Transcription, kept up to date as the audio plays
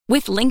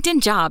With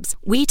LinkedIn Jobs,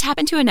 we tap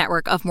into a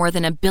network of more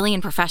than 1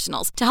 billion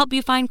professionals to help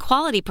you find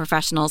quality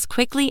professionals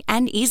quickly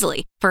and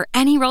easily for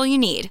any role you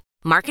need.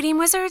 Marketing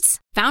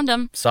wizards? Found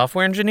them.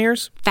 Software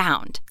engineers?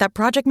 Found. That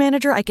project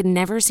manager I could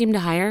never seem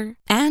to hire?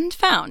 And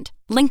found.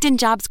 LinkedIn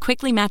Jobs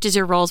quickly matches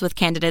your roles with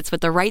candidates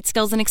with the right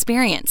skills and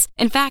experience.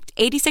 In fact,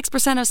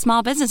 86% of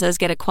small businesses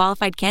get a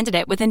qualified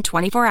candidate within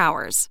 24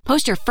 hours.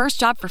 Post your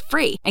first job for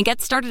free and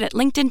get started at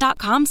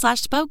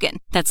linkedin.com/spoken.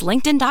 That's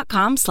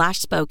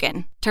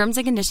linkedin.com/spoken. Terms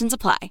and conditions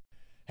apply.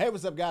 Hey,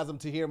 what's up, guys? I'm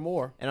Tahir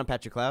Moore. And I'm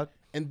Patrick Cloud.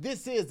 And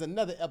this is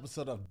another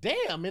episode of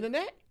Damn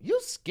Internet, You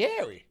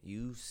Scary.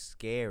 You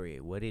scary.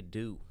 What it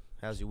do?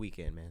 How's your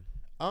weekend, man?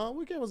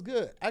 Weekend was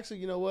good. Actually,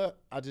 you know what?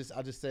 I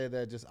just said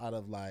that just out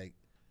of like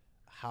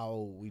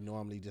how we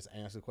normally just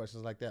answer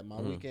questions like that.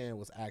 My weekend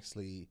was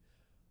actually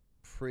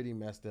pretty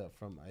messed up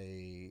from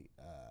a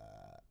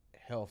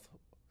health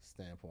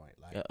standpoint.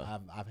 Like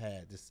I've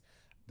had just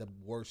the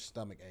worst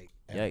stomach ache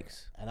ever.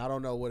 Yikes. And I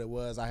don't know what it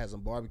was. I had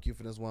some barbecue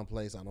from this one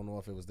place. I don't know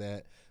if it was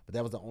that, but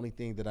that was the only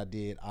thing that I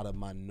did out of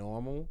my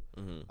normal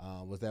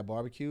was that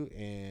barbecue.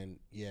 And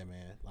yeah,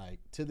 man, like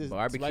to this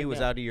barbecue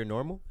was out of your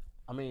normal?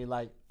 I mean,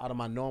 like out of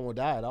my normal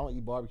diet. I don't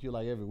eat barbecue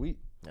like every week.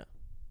 Yeah.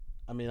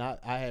 I mean, I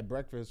had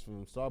breakfast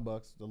from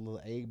Starbucks, the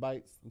little egg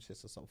bites. Them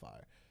shits are so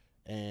fire.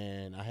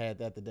 And I had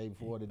that the day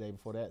before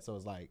that. So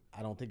it's like,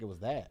 I don't think it was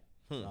that.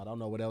 So I don't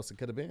know what else it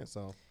could have been.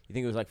 So you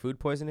think it was like food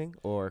poisoning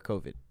or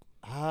COVID?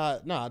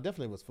 No, it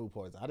definitely was food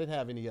poisoning. I didn't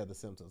have any other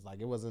symptoms. Like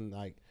it wasn't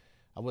like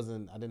I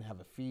didn't have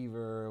a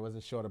fever. It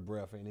wasn't short of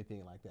breath or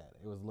anything like that.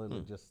 It was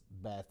literally just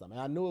bad stomach.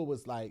 And I knew it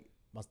was like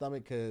my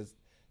stomach because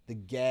the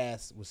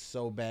gas was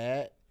so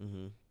bad.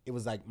 It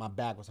was like my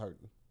back was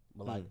hurting,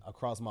 but like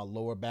across my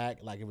lower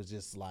back, like it was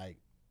just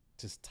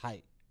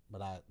tight.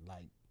 But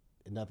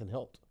nothing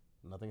helped.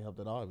 Nothing helped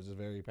at all. It was just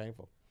very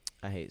painful.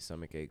 I hate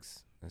stomach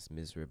aches. That's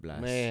miserable.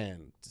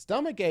 Man,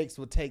 stomach aches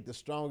would take the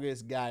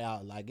strongest guy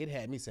out. Like it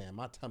had me saying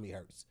my tummy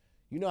hurts.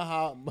 You know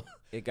how much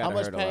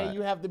pain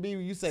you have to be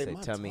when you say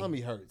my tummy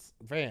hurts.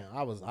 Man,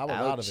 I was out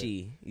of it.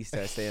 You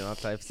start saying all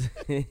types.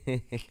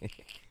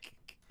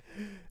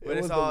 But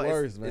it's all the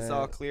worst, man. It's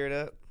all cleared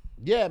up.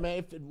 Yeah,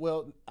 man.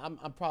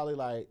 I'm probably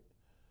like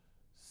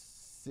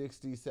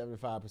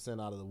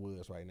 60-75% out of the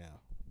woods right now.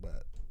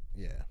 But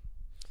yeah,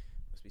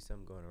 must be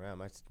something going around.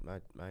 My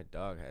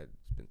dog has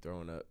been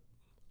throwing up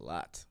a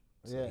lot.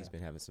 So he's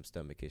been having some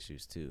stomach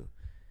issues too.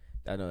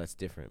 I know that's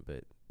different,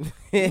 but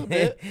little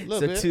bit.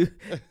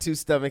 two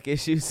stomach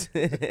issues.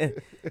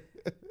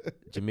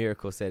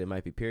 Jamirical said it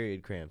might be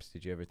period cramps.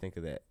 Did you ever think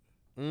of that?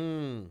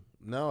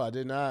 No, I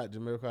did not.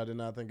 Jamirical, I did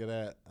not think of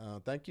that.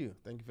 Thank you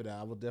for that.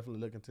 I will definitely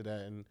look into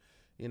that and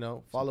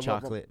follow some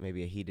up. Chocolate,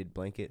 maybe a heated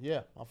blanket.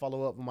 Yeah, I'll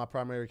follow up with my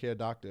primary care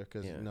doctor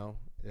because it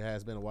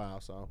has been a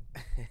while. So,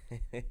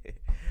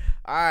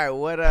 all right,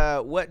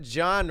 what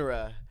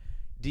genre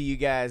do you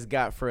guys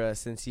got for us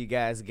since you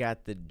guys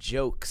got the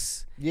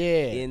jokes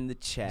in the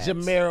chat?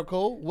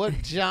 Jamirical, what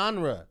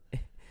genre?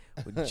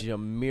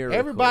 Jamirical.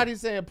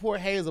 Everybody's saying Port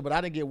Hazel, but I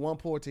didn't get one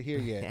Port to hear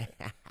yet.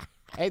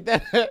 ain't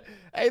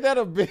that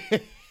a big...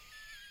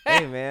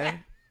 Hey,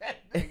 man.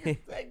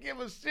 They give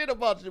a shit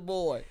about your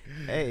boy.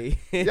 Hey.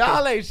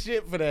 Y'all ain't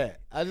shit for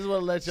that. I just want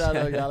to let y'all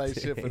know y'all ain't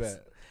shit for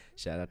that.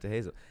 Shout out to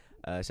Hazel.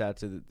 Shout out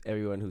to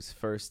everyone whose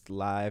first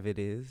live it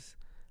is.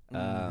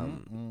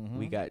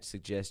 We got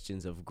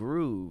suggestions of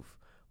groove.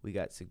 We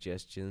got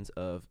suggestions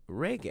of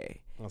reggae.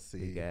 Let's see.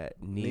 We got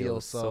neo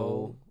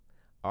soul,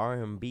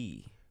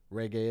 R&B,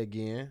 reggae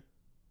again.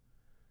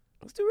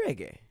 Let's do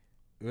reggae.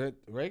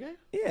 Reggae?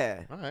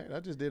 Yeah. All right. I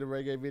just did a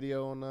reggae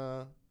video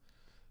on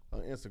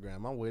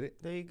Instagram. I'm with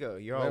it. There you go.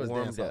 You're all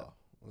warmed up.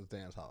 It was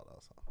dance hall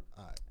though. So.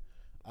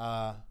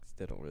 All right.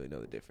 Still don't really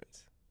know the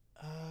difference.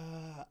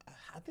 I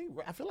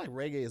feel like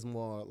reggae is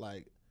more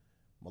like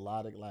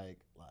melodic, like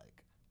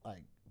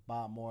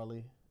Bob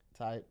Marley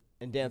type.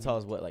 And dance hall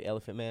is what, like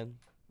Elephant Man?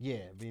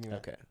 Yeah, being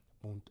okay.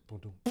 Boom,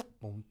 boom,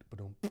 boom,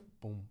 boom,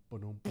 boom,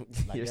 boom.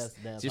 Like that's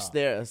dance just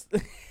hall.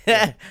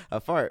 There, a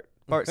fart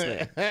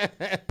slam.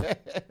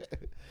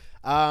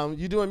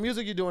 You doing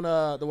music? You doing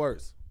the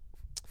words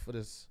for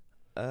this?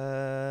 What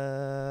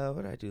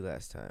did I do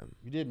last time?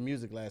 You did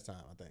music last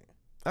time, I think.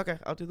 Okay,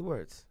 I'll do the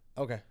words.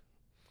 Okay.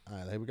 All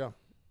right, here we go.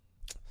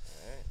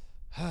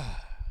 All right.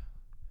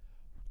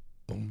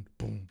 Boom,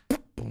 boom,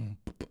 boom,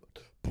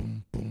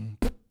 boom, boom,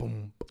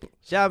 boom.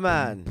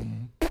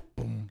 Shaman,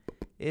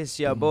 it's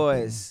your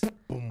boys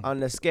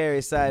on the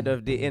scary side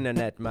of the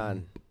internet,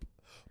 man.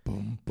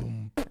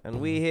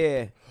 And we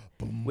here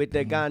with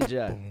the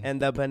ganja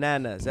and the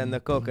bananas and the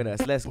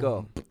coconuts. Let's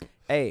go.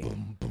 Hey,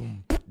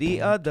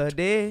 the other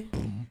day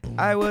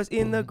I was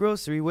in the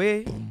grocery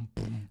way.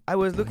 I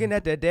was looking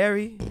at the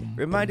dairy,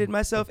 reminded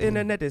myself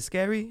internet is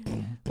scary.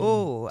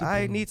 Oh,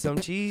 I need some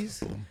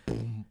cheese.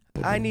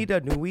 I need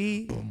a new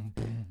weed.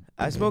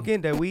 I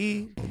smoking the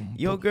weed.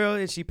 Your girl,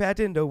 is she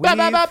patting the weed?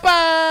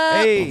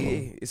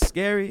 Hey, it's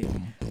scary.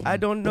 I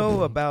don't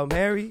know about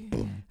Mary.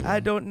 I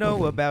don't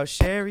know about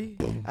Sherry.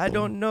 I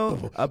don't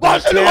know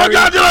about Terry.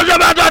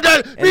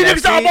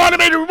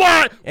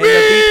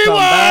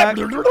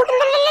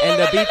 And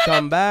the beat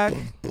come back.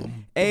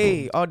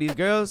 Hey, all these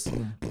girls,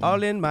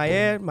 all in my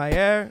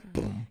hair,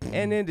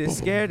 and then they're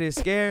scared.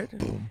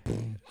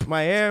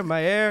 My hair.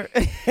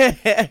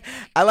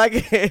 I like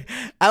it.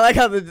 I like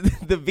how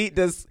the beat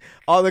does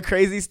all the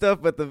crazy stuff,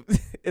 but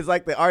it's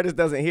like the artist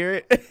doesn't hear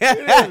it,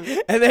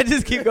 and then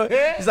just keep going.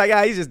 It's like,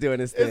 he's just doing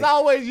this thing. It's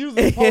always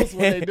usually post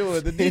when they do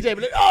it. The DJ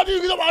be like, oh,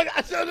 dude, oh my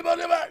God,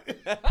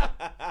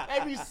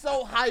 they be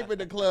so hype in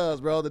the clubs,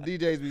 bro. The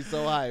DJs be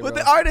so hype, But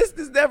bro. the artist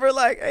is never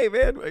like, hey,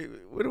 man,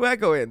 where do I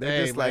go in?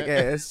 They're just like, man.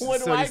 hey, that's Where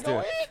just do what I he's go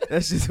doing. in?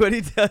 That's just what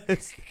he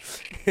does.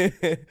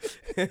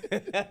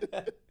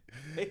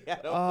 He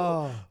had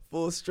a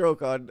full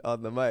stroke on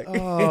the mic.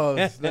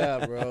 Oh,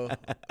 snap, bro.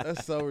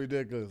 That's so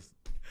ridiculous.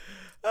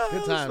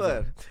 Good times,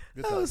 though.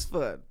 Good That times. was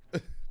fun.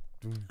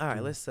 All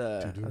right, let's.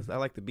 I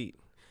like the beat.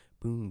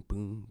 Boom,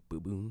 boom, boom,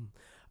 boom.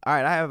 All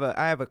right,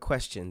 I have a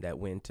question that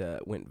went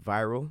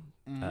viral.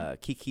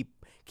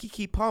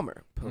 Kiki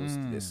Palmer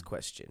posed this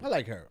question. I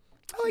like her.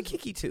 I like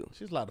Kiki too.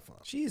 She's a lot of fun.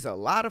 She's a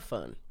lot of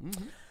fun.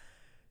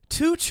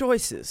 2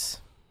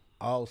 choices.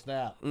 Oh,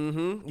 snap.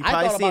 Mm-hmm. You I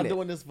probably thought seen about it.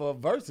 doing this for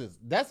verses.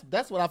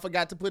 That's what I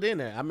forgot to put in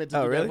there. I meant to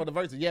do really? that for the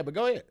verses. Yeah, but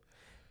go ahead.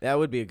 That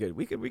would be a good.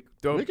 We could We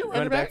run can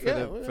it back for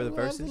yeah, the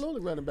verses.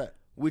 Absolutely run it back.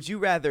 Would you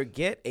rather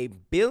get $1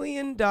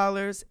 billion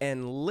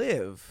and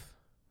live,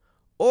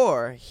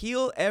 or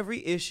heal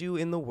every issue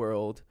in the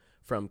world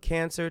from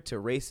cancer to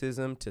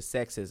racism to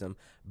sexism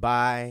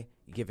by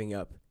giving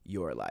up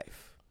your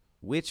life?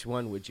 Which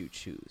one would you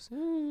choose?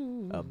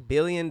 $1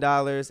 billion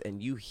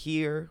and you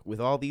here with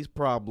all these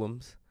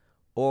problems,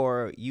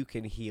 or you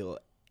can heal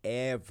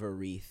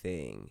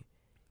everything.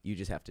 You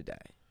just have to die.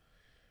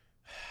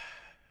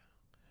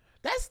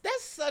 That's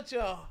such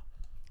a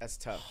That's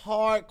tough.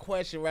 hard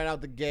question right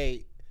out the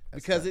gate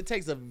because tough. it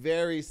takes a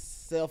very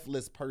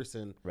selfless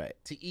person Right.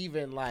 to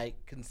even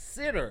like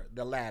consider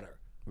the latter.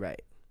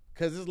 Right.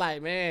 Cause it's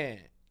like, man,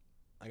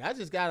 like I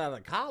just got out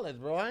of college,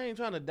 bro. I ain't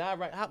trying to die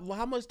right.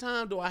 How much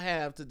time do I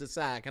have to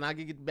decide? Can I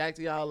get back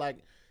to y'all like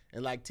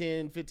in like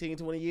 10, 15,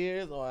 20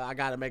 years, or I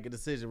got to make a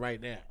decision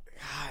right now?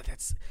 God,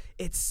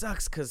 it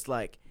sucks because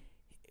like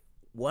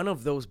one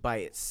of those by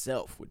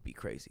itself would be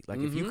crazy. Like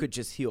if you could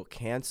just heal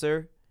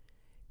cancer,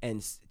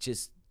 and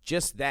just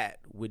that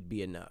would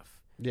be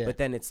enough. Yeah. But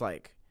then it's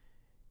like,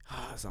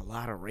 there's a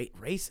lot of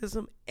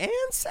racism and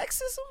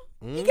sexism.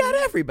 You got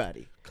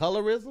everybody.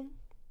 Colorism?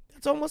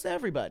 That's almost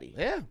everybody.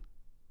 Yeah.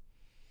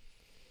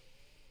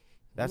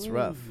 That's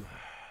rough.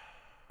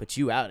 But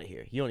you out of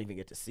here. You don't even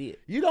get to see it.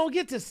 You don't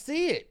get to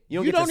see it. You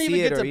don't get to even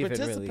see it get or to even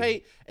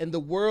participate in the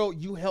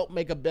world you help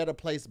make a better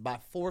place by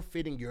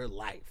forfeiting your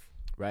life.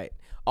 Right.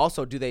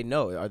 Also, do they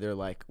know? Are there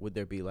like, would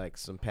there be like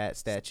some pat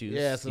statues?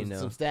 Yeah,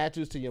 some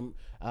statues to your.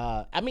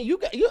 I mean, you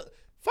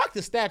fuck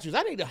the statues.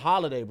 I need a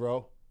holiday,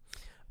 bro.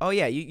 Oh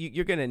yeah,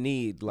 you're gonna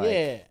need like.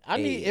 Yeah, I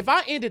need. If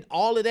I ended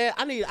all of that,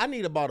 I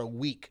need about a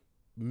week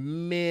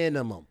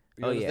minimum.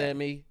 You understand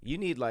me? You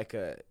need like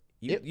a.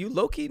 You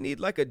low key need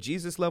like a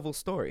Jesus level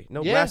story.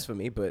 No Yeah.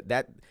 blasphemy, but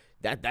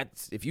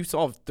that's if you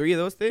solve 3 of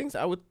those things,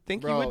 I would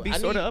think you would be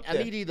sort of up there.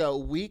 I need either a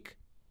week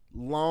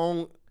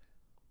long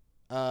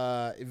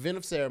event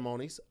of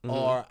ceremonies,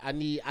 or I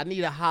need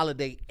a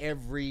holiday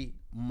every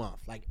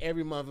month. Like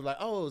every month, like,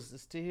 oh,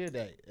 it's Tahir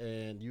Day,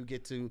 and you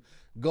get to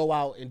go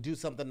out and do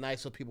something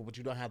nice for people, but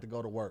you don't have to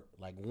go to work.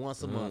 Like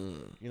once a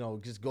month,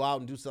 just go out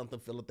and do something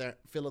philanthropic.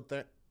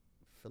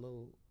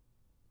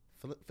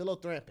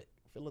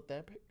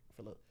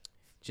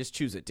 Just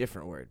choose a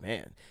different word,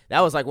 man.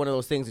 That was like one of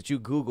those things that you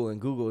Google, and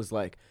Google is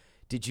like,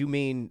 did you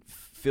mean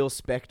Phil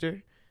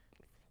Spector?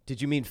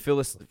 Did you mean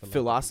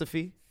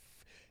philosophy?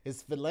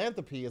 It's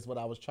philanthropy is what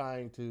I was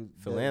trying to.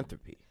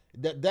 Philanthropy.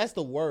 That's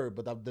the word,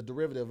 but the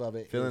derivative of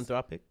it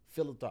Philanthropic? is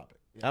philanthropic.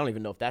 Yeah. I don't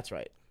even know if that's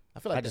right. I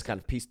feel like I just kind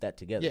of pieced that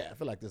together. Yeah, I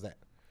feel like there's that.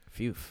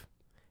 Phew.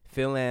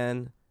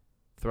 Philanthropic.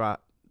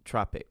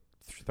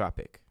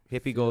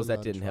 Hippie goals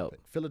that didn't help.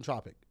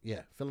 Philanthropic.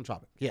 Yeah,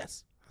 philanthropic.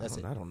 Yes, that's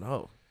it. I don't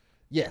know.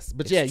 Yes,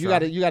 but It's yeah, you got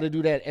to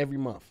do that every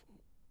month.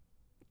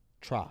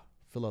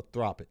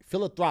 Philanthropic.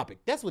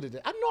 That's what it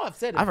is. I know I've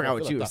said it. I forgot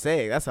what you were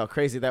saying. That's how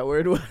crazy that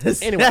word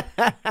was. Anyway,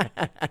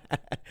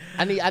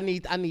 I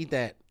need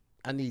that.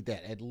 I need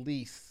that at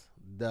least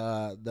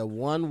the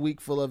 1 week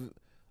full of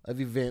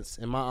events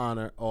in my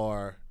honor,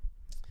 or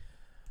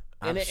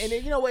and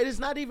you know what? It's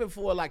not even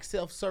for like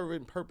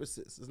self-serving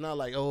purposes. It's not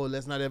like, oh,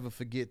 let's not ever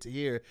forget to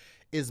hear.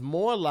 It's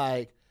more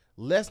like,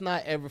 let's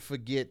not ever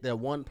forget that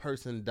one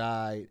person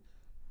died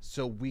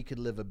so we could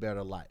live a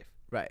better life.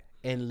 Right.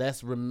 And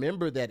let's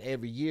remember that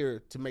every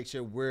year to make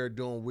sure we're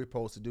doing what we're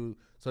supposed to do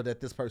so that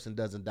this person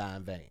doesn't die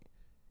in vain.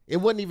 It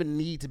wouldn't even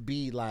need to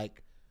be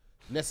like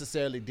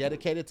necessarily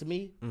dedicated to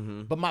me,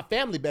 but my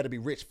family better be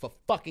rich for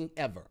fucking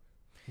ever.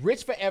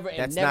 Rich forever and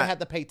That's never not- have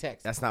to pay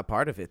taxes. That's not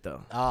part of it,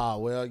 though.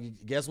 Well,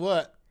 guess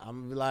what?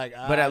 I'm gonna be like,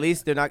 But at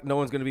least no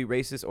one's going to be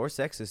racist or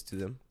sexist to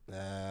them.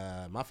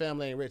 my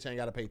family ain't rich. I ain't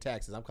got to pay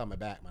taxes. I'm coming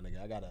back, my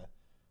nigga. I gotta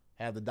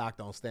have the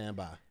doctor on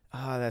standby.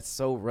 Oh, that's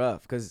so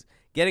rough. Because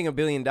getting $1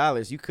 billion,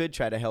 you could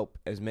try to help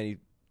as many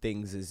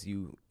things as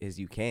you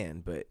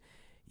can, but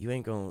you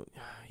ain't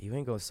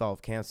gonna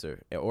solve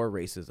cancer or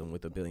racism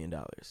with $1 billion.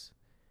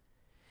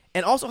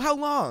 And also, how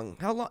long?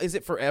 How long is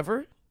it?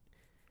 Forever?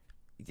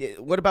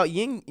 What about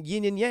yin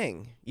and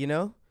yang? You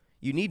know,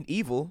 you need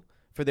evil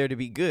for there to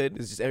be good.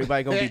 Is just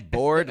everybody gonna be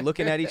bored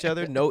looking at each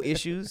other? No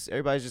issues.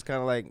 Everybody's just kind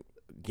of like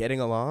getting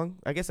along.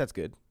 I guess that's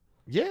good.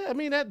 Yeah, I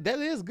mean that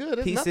is good.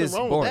 There's Peace nothing is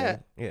wrong boring. with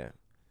that. Yeah.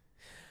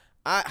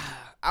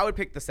 I would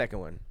pick the second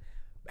one.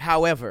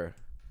 However,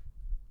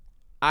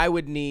 I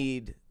would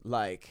need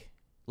like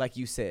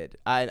you said,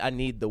 I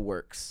need the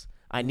works.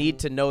 I need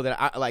to know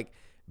that I like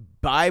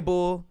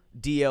Bible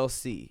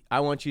DLC. I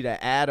want you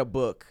to add a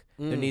book.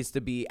 There needs to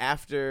be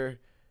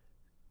after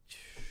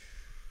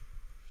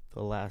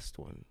the last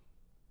one.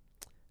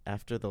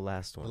 After the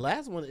last one. The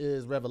last one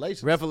is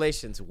Revelations.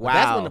 Revelations.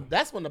 Wow.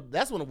 That's when the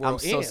world I'm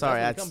so ends.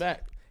 sorry. That's when we come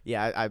back.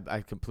 Yeah,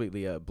 I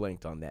completely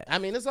blanked on that. I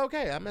mean, it's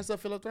okay. I messed up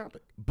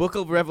philanthropic. Book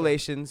of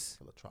Revelations.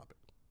 Philanthropic.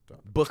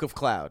 Book of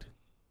Cloud.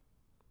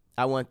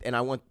 I want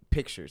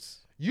pictures.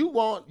 You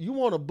want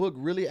a book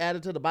really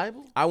added to the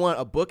Bible? I want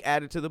a book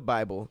added to the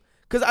Bible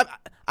because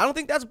I don't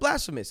think that's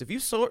blasphemous. If you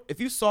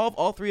solve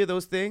all three of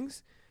those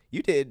things,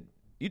 you did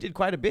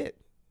quite a bit.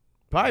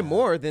 Probably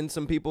more than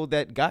some people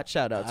that got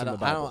shout outs in the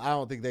Bible. I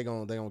don't think they're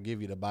gonna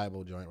give you the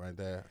Bible joint right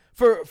there.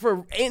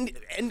 For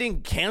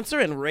ending cancer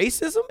and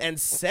racism and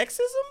sexism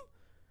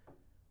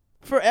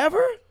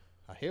forever.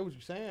 I hear what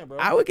you're saying, bro.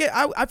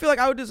 I feel like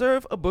I would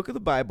deserve a book of the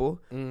Bible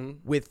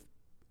with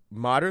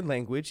modern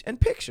language and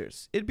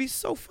pictures. It'd be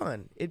so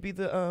fun. It'd be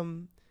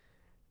the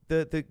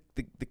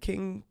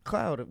King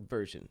Cloud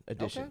version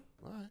edition. Okay.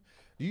 All right.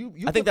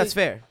 I think that's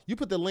fair. You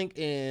put the link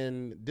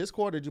in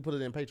Discord, or did you put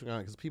it in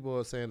Patreon? Because people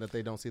are saying that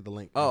they don't see the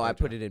link. Oh, I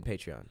put it in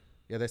Patreon.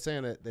 Yeah, they're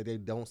saying that they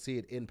don't see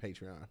it in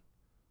Patreon.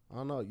 I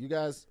don't know. You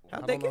guys,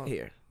 how'd they get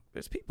here?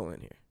 There's people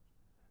in here.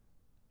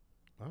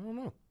 I don't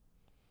know.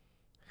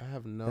 I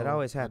have no. That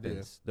always idea.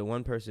 happens. The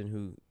one person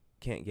who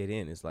can't get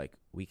in is like,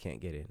 we can't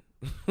get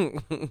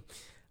in.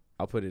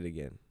 I'll put it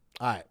again.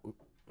 All right.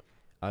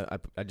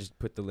 I just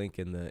put the link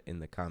in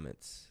the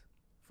comments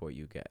for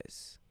you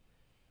guys,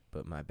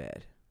 but my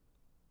bad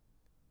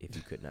if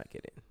you could not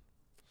get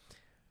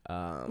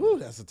in. Ooh,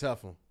 that's a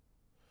tough one.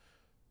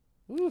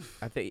 Oof.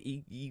 I think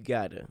you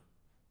gotta.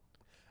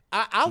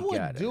 I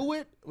would do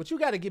it, but you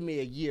gotta give me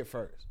a year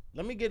first.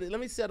 Let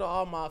me settle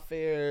all my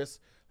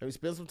affairs. Let me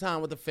spend some time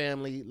with the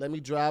family. Let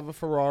me drive a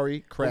Ferrari.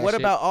 Crash. What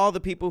about all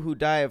the people who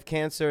die of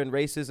cancer and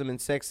racism and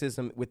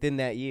sexism within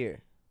that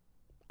year?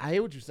 I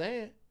hear what you're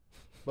saying,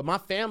 but my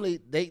family,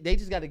 they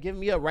just got to give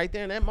me up right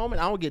there in that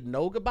moment. I don't get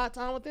no goodbye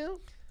time with them.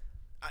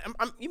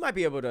 You might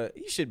be able to.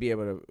 You should be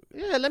able to.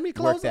 Yeah, let me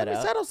close that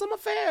out. Settle some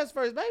affairs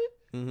first, baby.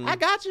 Mm-hmm. I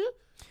got you.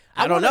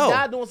 I don't know. want to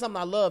die doing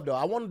something I love, though.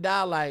 I want to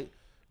die like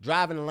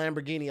driving a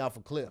Lamborghini off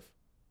a cliff.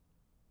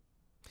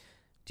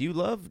 Do you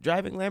love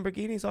driving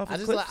Lamborghinis off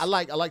of cliffs? I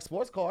like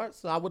sports cars,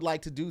 so I would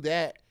like to do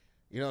that.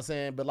 You know what I'm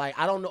saying? But like,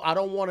 I don't know. I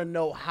don't want to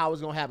know how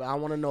it's gonna happen. I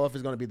want to know if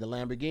it's gonna be the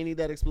Lamborghini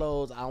that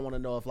explodes. I want to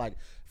know if I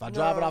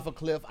drive it off a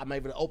cliff, I'm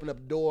able to open up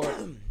the door,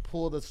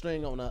 pull the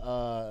string on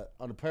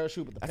the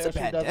parachute, but the That's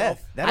parachute a bad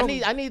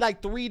death. I need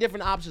like 3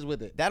 different options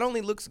with it. That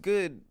only looks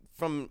good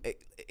from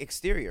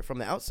exterior, from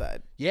the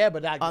outside. Yeah,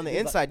 but on the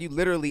inside, you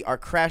literally are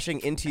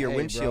crashing into your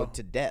windshield bro.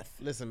 to death.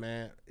 Listen,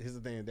 man. Here's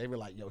the thing. They were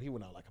like, yo, he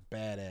went out like a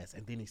badass,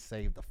 and then he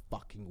saved the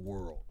fucking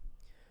world.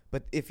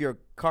 But if your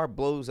car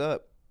blows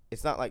up,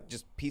 it's not like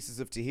just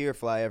pieces of tahir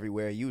fly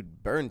everywhere. You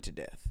would burn to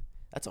death.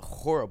 That's a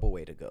horrible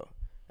way to go.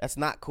 That's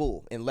not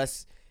cool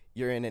unless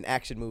you're in an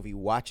action movie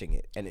watching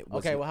it. And it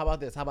was okay, well, how about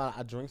this? How about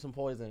I drink some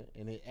poison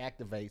and it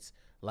activates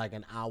like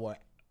an hour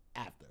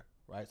after,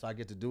 right? So I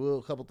get to do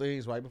a couple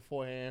things right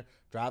beforehand,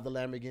 drive the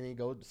Lamborghini,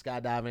 go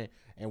skydiving,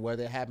 and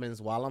whether it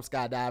happens while I'm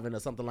skydiving or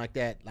something like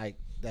that, like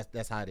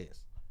that's how it is.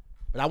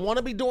 But I want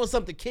to be doing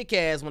something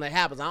kick-ass when it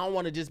happens. I don't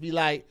want to just be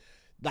like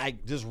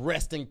just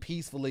resting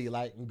peacefully,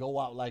 like, and go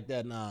out like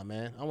that. Nah,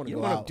 man. I want to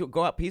go out. You want to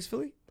go out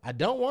peacefully? I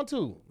don't want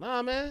to.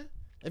 Nah, man.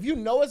 If you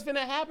know it's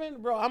finna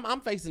happen, bro,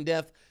 I'm facing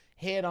death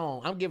head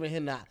on. I'm giving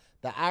him the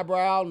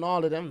eyebrow and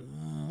all of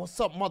them. What's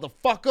up,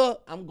 motherfucker?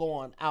 I'm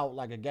going out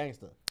like a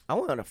gangster. I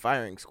want a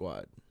firing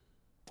squad.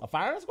 A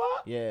firing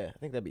squad? Yeah, I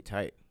think that'd be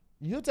tight.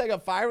 You take a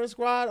firing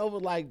squad over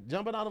like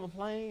jumping out of a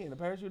plane and the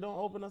parachute don't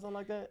open or something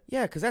like that?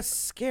 Yeah, because that's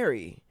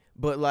scary.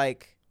 But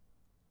like,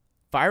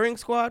 firing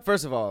squad,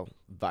 first of all,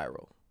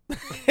 viral.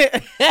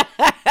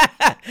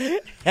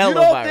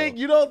 Hella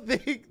you don't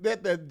think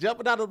that the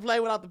jumping out of the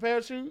plane without the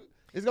parachute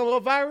is gonna go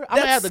viral? I'm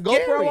gonna have the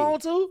scary. GoPro on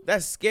too.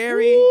 That's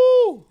scary.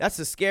 Woo! That's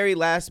a scary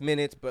last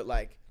minute, but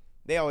like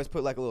they always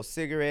put like a little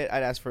cigarette.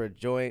 I'd ask for a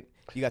joint.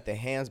 You got the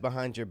hands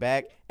behind your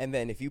back, and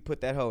then if you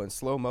put that hoe in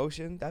slow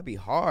motion, that'd be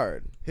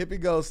hard.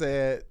 Hippie Go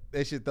said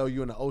they should throw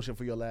you in the ocean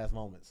for your last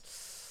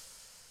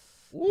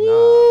moments.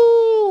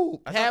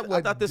 Woo!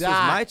 I thought this was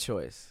die. my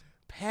choice.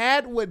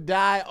 Pat would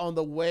die on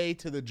the way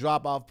to the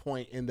drop-off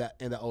point in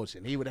the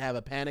ocean. He would have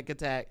a panic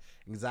attack.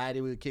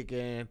 Anxiety would kick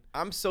in.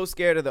 I'm so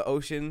scared of the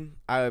ocean.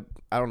 I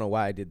don't know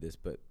why I did this,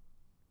 but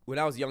when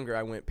I was younger,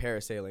 I went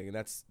parasailing, and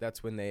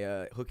that's when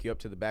they hook you up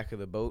to the back of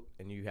the boat,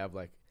 and you have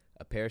like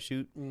a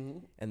parachute,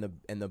 and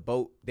the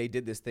boat. They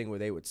did this thing where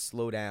they would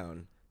slow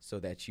down so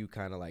that you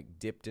kind of like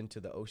dipped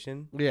into the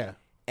ocean. Yeah.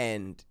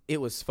 And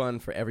it was fun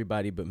for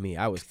everybody but me.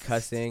 I was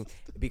cussing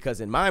because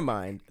in my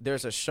mind,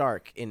 there's a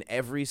shark in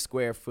every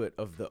square foot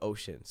of the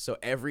ocean. So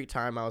every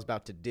time I was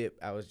about to dip,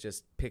 I was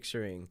just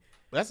picturing.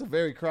 That's a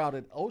very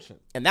crowded ocean.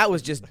 And that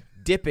was just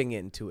dipping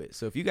into it.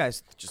 So if you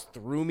guys just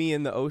threw me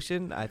in the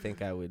ocean, I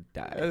think I would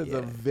die. That is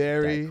a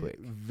very,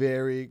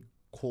 very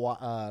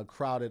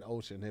crowded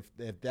ocean.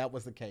 If that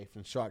was the case,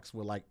 and sharks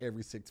were like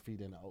every 6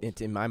 feet in the ocean.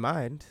 It's in my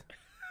mind.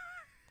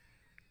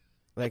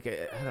 Like,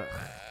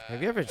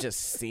 have you ever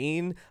just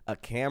seen a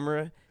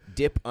camera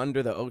dip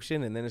under the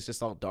ocean and then it's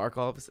just all dark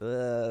all of a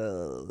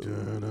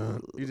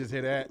sudden? You just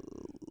hear that?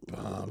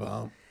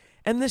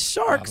 And the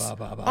sharks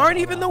aren't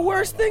even the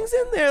worst things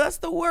in there. That's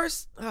the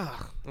worst.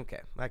 Oh, okay,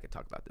 I could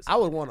talk about this. I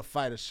would want to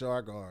fight a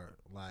shark or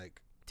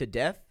like to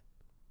death.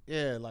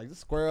 Yeah, like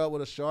just square up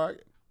with a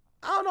shark.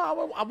 I don't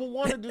know. I would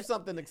want to do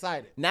something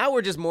exciting. Now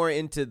we're just more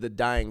into the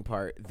dying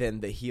part than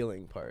the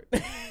healing part.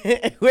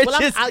 Now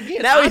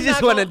we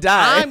just want to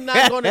die. I'm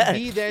not going to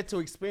be there to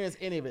experience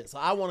any of it. So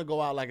I want to go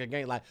out like a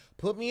game. Like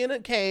put me in a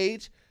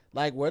cage,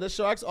 like where the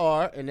sharks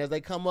are, and as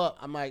they come up,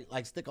 I might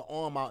like stick an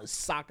arm out and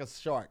sock a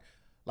shark.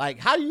 Like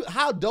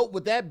how dope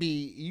would that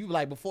be? You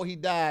like before he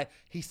died,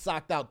 he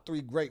socked out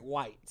 3 great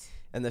whites.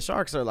 And the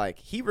sharks are like,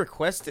 he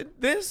requested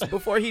this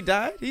before he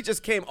died? He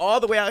just came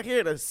all the way out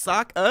here to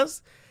sock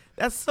us?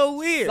 That's so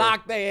weird.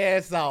 Sock their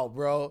ass out,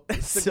 bro.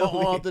 Stick my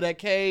arm through that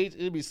cage.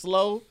 It'd be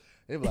slow.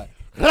 It'd be like,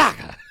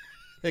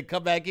 then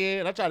come back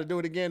in. I try to do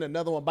it again.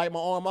 Another one bite my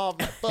arm off.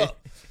 Like, fuck.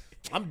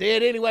 I'm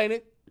dead anyway,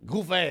 nigga.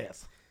 Goof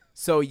ass.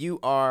 So you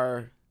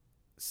are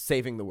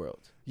saving the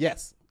world.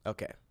 Yes.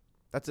 Okay.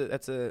 That's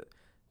a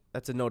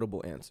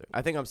notable answer.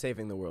 I think I'm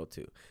saving the world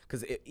too.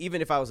 Because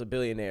even if I was a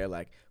billionaire,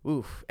 like,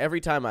 oof,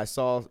 every time I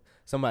saw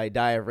somebody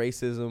die of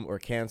racism or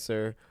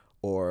cancer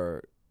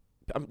or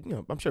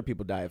I'm sure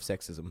people die of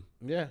sexism.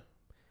 Yeah.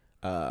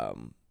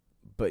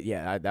 But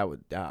yeah, that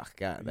would, God,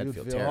 that'd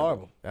feel terrible.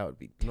 Horrible. That would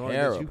be Knowing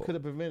terrible. that you could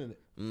have prevented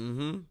it.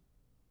 Mm-hmm.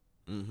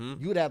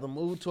 You would have to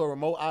move to a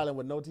remote island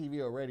with no TV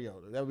or radio.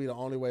 That would be the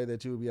only way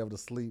that you would be able to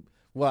sleep.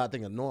 Well, I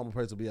think a normal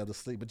person would be able to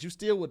sleep, but you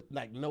still would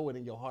like know it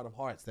in your heart of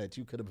hearts that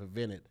you could have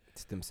prevented.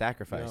 It's them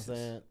sacrifices. You know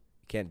what I'm saying?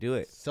 You can't do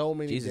it. So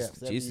many deaths.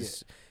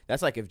 Jesus.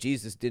 That's like if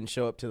Jesus didn't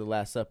show up to the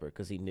Last Supper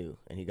because he knew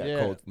and he got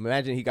cold.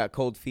 Imagine he got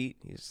cold feet.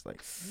 He's just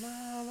like,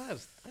 I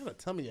got a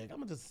tummy ache.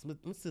 I'm gonna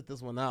sit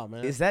this one out,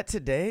 man. Is that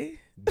today?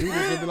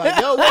 Judas would be like,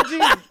 yo, where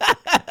Jesus?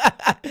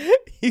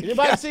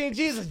 Anybody seen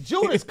Jesus?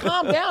 Judas,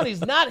 calm down.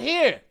 He's not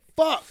here.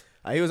 Fuck.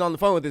 He was on the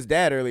phone with his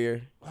dad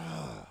earlier.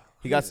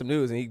 He got some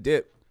news and he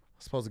dipped.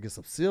 I'm supposed to get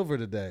some silver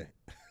today.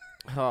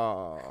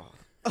 Oh.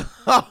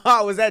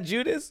 Was that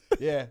Judas?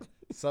 Yeah.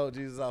 Sold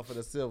Jesus out for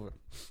the silver.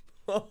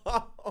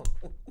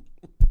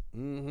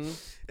 And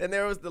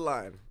there was the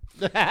line.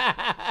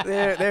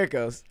 there it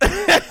goes.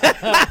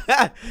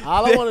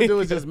 All I want to do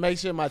is just make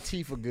sure my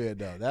teeth are good,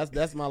 though.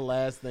 That's my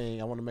last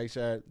thing. I want to make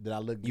sure that I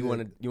look good. You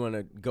want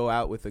to go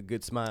out with a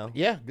good smile?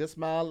 Yeah, good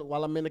smile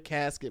while I'm in the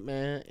casket,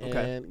 man.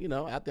 And you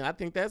know, I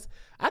think that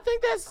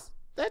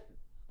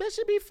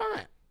should be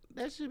fine.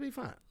 That should be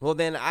fine. Well,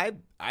 then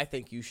I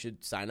think you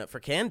should sign up for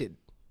Candid.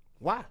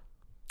 Why?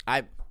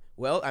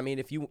 Well, I mean,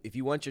 if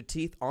you want your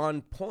teeth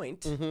on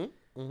point,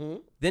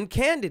 then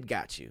Candid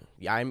got you.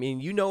 I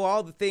mean, you know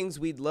all the things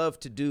we'd love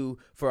to do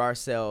for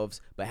ourselves,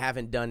 but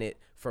haven't done it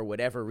for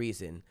whatever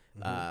reason.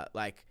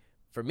 Like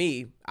for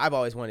me, I've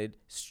always wanted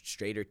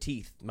straighter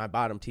teeth. My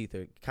bottom teeth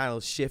are kind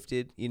of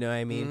shifted. You know what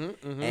I mean?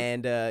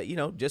 And you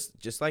know,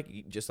 just like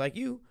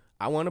you,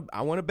 I want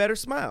a better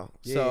smile.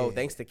 Yeah. So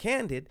thanks to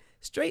Candid,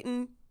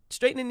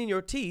 straightening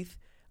your teeth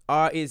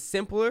is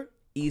simpler,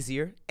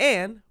 easier,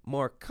 and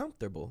more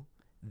comfortable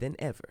than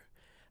ever.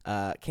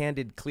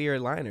 Candid clear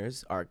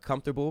aligners are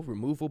comfortable,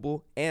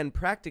 removable, and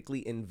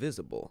practically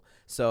invisible.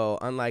 So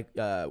unlike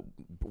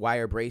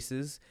wire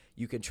braces,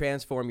 you can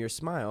transform your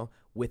smile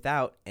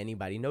without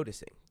anybody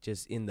noticing,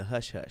 just in the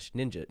hush-hush,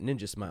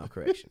 ninja smile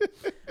correction.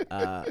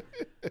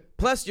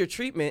 Plus, your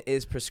treatment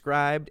is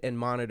prescribed and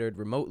monitored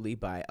remotely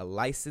by a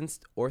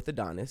licensed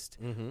orthodontist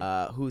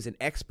who's an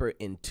expert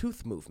in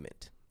tooth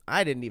movement.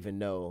 I didn't even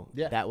know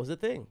that was a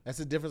thing. That's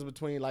the difference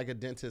between like a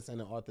dentist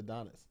and an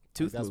orthodontist.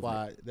 Tooth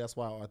movement. That's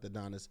why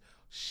orthodontists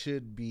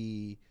should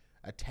be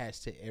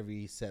attached to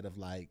every set of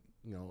like,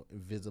 you know,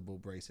 invisible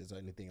braces or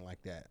anything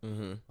like that.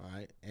 All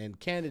right. And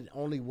Candid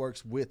only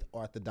works with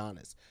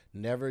orthodontists,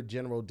 never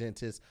general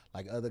dentists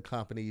like other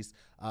companies.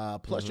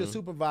 Plus your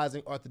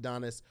supervising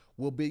orthodontist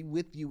will be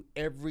with you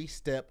every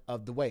step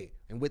of the way.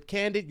 And with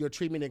Candid, your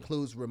treatment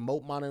includes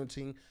remote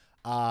monitoring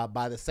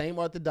by the same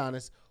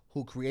orthodontist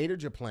who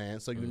created your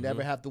plan, so you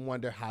never have to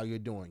wonder how you're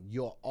doing.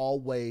 You'll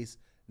always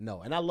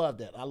know. And I love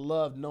that. I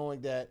love knowing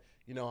that,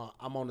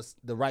 I'm on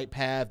the right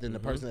path, and the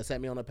person that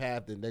set me on the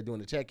path, and they're doing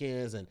the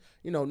check-ins, and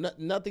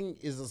nothing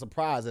is a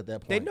surprise at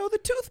that point. They know the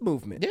tooth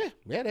movement.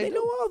 Yeah, they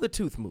know all the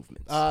tooth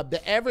movements.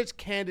 The average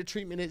Candid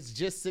treatment is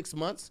just 6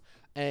 months,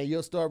 and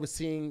you'll start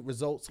seeing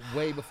results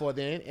way before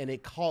then, and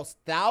it costs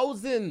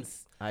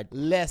thousands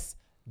less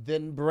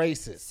than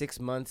braces. 6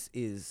 months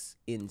is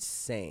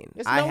insane.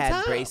 It's I no had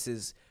time.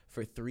 braces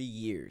for 3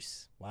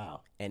 years.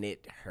 Wow. And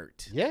it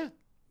hurt. Yeah.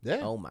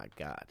 Oh my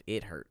God,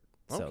 it hurt.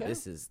 So Okay.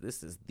 this is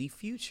the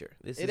future.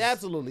 It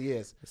absolutely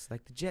is. It's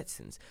like the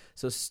Jetsons.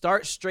 So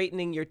start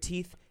straightening your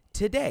teeth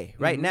today.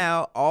 Right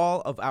now,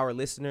 all of our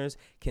listeners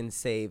can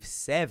save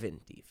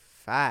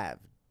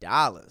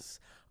 $75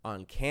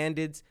 on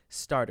Candid's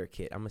starter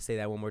kit. I'm going to say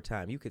that one more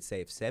time. You could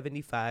save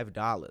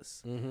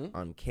 $75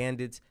 on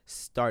Candid's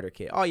starter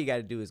kit. All you got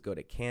to do is go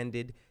to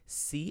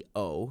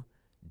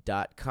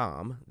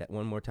candidco.com. That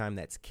one more time,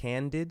 that's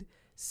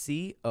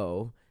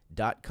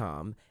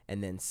candidco.com,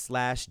 and then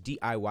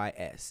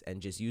 /DIYS,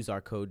 and just use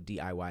our code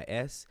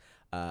DIYS,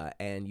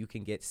 and you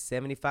can get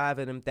 75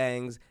 of them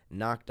things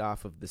knocked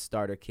off of the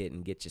starter kit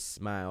and get your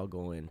smile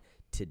going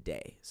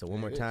today. So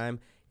one more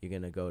time, you're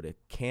going to go to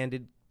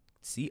candidco.com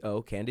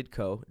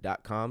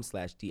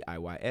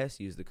 /DIYS,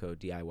 use the code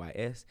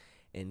DIYS,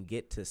 and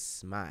get to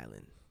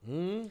smiling.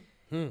 You're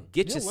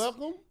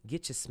welcome.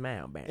 Get your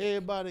smile back.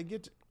 Everybody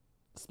get your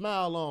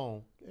smile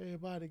on.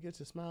 Everybody get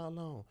your smile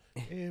on.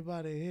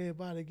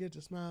 Everybody get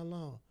your smile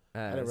on.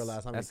 I didn't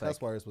realize how many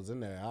cuss words was in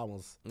there. I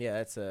almost. Yeah,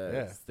 that's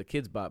it's the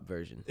Kids Bop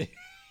version.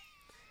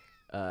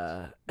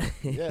 Yeah,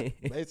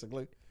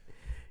 basically.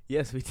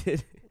 Yes, we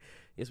did.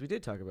 Yes, we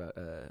did talk about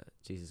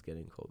Jesus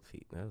getting cold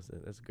feet.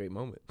 That's a great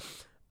moment.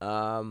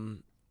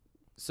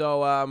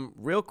 So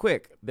real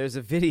quick, there's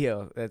a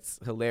video that's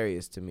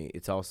hilarious to me.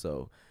 It's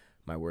also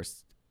my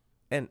worst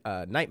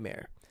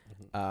nightmare.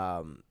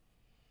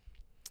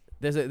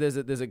 There's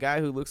a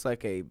guy who looks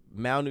like a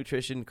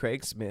malnutrition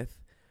Craig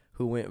Smith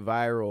who went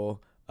viral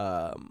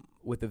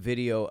with a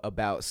video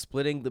about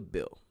splitting the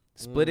bill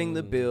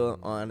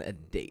on a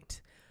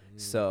date.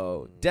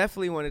 So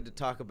definitely wanted to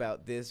talk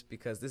about this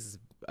because this is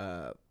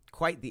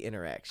quite the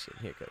interaction.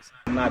 Here it goes.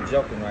 I'm not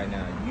joking right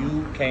now.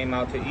 You came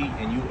out to eat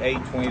and you ate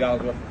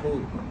 $20 worth of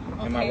food.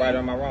 Okay. Am I right or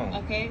am I wrong?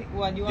 Okay.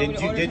 Well, you want me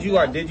to order did you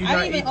not I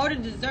didn't even order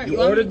dessert.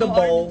 You ordered the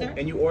bowl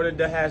and you ordered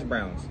the hash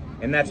browns.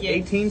 And that's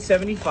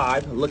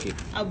 $18.75. Look it.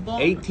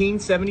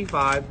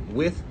 $18.75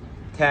 with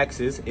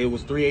taxes. It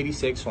was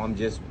 $3.86, so I'm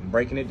just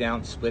breaking it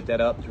down, split that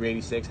up.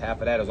 $3.86, half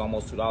of that is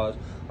almost $2.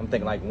 I'm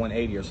thinking like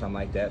 $1.80 or something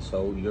like that.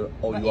 So you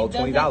owe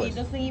 $20. It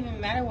doesn't even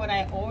matter what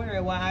I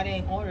order, why I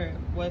didn't order.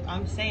 What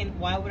I'm saying,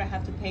 why would I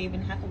have to pay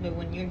even half of it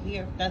when you're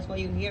here? That's what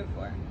you're here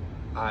for.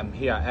 I'm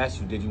here. I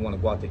asked you, did you want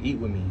to go out to eat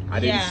with me? I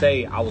didn't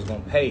say I was gonna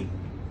pay.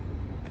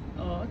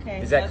 Oh,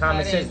 okay. Is that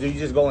common sense? Do you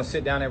just go and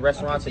sit down at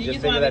restaurants and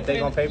just figure that they're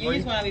gonna pay for you? You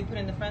just want to be put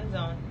in the friend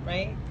zone,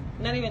 right?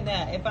 Not even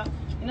that.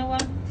 You know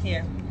what?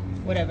 Here,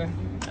 whatever.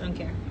 I don't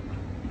care.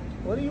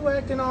 What are you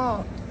acting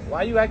all?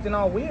 Why are you acting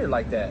all weird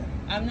like that?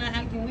 I'm not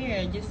acting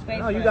weird. Just pay.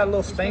 No, you got a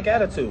little spank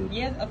attitude.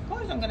 Yes, of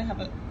course I'm gonna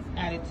have an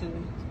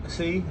attitude.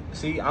 See,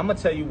 I'm gonna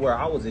tell you where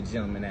I was a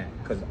gentleman at,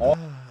 cause all.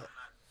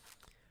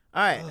 All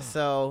right,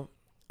 so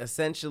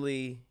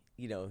essentially,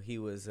 he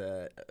was.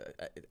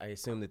 I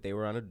assume that they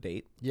were on a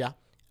date. Yeah.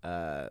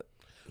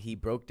 He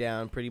broke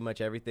down pretty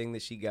much everything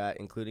that she got,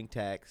 including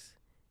tax,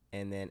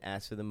 and then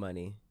asked for the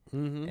money,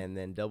 and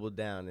then doubled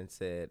down and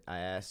said, "I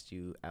asked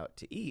you out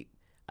to eat.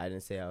 I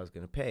didn't say I was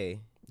gonna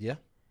pay." Yeah.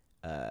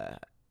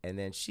 And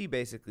then she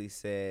basically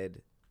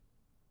said,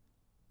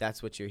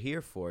 "That's what you're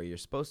here for. You're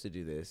supposed to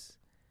do this.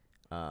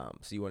 So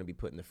you want to be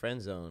put in the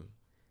friend zone."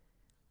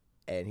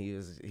 And he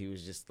was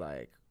just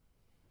like,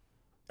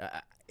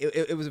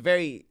 it was a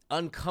very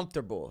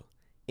uncomfortable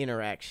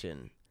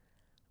interaction.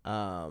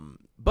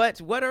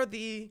 But what are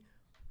the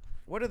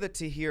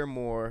to hear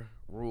more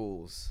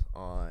rules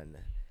on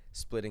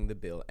splitting the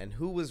bill, and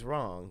who was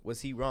wrong?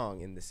 Was he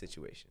wrong in this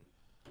situation?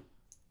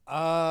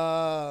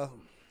 I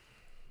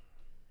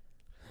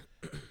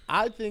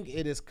think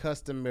it is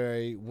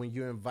customary when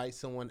you invite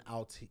someone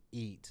out to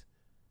eat,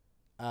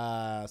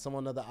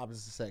 someone of the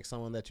opposite sex,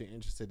 someone that you're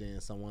interested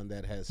in, someone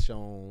that has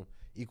shown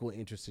equal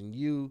interest in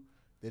you,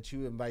 that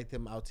you invite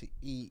them out to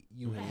eat.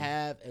 You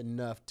have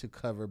enough to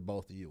cover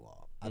both of you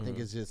all. I think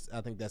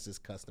that's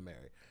just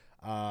customary.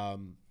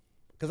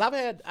 Because I've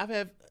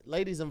had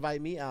ladies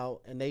invite me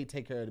out and they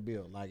take care of the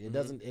bill. Like it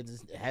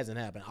hasn't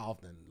happened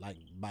often, like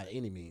by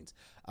any means.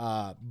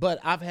 But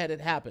I've had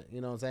it happen.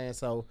 You know what I'm saying?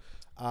 So,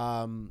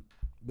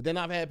 but then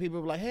I've had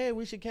people be like, "Hey,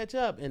 we should catch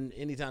up." And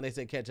anytime they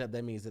say catch up,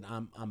 that means that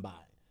I'm buying.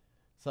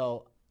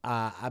 So,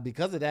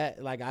 because of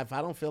that, like if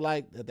I don't feel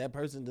like that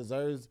person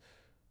deserves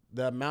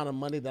the amount of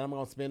money that I'm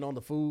gonna spend on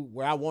the food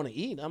where I want to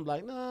eat, I'm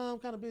like, no, I'm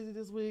kind of busy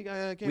this week.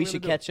 I can't. We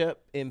should catch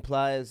up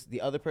implies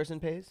the other person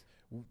pays.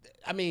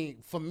 I mean,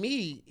 for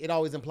me, it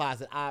always implies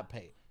that I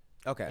pay.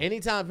 Okay.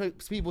 Anytime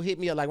people hit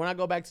me up, like when I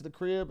go back to the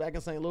crib back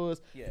in St. Louis,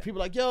 people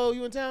like, "Yo,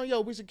 you in town?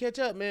 Yo, we should catch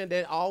up, man."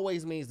 That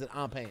always means that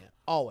I'm paying.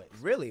 Always.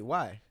 Really?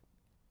 Why?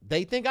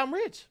 They think I'm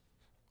rich.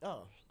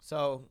 Oh,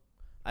 so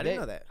I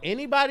didn't know that.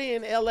 Anybody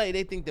in LA,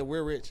 they think that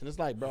we're rich. And it's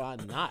like, bro,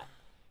 I'm not.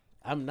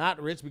 I'm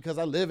not rich because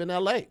I live in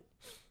LA.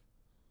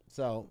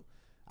 So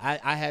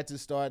I had to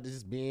start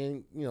just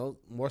being,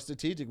 more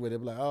strategic with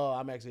it. Like, oh,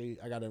 I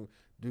got to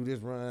do this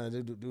run,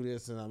 do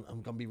this, and I'm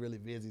going to be really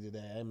busy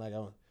today. I'm like,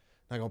 I'm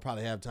not going to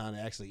probably have time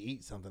to actually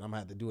eat something. I'm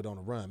going to have to do it on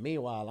a run.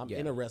 Meanwhile, I'm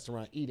in a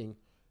restaurant eating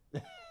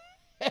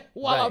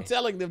while I'm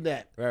telling them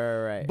that.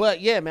 Right.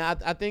 But, yeah, man,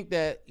 I think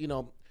that,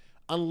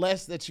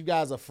 unless that you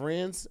guys are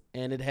friends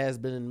and it has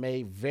been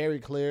made very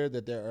clear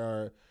that there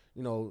are,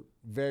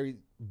 very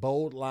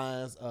bold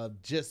lines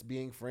of just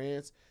being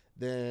friends,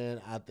 then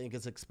I think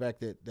it's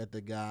expected that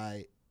the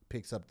guy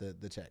picks up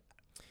the check.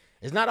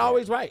 It's not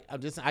always right.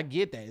 I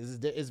get that.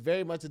 It's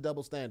very much a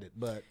double standard,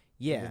 but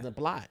it doesn't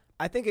apply.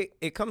 I think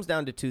it comes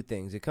down to two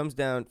things. It comes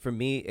down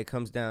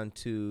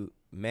to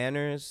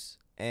manners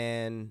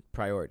and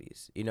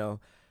priorities.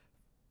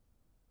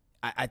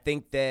 I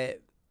think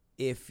that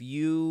if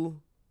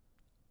you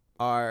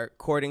are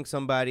courting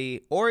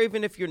somebody, or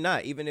even if you're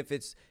not, even if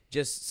it's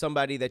just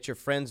somebody that you're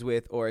friends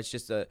with, or it's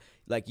just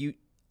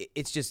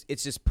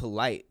it's just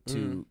polite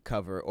to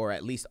cover, or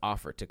at least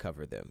offer to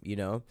cover them,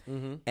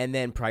 Mm-hmm. And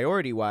then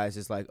priority wise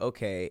is like,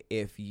 okay,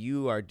 if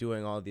you are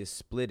doing all this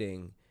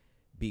splitting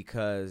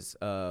because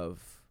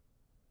of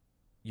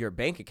your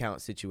bank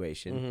account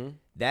situation,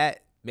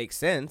 that makes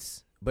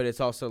sense. But it's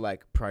also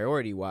like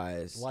priority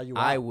wise,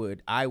 I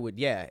would,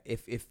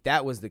 if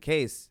that was the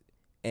case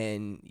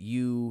and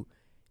you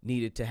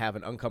needed to have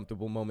an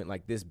uncomfortable moment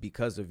like this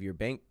because of your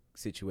bank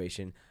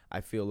situation,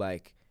 I feel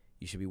like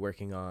you should be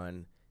working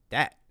on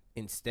that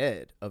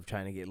instead of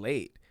trying to get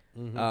laid.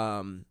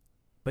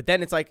 But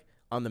then it's like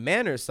on the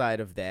manners side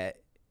of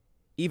that,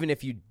 even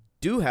if you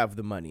do have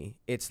the money,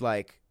 it's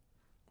like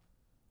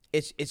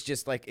it's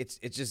just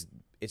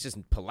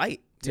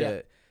polite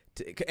to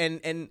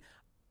and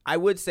I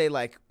would say,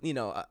 like,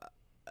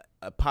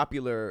 a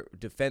popular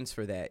defense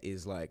for that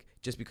is like,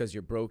 just because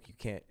you're broke you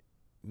can't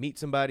meet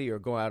somebody or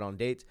go out on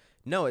dates.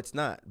 No, it's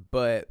not.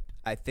 But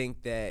I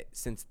think that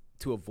since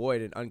to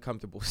avoid an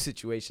uncomfortable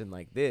situation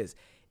like this,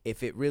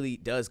 if it really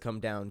does come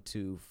down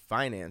to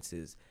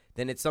finances,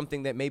 then it's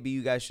something that maybe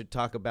you guys should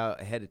talk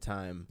about ahead of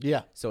time.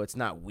 Yeah. So it's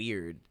not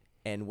weird.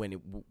 And when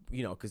it,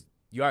 because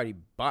you already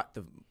bought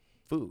the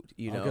food,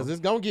 because it's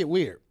going to get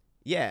weird.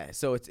 Yeah.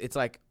 So it's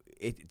like,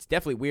 it's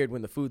definitely weird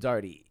when the food's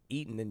already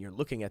eaten and you're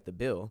looking at the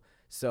bill.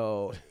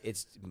 So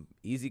it's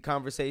easy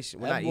conversation.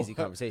 Well, not easy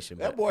conversation.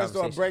 That boy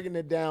started breaking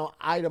it down,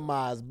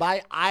 itemized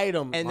by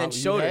item, and then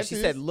showed her. She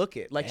said, "Look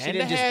it." Like, she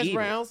didn't just eat it.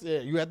 Browns.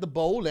 Yeah, you had the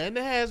bowl and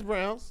the hash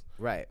browns.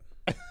 Right.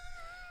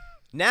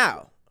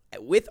 Now,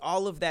 with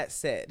all of that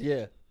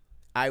said,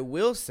 I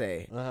will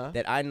say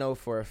that I know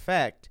for a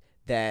fact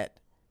that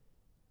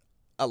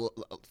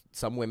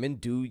some women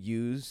do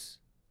use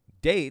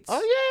dates.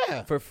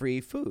 For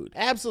free food.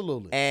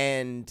 Absolutely.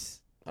 And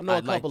I know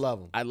a couple of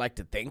them. I'd like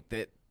to think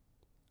that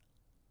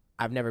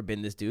I've never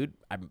been this dude.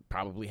 I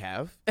probably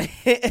have.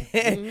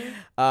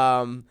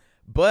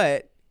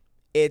 But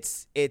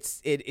it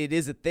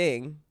is a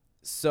thing.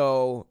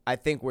 So I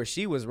think where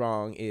she was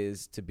wrong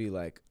is to be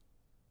like,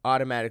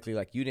 automatically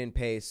like, you didn't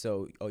pay,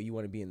 so you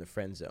want to be in the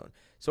friend zone.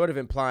 Sort of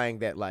implying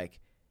that like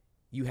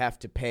you have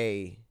to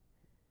pay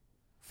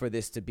for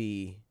this to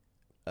be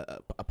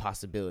a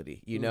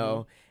possibility,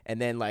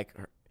 And then like,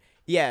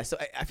 so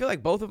I feel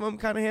like both of them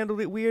kind of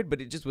handled it weird, but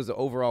it just was an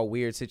overall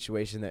weird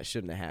situation that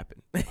shouldn't have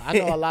happened. I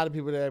know a lot of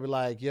people that be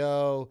like,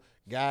 yo,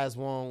 guys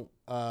want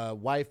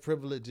wife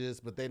privileges,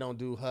 but they don't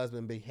do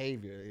husband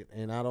behavior.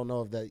 And I don't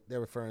know if they're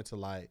referring to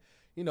like,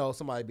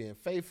 somebody being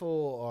faithful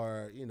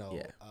or,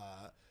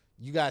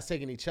 you guys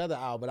taking each other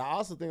out. But I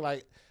also think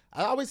like,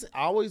 I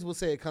always will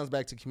say it comes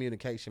back to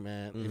communication,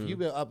 man. If you've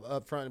been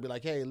up front and be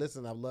like, hey,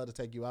 listen, I'd love to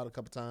take you out a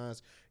couple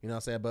times, what I'm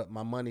saying, but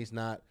my money's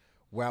not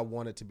where I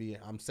want it to be.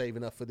 I'm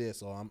saving up for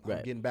this, or I'm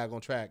getting back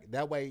on track.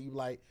 That way,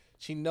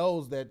 she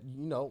knows that,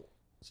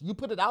 you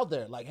put it out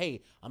there. Like,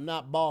 hey, I'm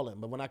not balling,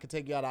 but when I can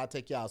take you out, I'll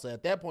take you out. So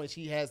at that point,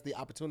 she has the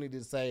opportunity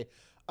to say,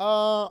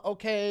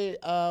 okay,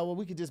 well,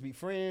 we could just be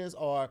friends,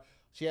 or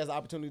she has the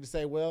opportunity to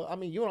say, well, I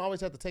mean, you don't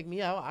always have to take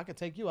me out. I can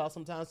take you out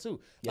sometimes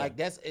too. Yeah. Like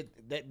that's it.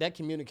 That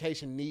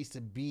communication needs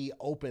to be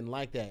open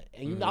like that.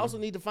 And you also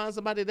need to find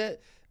somebody that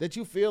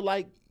you feel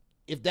like,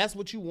 if that's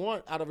what you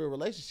want out of a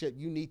relationship,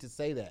 you need to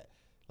say that.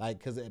 Like,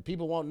 because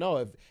people won't know.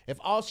 If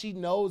all she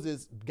knows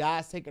is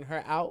guys taking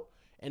her out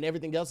and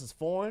everything else is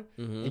foreign,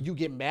 and you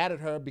get mad at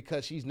her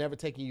because she's never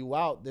taking you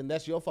out, then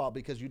that's your fault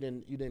because you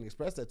didn't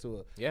express that to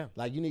her. Yeah.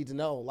 Like, you need to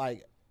know,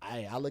 like,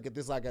 I look at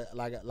this like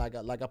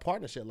a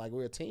partnership, like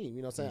we're a team.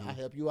 You know what I'm saying? I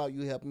help you out,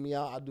 you helping me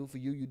out. I do for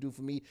you, you do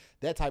for me.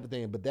 That type of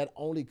thing. But that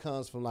only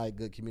comes from like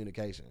good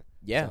communication.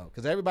 Yeah.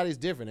 Because everybody's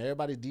different.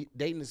 Everybody's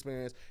dating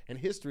experience and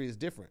history is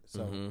different.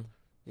 So,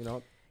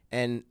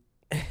 And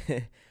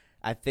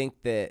I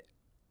think that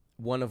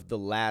one of the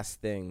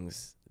last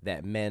things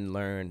that men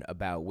learn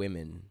about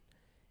women,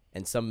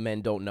 and some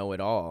men don't know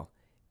at all,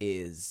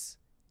 is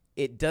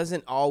it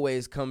doesn't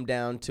always come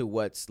down to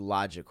what's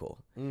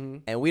logical.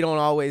 And we don't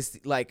always,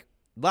 like,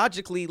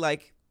 logically,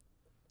 like,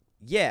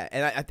 yeah.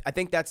 And I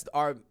think that's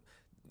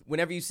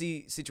whenever you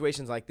see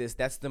situations like this,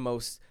 that's the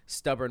most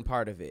stubborn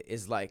part of it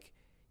is like,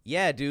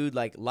 yeah, dude,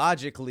 like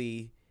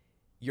logically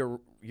you're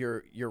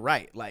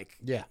right. Like,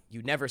 Yeah.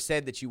 you never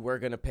said that you were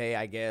going to pay,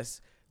 I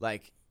guess.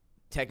 Like,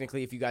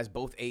 technically, if you guys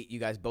both ate, you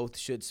guys both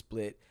should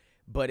split.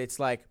 But it's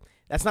like,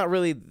 that's not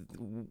really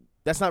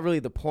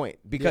the point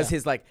because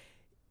his like,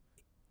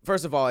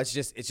 first of all, it's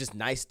just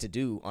nice to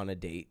do on a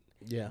date.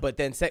 Yeah. But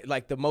then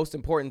like the most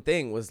important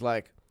thing was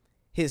like,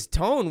 his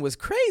tone was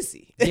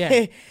crazy.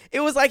 Yeah.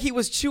 It was like he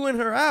was chewing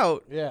her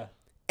out. Yeah.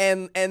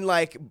 And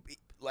like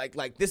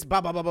this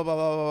blah blah blah blah blah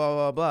blah blah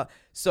blah blah.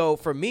 So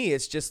for me,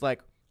 it's just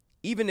like,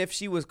 even if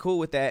she was cool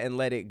with that and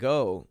let it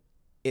go,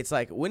 it's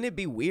like, wouldn't it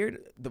be weird?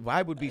 The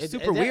vibe would be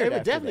super weird. It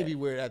would definitely be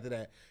weird after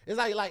that. It's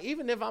like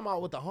even if I'm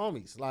out with the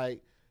homies,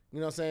 like, you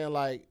know what I'm saying,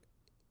 like,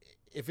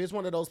 if it's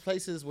one of those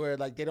places where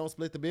like they don't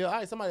split the bill, all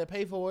right, somebody will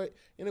pay for it,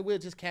 and then we'll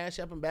just cash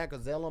up and back or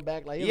Zelle them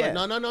back. Like, yeah,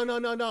 like,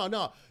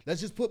 no. Let's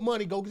just put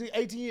money, go to the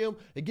ATM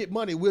and get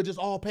money. We'll just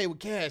all pay with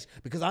cash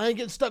because I ain't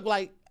getting stuck.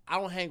 Like, I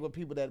don't hang with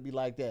people that be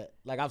like that.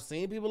 Like, I've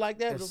seen people like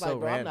that. It's so like,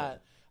 bro, random.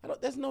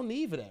 there's no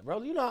need for that,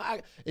 bro. You know,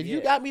 if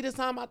you got me this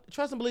time, I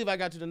trust and believe I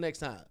got you the next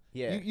time.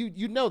 Yeah,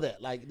 you know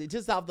that, like, it's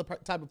just off the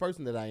type of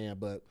person that I am.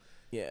 But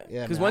yeah,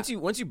 yeah, because once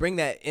you bring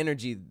that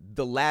energy,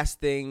 the last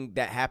thing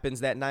that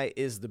happens that night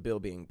is the bill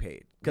being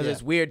paid. Because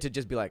it's weird to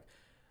just be like,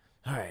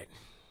 all right.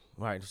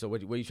 So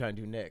what are you trying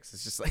to do next?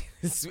 It's just like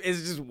it's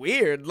just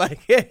weird.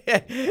 Like,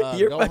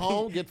 you're go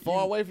home, get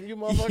far away from you,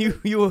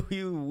 motherfucker.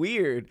 You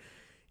weird.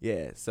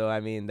 Yeah. So I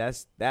mean,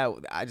 that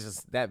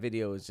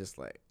video is just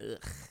like,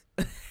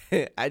 ugh.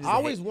 I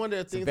always wonder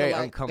if things are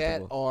like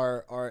that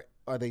or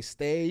are they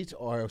staged,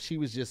 or if she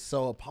was just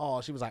so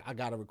appalled. She was like, I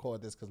gotta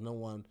record this because no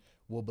one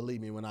will believe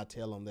me when I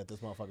tell them that this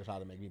motherfucker tried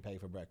to make me pay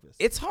for breakfast.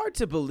 It's hard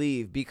to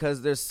believe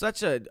because there's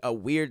such a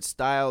weird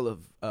style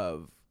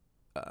of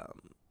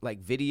like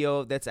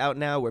video that's out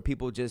now where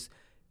people just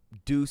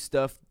do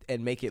stuff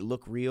and make it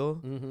look real.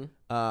 Mm-hmm.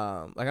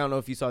 Like, I don't know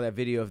if you saw that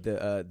video of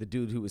the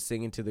dude who was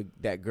singing to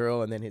that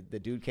girl, and then the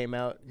dude came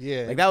out.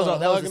 Yeah, like that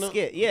was a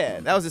skit. Yeah,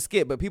 that was a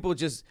skit. But people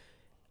just,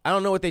 I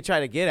don't know what they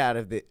try to get out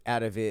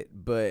of it.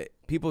 But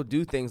people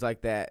do things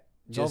like that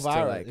just go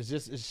viral. To like,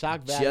 it's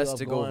shock value just of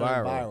to go going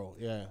viral.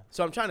 Yeah.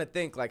 So I'm trying to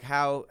think like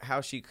how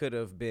she could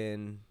have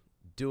been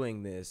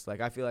doing this. Like,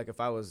 I feel like if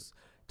I was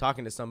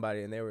talking to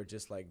somebody and they were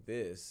just like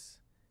this,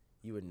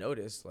 you would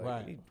notice, like,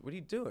 right. What are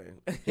you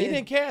doing? He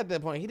didn't care at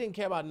that point. He didn't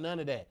care about none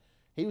of that.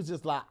 He was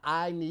just like,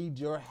 I need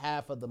your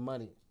half of the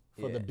money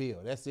for the bill.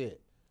 That's it.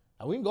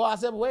 And we can go our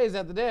separate ways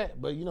after that,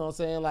 but you know what I'm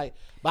saying? Like,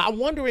 but I'm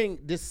wondering,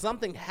 did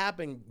something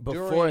happen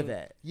before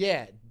that?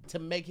 Yeah, to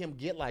make him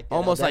get like that.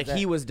 Almost like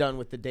he was done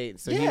with the date.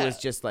 So he was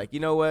just like, you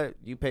know what?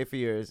 You pay for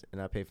yours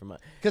and I pay for mine.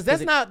 Because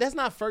that's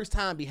not first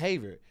time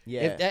behavior.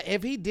 Yeah.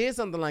 If he did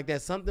something like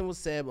that, something was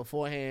said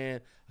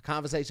beforehand, a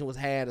conversation was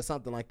had or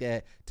something like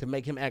that to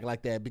make him act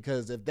like that.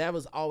 Because if that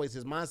was always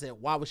his mindset,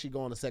 why would she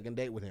go on a second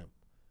date with him?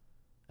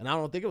 And I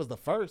don't think it was the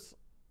first.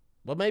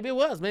 But maybe it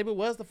was. Maybe it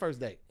was the first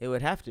date. It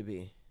would have to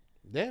be.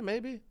 Yeah,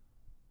 maybe.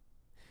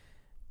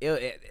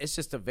 It's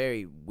just a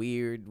very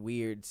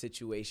weird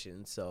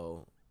situation.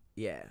 So,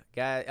 yeah.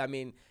 Guy, I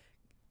mean,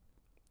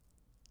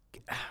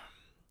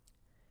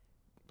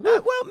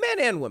 well, men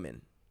and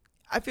women.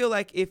 I feel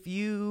like if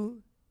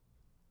you...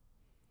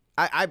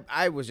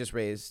 I was just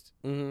raised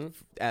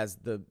as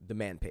the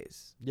man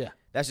pays. Yeah.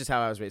 That's just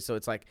how I was raised. So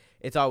it's like,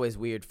 it's always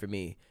weird for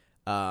me.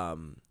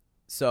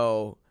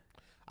 So...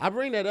 I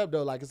bring that up,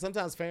 though, like, 'cause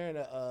sometimes Farron,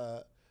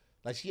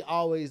 like, she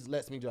always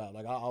lets me drive.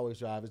 Like, I always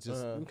drive. It's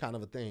just kind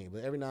of a thing.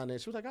 But every now and then,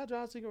 she was like, I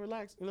drive so you can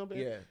relax, you know what I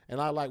mean? Yeah.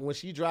 And I, like, when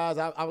she drives,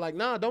 I'm like,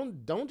 nah,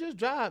 don't just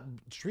drive.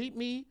 Treat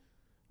me,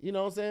 you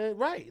know what I'm saying,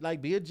 right.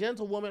 Like, be a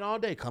gentlewoman all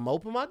day. Come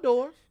open my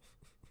door.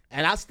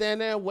 And I stand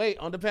there and wait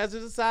on the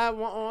passenger side,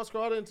 one arm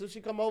scrolled until she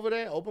come over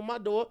there, open my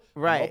door.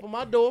 Right. Open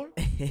my door,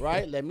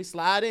 right? Let me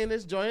slide in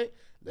this joint.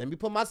 Let me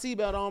put my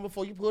seatbelt on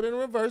before you put it in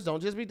reverse.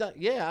 Don't just be done.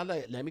 Yeah,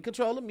 let me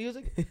control the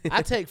music.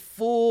 I take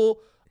full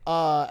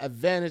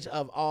advantage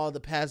of all the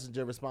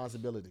passenger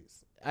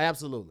responsibilities.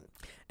 Absolutely.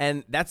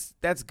 And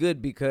that's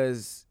good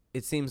because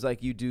it seems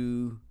like you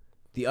do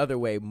the other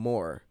way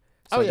more.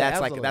 So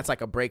that's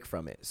like a break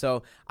from it.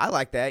 So I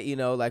like that, you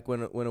know, like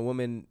when a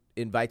woman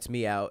invites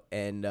me out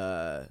and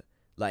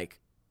like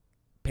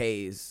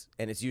pays,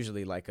 and it's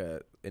usually like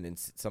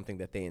something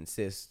that they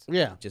insist.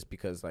 Yeah. Just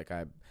because like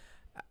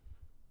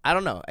I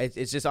don't know.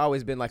 It's just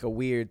always been like a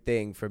weird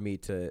thing for me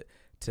to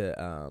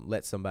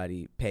let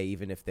somebody pay,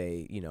 even if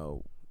they, you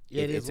know,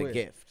 it's a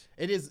gift.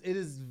 It is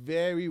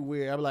very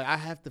weird. I'm like, I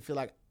feel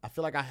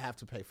like I have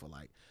to pay for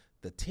like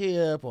the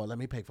tip, or let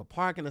me pay for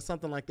parking or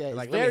something like that. It's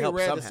like, very help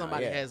rare somehow, that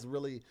somebody has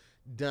really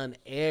done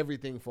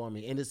everything for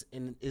me, and it's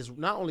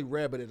not only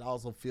rare, but it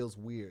also feels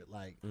weird,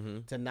 like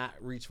to not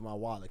reach for my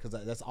wallet,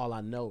 because that's all I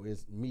know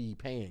is me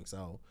paying.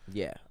 So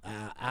yeah,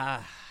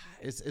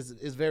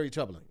 it's very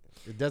troubling.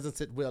 It doesn't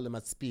sit well in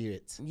my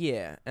spirit.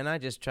 Yeah, and I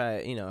just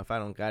try, you know, if I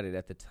don't got it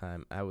at the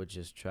time, I would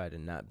just try to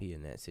not be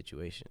in that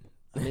situation.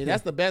 I mean,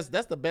 that's the best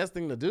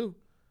thing to do.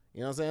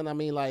 You know what I'm saying? I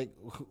mean, like,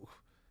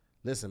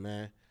 listen,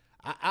 man.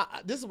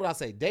 This is what I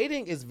say.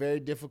 Dating is very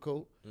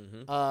difficult.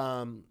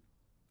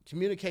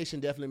 Communication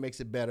definitely makes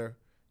it better.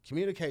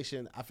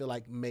 Communication, I feel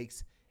like,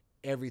 makes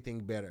everything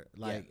better.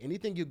 Like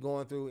anything you're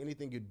going through,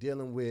 anything you're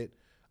dealing with,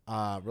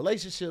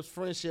 relationships,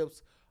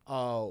 friendships,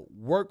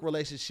 work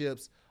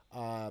relationships,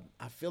 I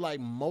feel like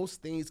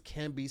most things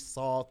can be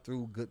solved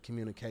through good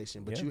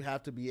communication, but you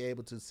have to be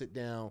able to sit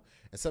down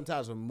and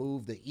sometimes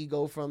remove the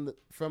ego from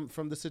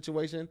the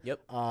situation.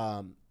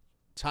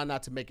 Try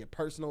not to make it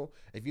personal.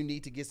 If you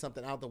need to get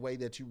something out the way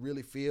that you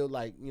really feel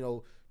like,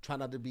 try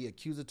not to be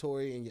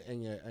accusatory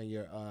in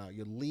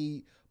your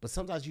lead, but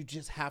sometimes you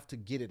just have to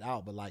get it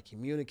out. But like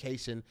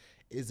communication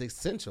is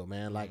essential,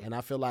 man. Like, and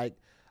I feel like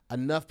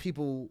enough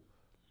people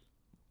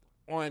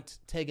aren't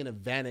taking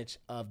advantage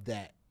of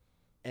that.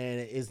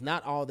 And it's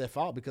not all their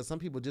fault because some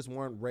people just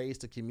weren't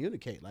raised to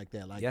communicate like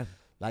that.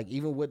 Like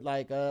even with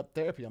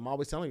therapy, I'm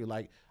always telling you,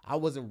 like, I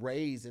wasn't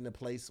raised in a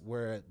place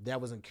where that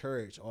was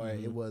encouraged or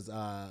it was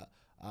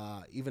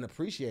even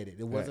appreciated.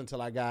 It wasn't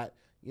until I got,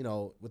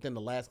 within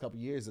the last couple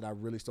of years that I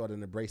really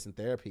started embracing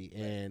therapy.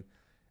 And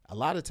a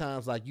lot of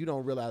times, like, you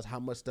don't realize how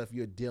much stuff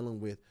you're dealing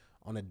with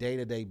on a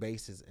day-to-day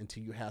basis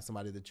until you have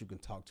somebody that you can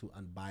talk to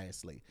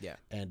unbiasedly.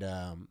 And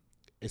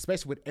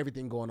especially with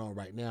everything going on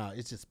right now,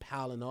 it's just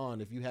piling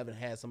on. If you haven't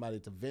had somebody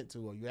to vent to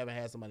or you haven't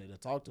had somebody to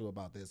talk to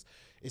about this,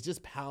 it's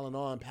just piling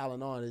on.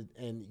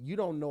 And you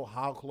don't know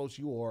how close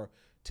you are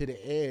to the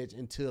edge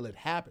until it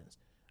happens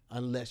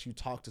unless you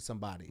talk to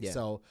somebody.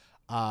 So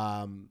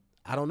I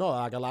don't know.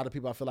 Like a lot of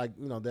people, I feel like,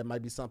 there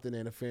might be something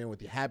interfering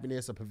with your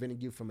happiness or preventing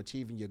you from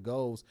achieving your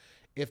goals.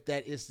 If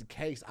that is the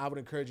case, I would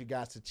encourage you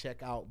guys to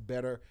check out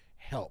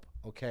BetterHelp,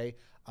 okay?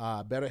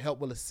 BetterHelp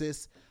will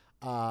assist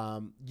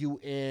you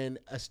in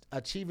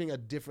achieving a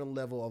different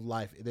level of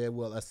life. They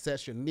will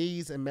assess your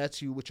needs and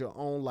match you with your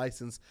own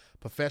licensed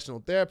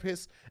professional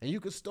therapist, and you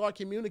can start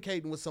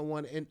communicating with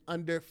someone in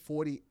under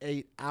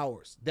 48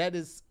 hours. That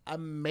is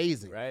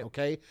amazing, right?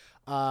 Okay,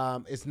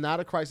 it's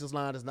not a crisis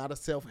line. It's not a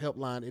self-help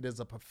line. It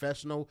is a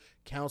professional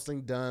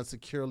counseling done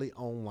securely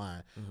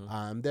online.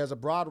 There's a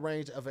broad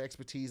range of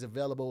expertise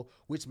available,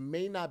 which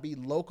may not be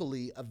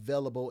locally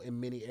available in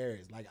many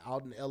areas. Like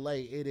out in LA,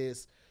 it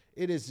is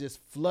just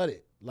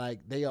flooded.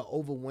 Like they are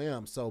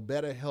overwhelmed. So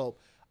BetterHelp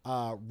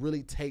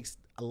really takes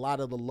a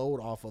lot of the load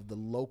off of the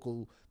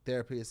local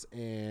therapists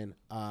and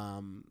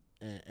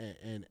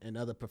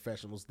other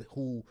professionals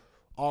who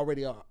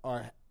already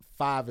are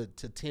 5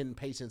 to 10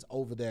 patients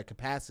over their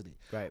capacity.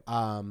 Right.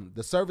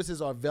 The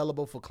services are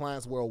available for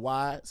clients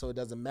worldwide, so it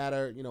doesn't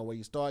matter, where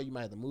you start. You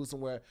might have to move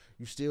somewhere.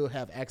 You still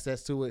have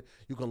access to it.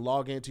 You can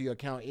log into your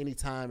account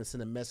anytime and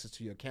send a message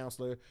to your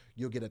counselor.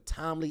 You'll get a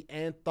timely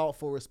and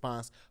thoughtful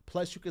response.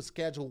 Plus, you can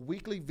schedule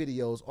weekly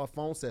videos or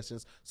phone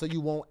sessions so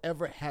you won't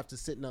ever have to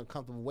sit in an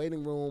uncomfortable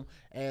waiting room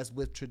as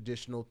with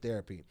traditional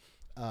therapy.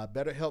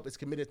 BetterHelp is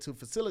committed to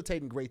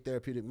facilitating great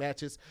therapeutic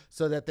matches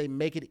so that they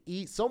make it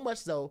so much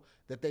so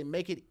that they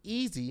make it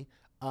easy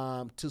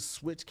to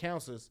switch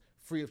counselors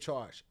free of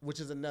charge, which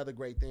is another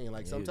great thing.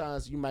 Like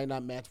sometimes you might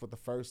not match with the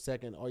first,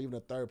 second, or even a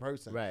third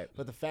person. Right.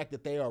 But the fact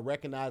that they are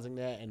recognizing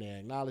that and they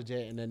acknowledge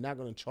it and they're not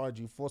going to charge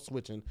you for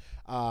switching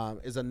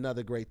is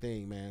another great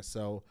thing, man.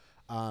 So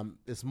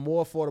it's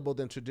more affordable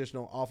than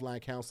traditional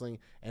offline counseling,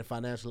 and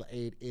financial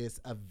aid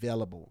is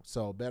available.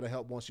 So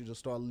BetterHelp wants you to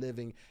start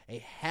living a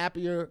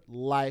happier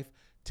life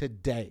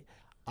today.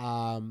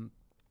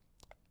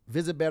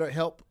 Visit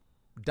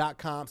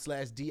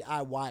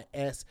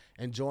BetterHelp.com/DIYS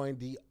and join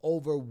the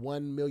over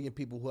 1 million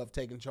people who have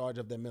taken charge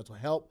of their mental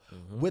health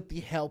with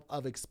the help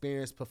of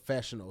experienced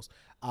professionals.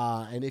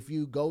 And if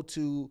you go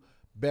to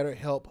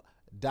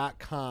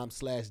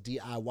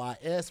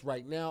BetterHelp.com/DIYS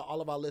right now, all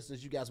of our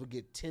listeners, you guys will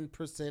get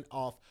 10%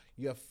 off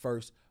your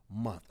first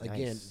month.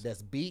 Again,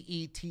 that's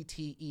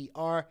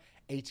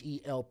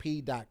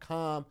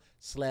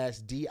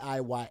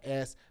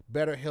BetterHelp.com/DIYS,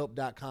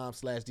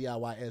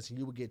 BetterHelp.com/DIYS, and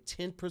you will get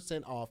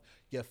 10% off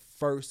your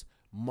first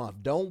month.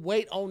 Don't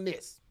wait on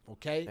this,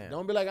 okay?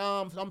 Don't be like,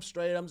 I'm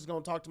straight. I'm just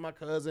going to talk to my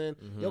cousin.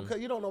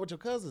 You don't know what your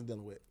cousin's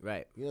dealing with.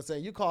 Right. You know what I'm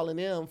saying? You calling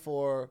them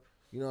for,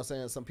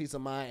 some peace of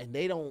mind, and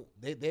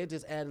they're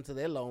just adding to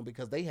their loan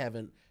because they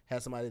haven't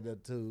had somebody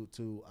to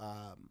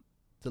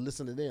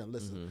listen to them.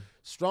 Listen,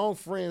 strong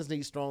friends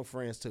need strong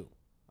friends too.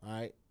 All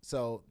right.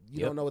 So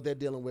you don't know what they're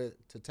dealing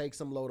with. To take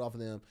some load off of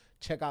them,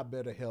 check out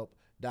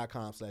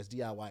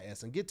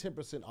BetterHelp.com/DIYS and get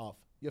 10% off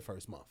your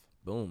first month.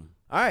 Boom.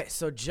 All right.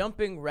 So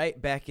jumping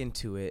right back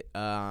into it,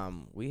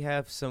 we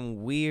have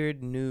some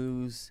weird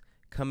news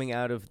coming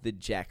out of the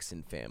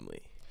Jackson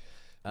family.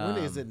 When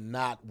is it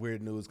not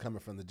weird news coming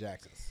from the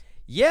Jacksons?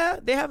 Yeah,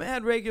 they haven't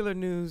had regular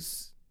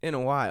news in a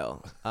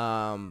while.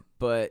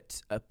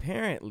 But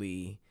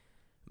apparently,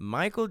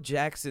 Michael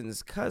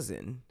Jackson's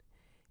cousin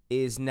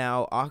is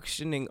now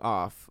auctioning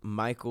off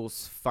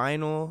Michael's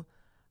final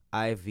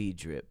IV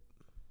drip.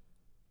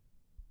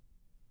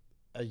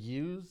 A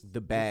used? The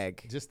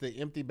bag. Just the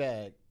empty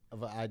bag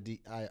of an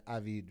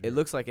IV drip. It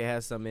looks like it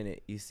has some in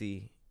it. You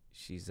see,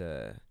 she's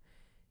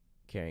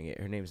carrying it.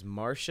 Her name's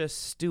Marsha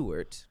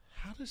Stewart.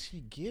 How does she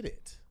get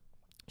it?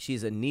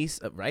 She's a niece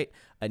of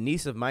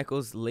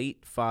Michael's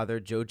late father,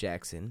 Joe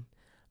Jackson.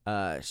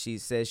 She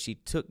says she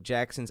took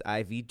Jackson's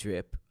IV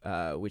drip,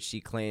 which she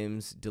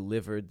claims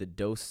delivered the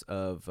dose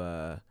of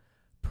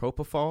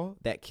propofol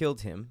that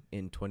killed him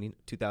in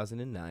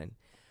 2009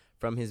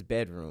 from his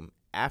bedroom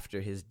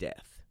after his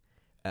death,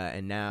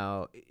 and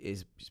now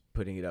is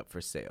putting it up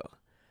for sale.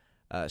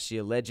 She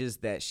alleges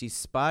that she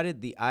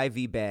spotted the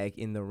IV bag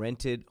in the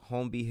rented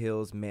Holmby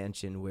Hills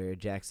mansion where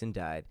Jackson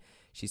died.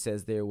 She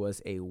says there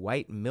was a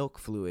white milk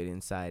fluid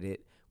inside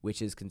it,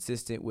 which is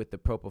consistent with the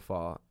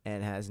propofol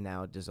and has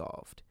now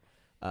dissolved.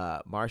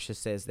 Marcia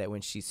says that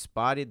when she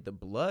spotted the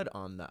blood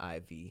on the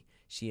IV,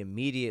 she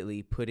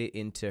immediately put it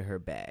into her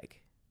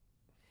bag.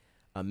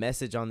 A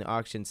message on the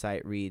auction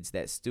site reads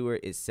that Stewart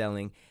is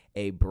selling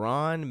a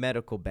Braun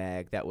medical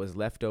bag that was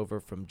left over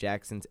from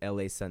Jackson's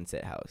LA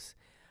Sunset house.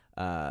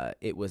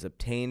 It was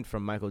obtained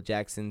from Michael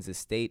Jackson's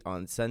estate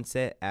on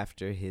Sunset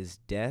after his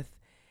death,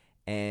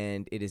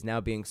 and it is now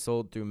being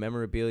sold through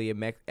Memorabilia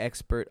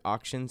Expert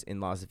Auctions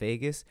in Las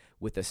Vegas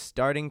with a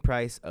starting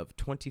price of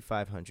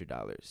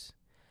 $2,500.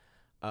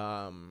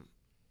 I'm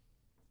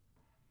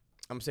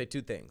going to say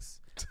two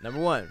things. Number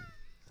one,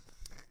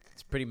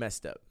 it's pretty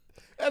messed up.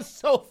 That's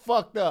so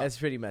fucked up. That's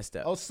pretty messed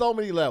up. On so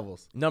many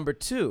levels. Number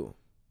two,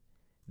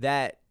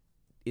 that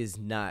is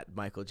not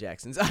Michael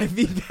Jackson's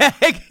IV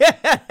bag.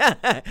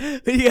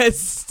 You guys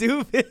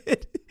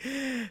stupid.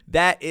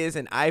 That is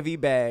an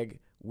IV bag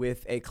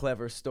with a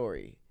clever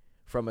story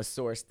from a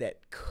source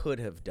that could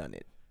have done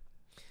it.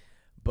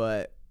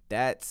 But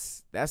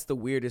that's the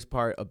weirdest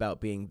part about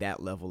being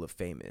that level of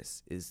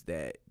famous, is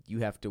that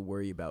you have to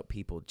worry about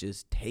people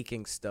just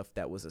taking stuff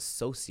that was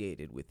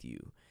associated with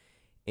you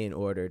in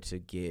order to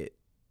get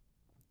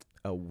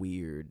a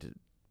weird,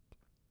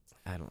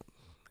 I don't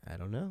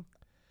know.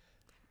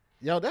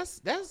 Yo, that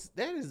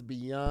is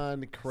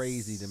beyond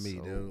crazy to me,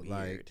 So dude. weird.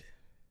 Like,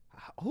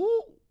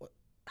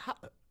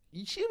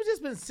 she was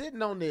just been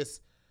sitting on this,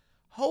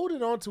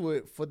 holding on to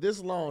it for this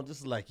long,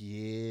 just like,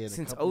 yeah, in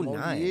Since a couple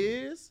 2009. more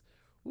years.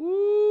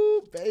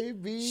 Woo,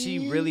 baby.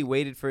 She really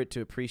waited for it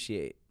to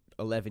appreciate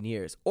 11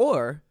 years.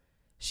 Or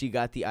she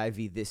got the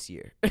IV this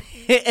year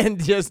and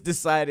just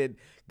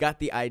got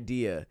the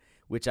idea,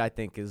 which I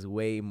think is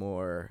way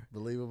more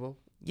believable.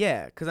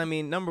 Yeah, because, I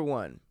mean, number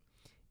one,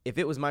 if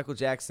it was Michael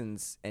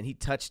Jackson's and he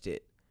touched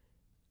it,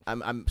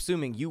 I'm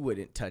assuming you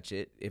wouldn't touch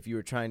it if you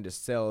were trying to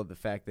sell the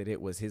fact that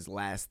it was his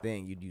last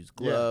thing. You'd use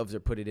gloves or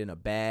put it in a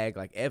bag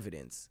like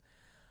evidence.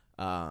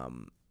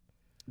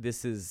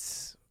 This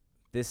is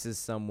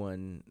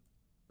someone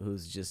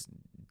who's just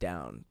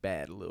down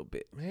bad a little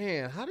bit.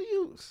 Man, how do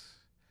you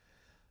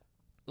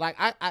like?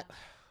 I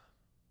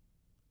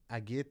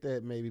get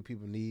that maybe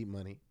people need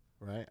money,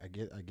 right? I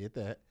get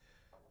that.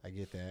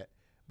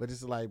 But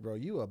it's like, bro,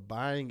 you are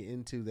buying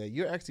into that.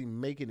 You're actually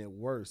making it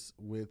worse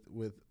with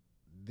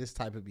this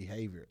type of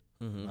behavior.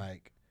 Mm-hmm.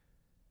 Like,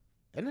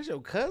 and that's your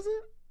cousin?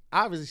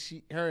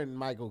 Obviously, her and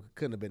Michael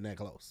couldn't have been that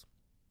close.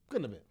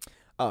 Couldn't have been.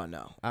 Oh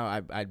no,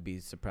 I'd be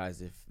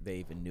surprised if they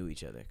even knew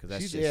each other, because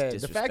that's just the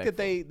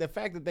disrespectful.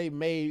 fact that they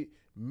made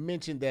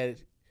mention that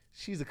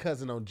she's a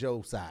cousin on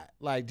Joe's side,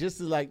 like just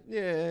as like,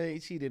 yeah,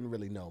 she didn't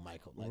really know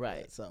Michael, like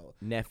Right. that, so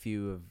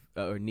Nephew of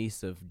or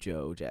niece of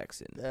Joe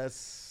Jackson.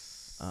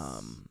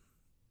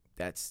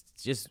 That's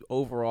just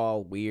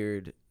overall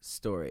weird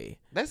story.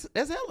 That's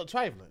hella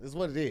trifling. Is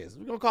what it is.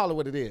 We're gonna call it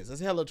what it is.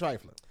 That's hella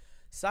trifling.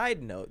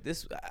 Side note,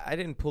 I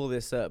didn't pull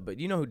this up, but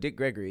you know who Dick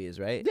Gregory is,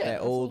 right? Yeah,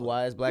 that old absolutely.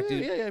 wise black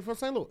dude. Yeah, from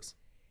St. Louis.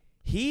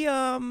 He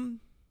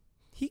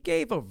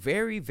gave a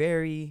very,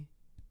 very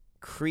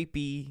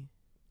creepy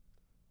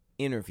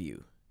interview,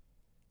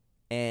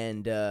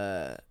 and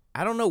I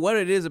don't know what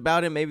it is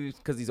about him. Maybe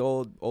because he's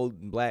old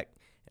and black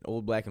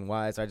and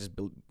wise. I just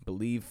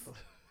believe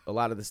a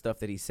lot of the stuff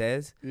that he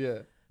says.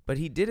 Yeah. But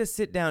he did a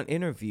sit-down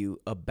interview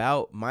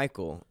about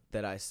Michael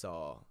that I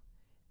saw,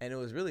 and it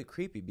was really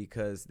creepy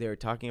because they were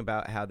talking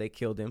about how they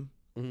killed him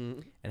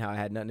and how it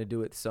had nothing to do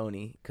with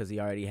Sony because he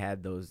already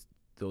had those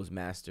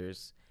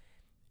masters,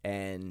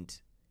 and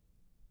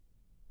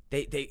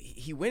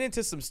he went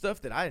into some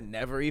stuff that I had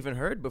never even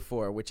heard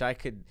before, which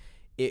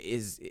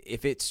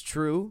if it's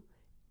true,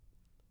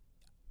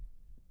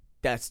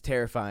 that's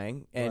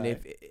terrifying. And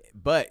right.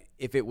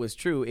 if it was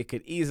true, it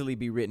could easily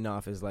be written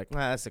off as like,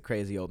 that's a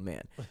crazy old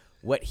man.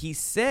 What he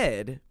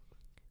said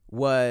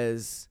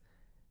was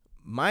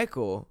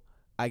Michael,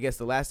 I guess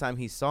the last time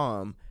he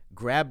saw him,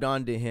 grabbed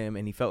onto him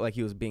and he felt like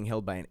he was being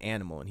held by an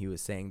animal, and he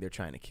was saying, they're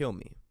trying to kill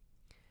me.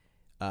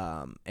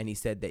 And he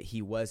said that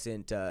he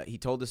wasn't, he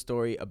told a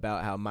story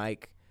about how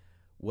Mike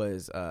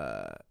was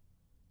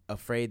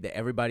afraid that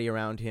everybody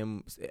around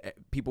him,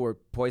 people were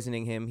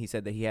poisoning him. He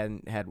said that he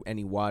hadn't had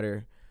any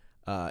water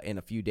in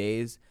a few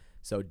days.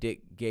 So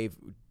Dick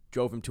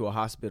drove him to a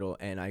hospital,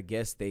 and I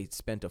guess they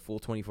spent a full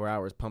 24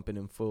 hours pumping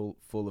him full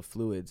of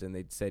fluids, and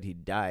they said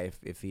he'd die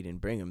if he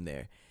didn't bring him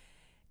there.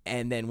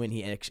 And then when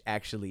he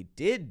actually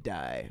did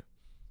die,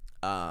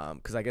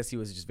 because I guess he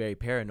was just very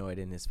paranoid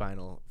in his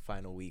final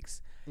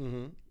weeks,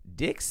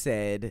 Dick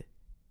said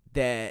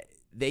that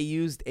they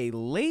used a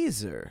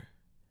laser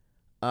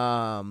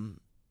that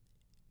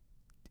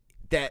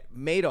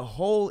made a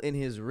hole in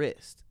his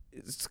wrist.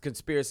 It's a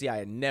conspiracy I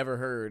had never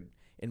heard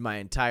in my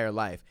entire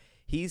life.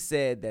 He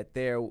said that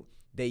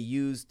they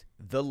used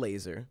the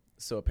laser.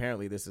 So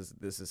apparently this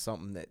is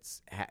something that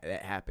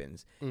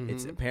happens. Mm-hmm.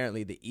 It's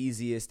apparently the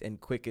easiest and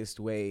quickest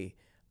way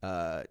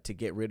to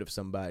get rid of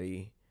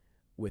somebody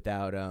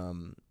without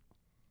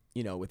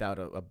without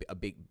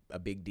a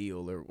big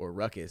deal or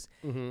ruckus.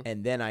 Mm-hmm.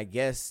 And then I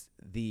guess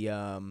the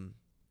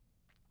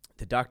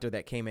doctor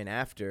that came in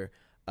after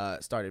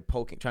started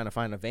trying to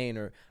find a vein,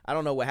 or I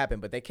don't know what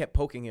happened, but they kept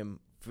poking him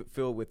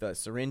filled with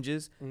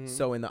syringes. Mm-hmm.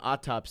 So in the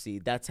autopsy,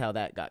 that's how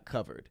that got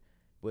covered,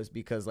 was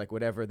because like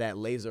whatever that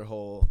laser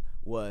hole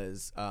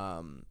was,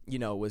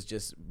 was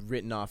just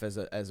written off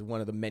as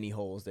one of the many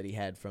holes that he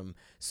had from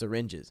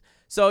syringes.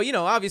 So,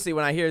 obviously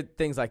when I hear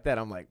things like that,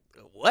 I'm like,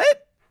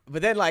 what?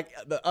 But then like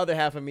the other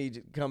half of me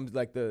comes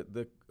like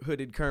the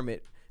hooded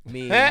Kermit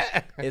meme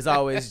is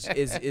always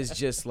is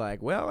just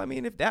like, well, I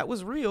mean, if that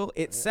was real,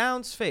 it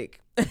sounds fake.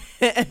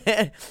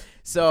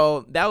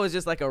 So that was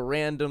just like a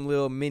random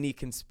little mini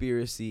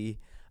conspiracy.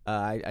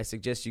 I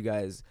suggest you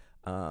guys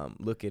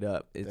look it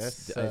up.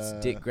 It's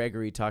Dick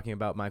Gregory talking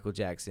about Michael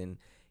Jackson.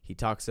 He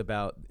talks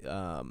about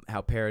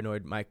how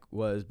paranoid Mike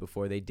was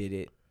before they did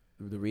it,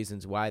 the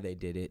reasons why they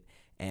did it,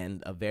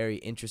 and a very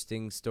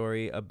interesting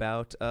story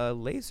about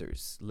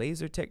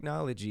laser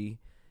technology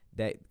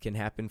that can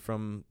happen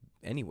from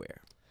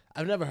anywhere.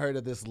 I've never heard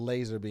of this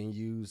laser being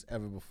used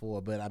ever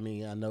before, but I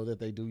mean, I know that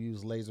they do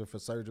use laser for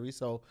surgery,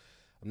 so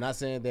I'm not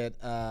saying that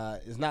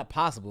it's not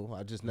possible.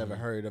 I've just never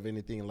heard of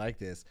anything like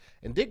this.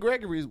 And Dick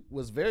Gregory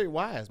was very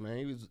wise,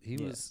 man. He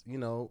was,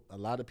 a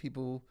lot of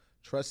people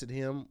trusted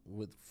him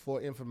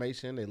for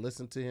information. They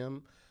listened to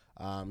him.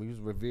 He was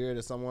revered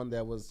as someone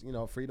that was,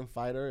 a freedom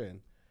fighter.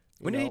 And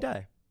when did he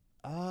die?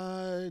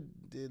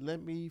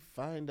 Let me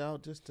find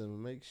out just to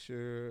make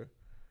sure.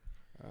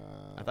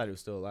 I thought he was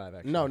still alive,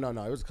 actually. No.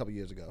 It was a couple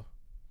years ago.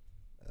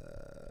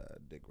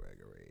 Dick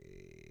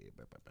Gregory.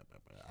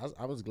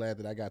 I was glad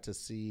that I got to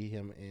see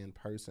him in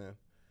person,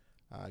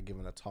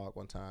 giving a talk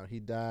one time. He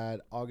died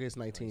August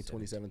 19,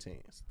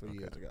 2017. It's 3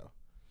 years ago.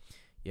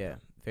 Yeah,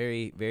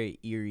 very, very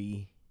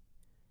eerie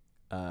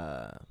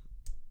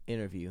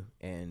interview.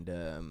 And,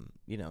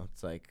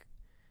 it's like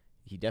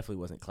he definitely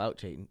wasn't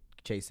clout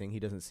chasing. He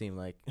doesn't seem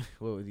like,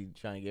 what was he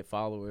trying to get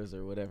followers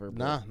or whatever?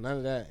 Nah, none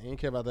of that. He didn't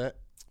care about that.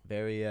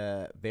 Very,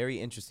 very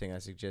interesting. I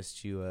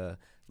suggest you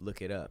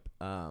look it up.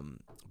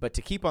 But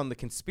to keep on the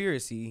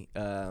conspiracy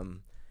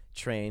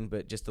train,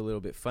 but just a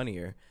little bit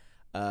funnier,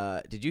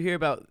 did you hear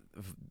about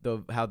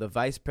how the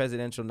vice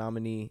presidential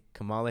nominee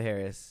Kamala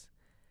Harris,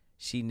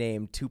 she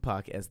named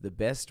Tupac as the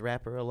best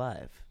rapper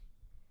alive?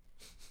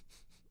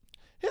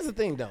 Here's the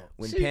thing, though.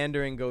 When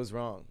pandering goes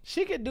wrong,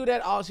 she could do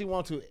that all she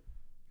wants to.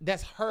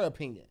 That's her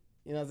opinion.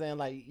 You know what I'm saying?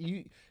 Like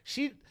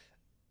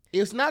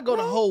it's not going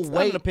to hold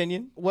weight. Not an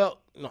opinion. Well,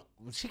 no,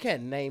 she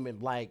can't name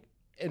it like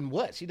in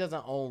what? She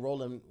doesn't own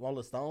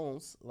Rolling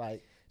Stones.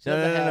 Like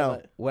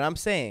no. What I'm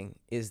saying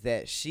is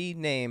that she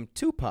named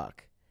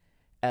Tupac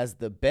as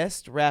the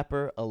best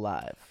rapper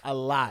alive.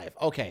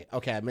 Okay,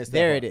 I missed that.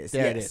 There part. it is.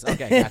 There it is.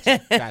 Okay,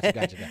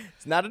 gotcha.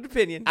 It's not an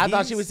opinion. I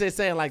thought she was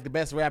saying like the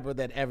best rapper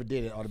that ever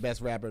did it or the best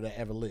rapper that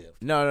ever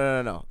lived.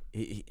 No.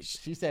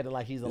 She said it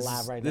like he's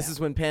alive right now. This is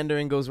when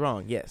pandering goes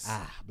wrong. Yes.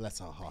 Bless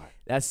her heart.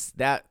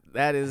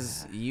 That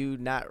is you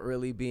not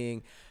really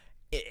being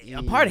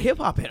a part of hip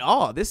hop at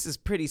all. This is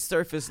pretty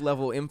surface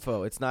level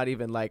info. It's not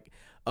even like,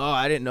 oh,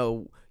 I didn't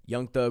know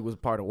Young Thug was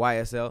part of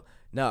YSL.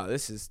 No,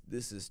 this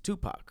is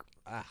Tupac.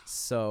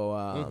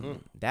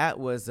 So that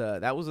was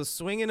a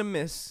swing and a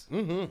miss.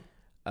 Mm-hmm.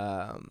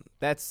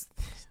 That's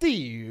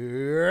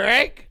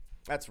Steak.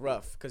 That's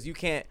rough because you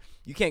can't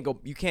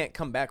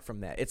come back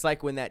from that. It's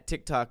like when that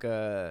TikTok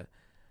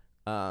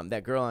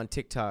that girl on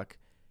TikTok,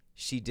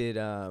 she did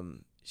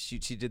she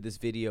did this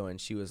video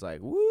and she was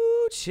like,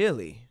 "Woo,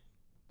 chili."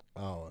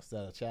 Oh, is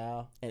that a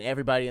child? And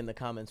everybody in the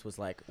comments was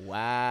like,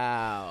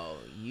 "Wow,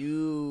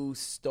 you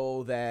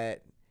stole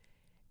that."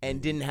 And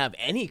didn't have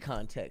any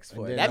context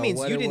for it. That means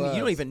you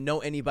don't even know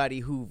anybody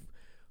who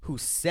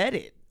said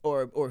it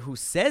or who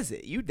says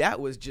it. That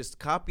was just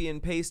copy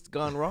and paste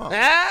gone wrong.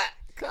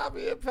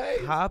 Copy and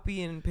paste.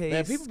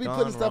 Man, people be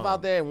putting stuff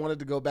out there and wanted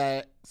to go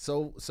bad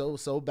so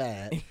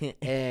bad.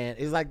 And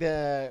it's like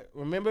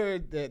remember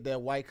the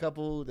white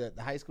couple, the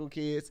high school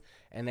kids,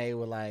 and they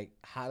were like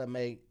how to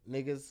make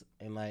niggas,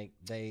 and like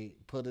they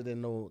put it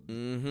in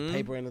the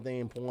paper and the thing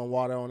and pouring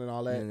water on and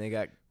all that. And they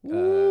got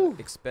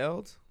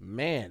expelled.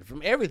 Man,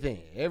 from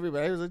everything.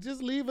 Everybody was like,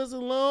 just leave us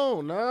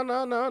alone.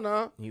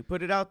 No. You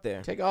put it out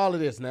there. Take all of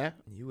this now.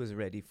 You was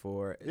ready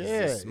for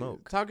the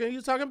smoke. You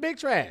was talking big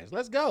trash.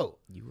 Let's go.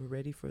 You were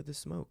ready for the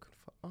smoke.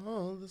 For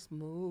all the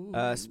smoke.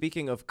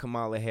 Speaking of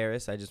Kamala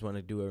Harris, I just want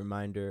to do a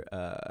reminder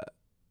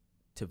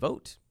to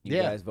vote. You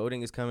guys,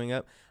 voting is coming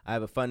up. I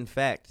have a fun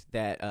fact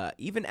that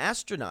even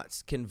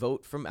astronauts can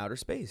vote from outer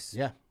space.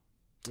 Yeah.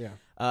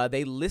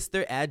 They list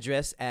their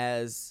address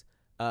as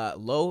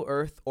low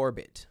Earth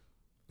orbit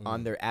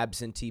on their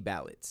absentee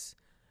ballots.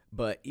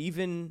 But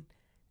even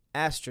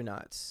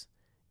astronauts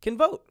can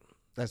vote.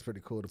 That's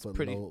pretty cool to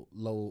put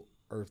low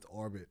Earth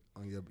orbit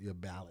on your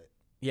ballot.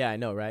 Yeah, I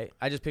know, right?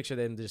 I just picture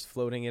them just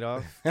floating it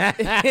off. And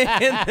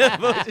the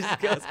vote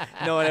just goes.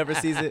 No one ever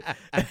sees it.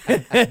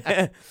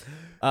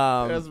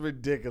 That's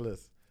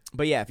ridiculous.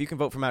 But yeah, if you can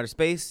vote from outer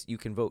space, you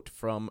can vote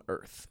from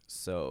Earth.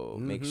 So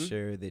make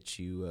sure that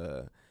you...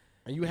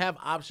 and you have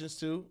options,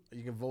 too.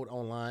 You can vote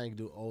online. You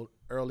can do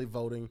early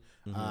voting.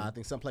 I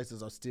think some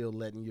places are still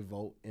letting you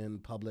vote in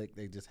public.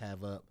 They just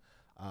have up,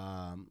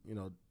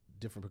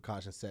 different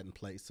precautions set in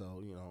place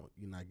so,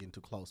 you're not getting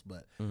too close.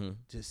 But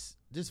just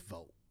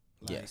vote.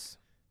 Like, yes.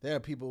 There are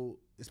people,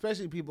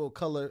 especially people of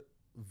color,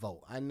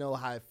 vote. I know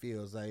how it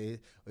feels. Like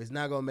it's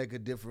not going to make a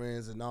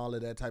difference and all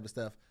of that type of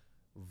stuff.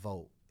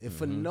 Vote. If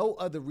for no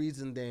other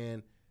reason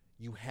than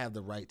you have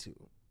the right to.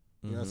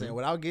 You know what I'm saying?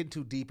 Without getting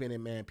too deep in it,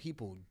 man,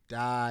 people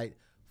died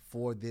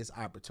for this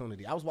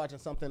opportunity. I was watching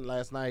something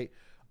last night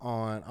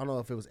on, I don't know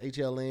if it was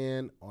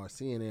HLN or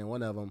CNN,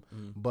 one of them,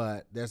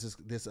 but there's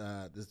this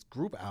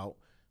group out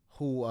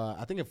who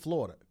I think in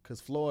Florida, because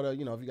Florida,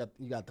 if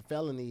you got the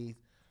felonies,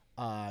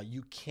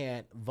 you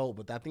can't vote.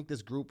 But I think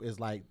this group is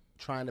like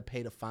trying to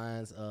pay the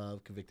fines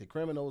of convicted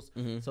criminals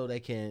so they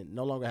can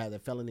no longer have the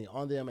felony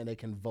on them and they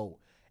can vote.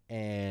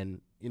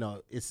 And,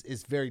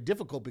 it's very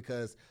difficult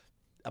because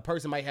a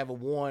person might have a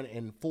warrant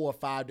in 4 or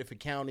 5 different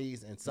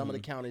counties, and some of the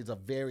counties are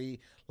very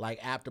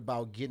apt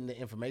about getting the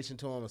information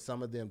to them, and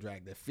some of them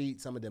drag their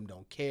feet, some of them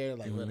don't care.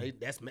 Well,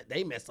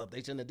 they messed up, they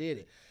shouldn't have did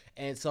it.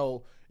 And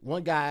so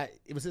one guy,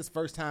 it was his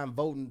first time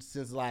voting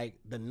since the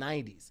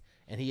 90s,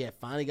 and he had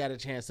finally got a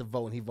chance to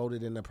vote, and he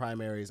voted in the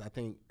primaries, I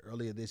think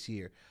earlier this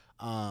year.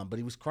 But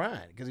he was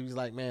crying because he was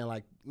like, man,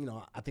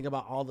 I think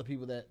about all the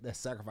people that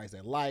sacrificed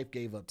their life,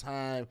 gave up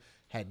time,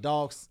 had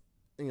dogs,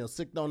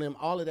 sicked on them,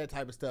 all of that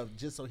type of stuff,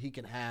 just so he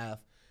can have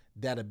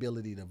that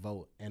ability to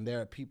vote. And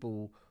there are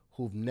people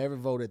who've never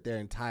voted their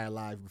entire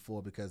lives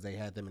before because they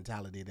had the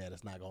mentality that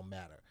it's not going to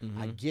matter.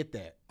 I get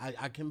that.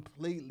 I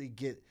completely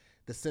get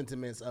the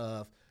sentiments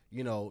of,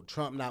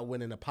 Trump not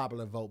winning a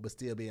popular vote but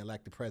still being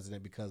elected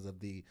president because of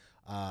the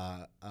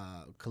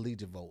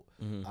collegiate vote.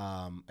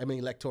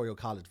 Electoral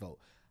college vote.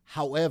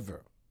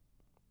 However,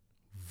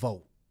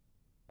 vote.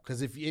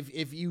 Because if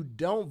you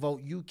don't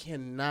vote, you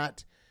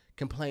cannot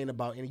complain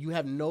about any. You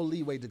have no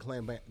leeway to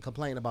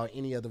complain about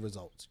any of the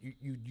results.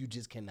 You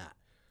just cannot.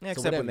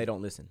 Except when they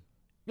don't listen.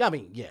 Yeah,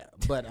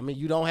 but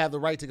you don't have the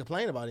right to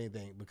complain about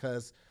anything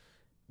because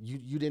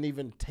you didn't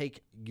even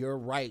take your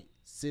right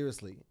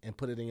seriously and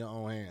put it in your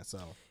own hands. So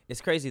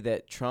it's crazy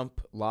that Trump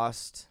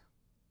lost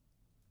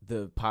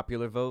the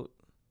popular vote,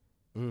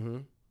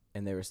 and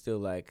they were still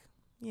like,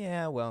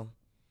 yeah, well,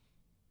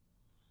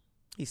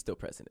 he's still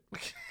president.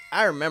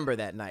 I remember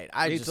that night.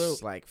 I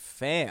just like,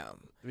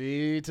 fam.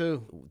 Me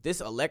too. This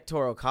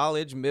electoral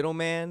college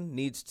middleman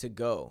needs to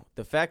go.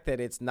 The fact that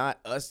it's not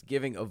us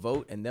giving a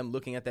vote and them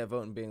looking at that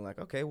vote and being like,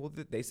 okay, well,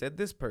 they said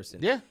this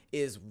person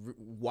is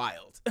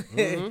wild.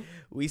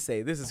 We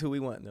say, this is who we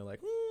want. And they're like,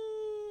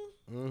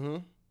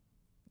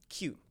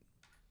 cute.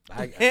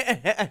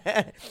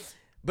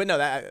 But no,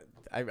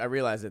 I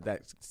realize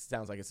that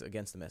sounds like it's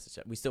against the message.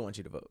 We still want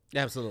you to vote.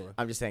 Absolutely.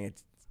 I'm just saying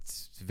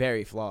it's a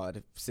very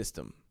flawed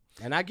system.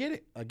 And I get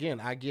it. Again,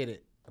 I get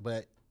it.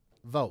 But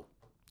vote.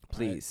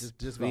 Please, right?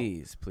 Just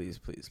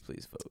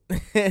please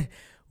vote.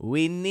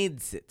 We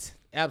needs it.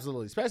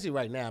 Absolutely. Especially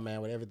right now, man,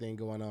 with everything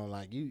going on.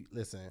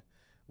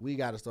 We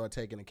got to start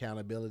taking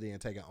accountability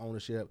and taking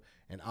ownership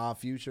in our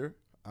future.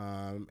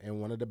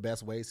 And one of the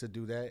best ways to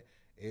do that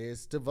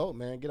is to vote,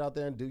 man. Get out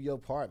there and do your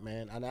part,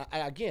 man. And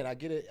I get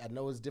it. I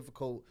know it's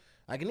difficult.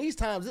 Like in these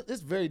times,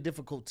 it's very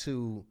difficult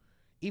to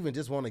even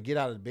just want to get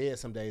out of bed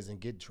some days and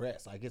get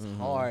dressed. Like it's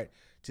hard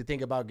to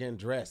think about getting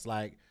dressed.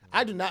 Like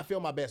I do not feel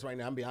my best right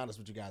now. I'm be honest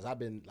with you guys. I've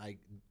been like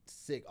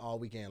sick all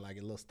weekend, like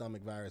a little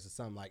stomach virus or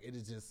something. Like it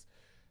is just,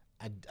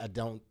 I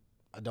don't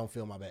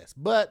feel my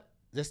best. But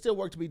there's still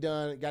work to be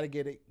done. Got to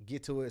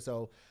get to it.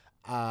 So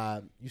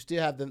you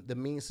still have the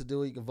means to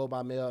do it. You can vote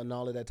by mail and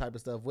all of that type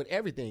of stuff. With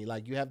everything,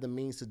 like you have the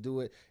means to do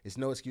it. It's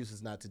no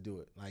excuses not to do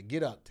it. Like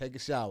get up, take a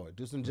shower,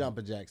 do some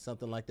jumping jacks,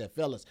 something like that.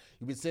 Fellas,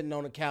 you've been sitting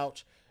on the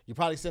couch. You're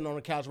probably sitting on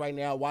the couch right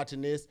now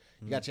watching this.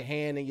 You got your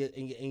hand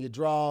in your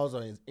drawers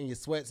or in your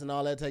sweats and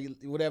all that.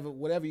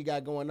 Whatever you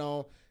got going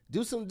on.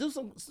 Do some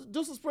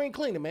spring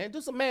cleaning, man. Do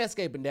some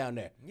manscaping down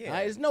there. Yeah. Right?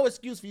 There's no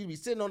excuse for you to be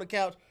sitting on the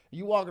couch,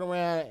 you walking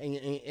around,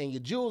 and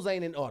your jewels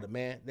ain't in order,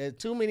 man. There's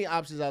too many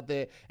options out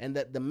there, and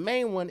the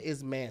main one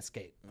is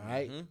Manscaped. All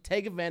right,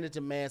 take advantage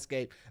of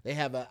Manscaped. They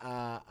have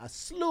a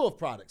slew of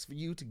products for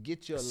you to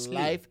get your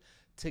life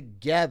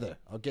together.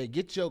 Okay,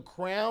 get your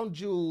crown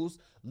jewels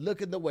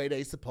looking the way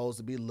they supposed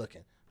to be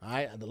looking. All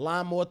right, the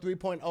Lawnmower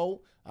 3.0.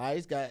 All right,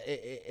 it's got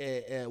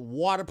a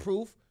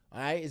waterproof. All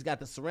right, it's got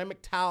the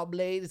ceramic towel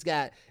blade. It's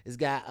got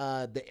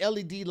the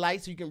LED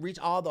lights so you can reach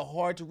all the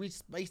hard to reach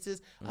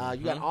spaces. You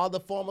got all the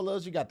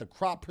formulas. You got the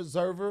crop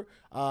preserver.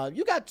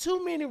 You got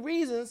too many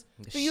reasons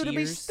for you to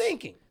be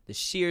stinking. The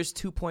Shears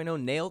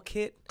 2.0 nail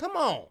kit. Come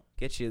on,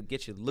 get you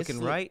looking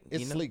right.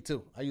 It's sleek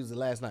too. I used it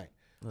last night.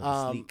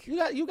 Sleek.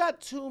 You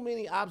got too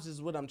many options.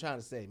 Is what I'm trying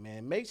to say,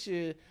 man. Make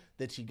sure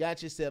that you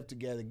got yourself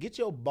together. Get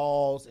your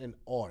balls in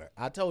order.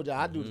 I told you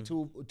I do the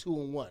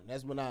two in one.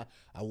 That's when I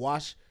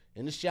wash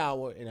in the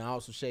shower and I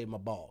also shave my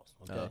balls.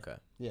 Okay.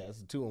 Yeah,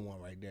 it's a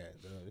 2-in-1 right there.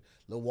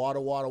 Little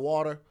water,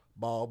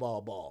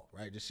 ball.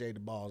 Right, just shave the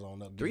balls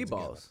on up. 3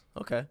 balls.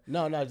 Okay.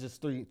 No,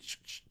 just 3.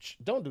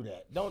 Don't do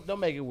that. Don't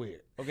make it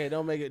weird. Okay,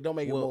 don't make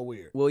it more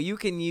weird. Well, you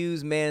can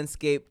use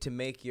Manscaped to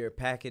make your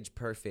package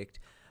perfect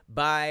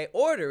by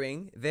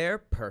ordering their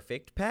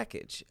perfect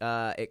package.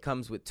 It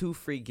comes with 2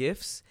 free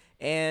gifts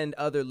and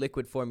other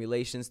liquid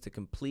formulations to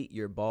complete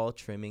your ball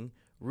trimming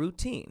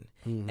routine.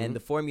 And the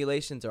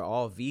formulations are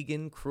all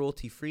vegan,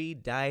 cruelty-free,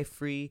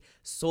 dye-free,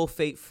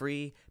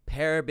 sulfate-free,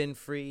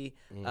 paraben-free.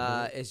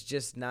 It's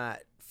just not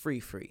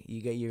free.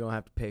 You're going to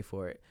have to pay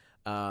for it.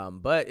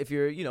 But if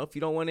you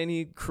don't want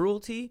any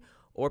cruelty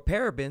or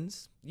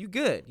parabens, you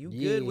good. You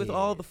good with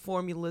all the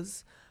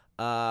formulas.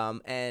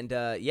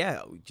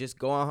 Just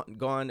go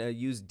on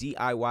use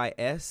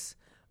DIYS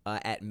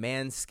at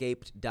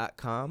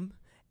manscaped.com,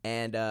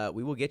 and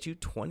we will get you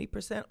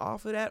 20%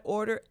 off of that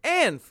order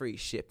and free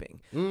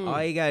shipping.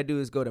 All you gotta do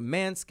is go to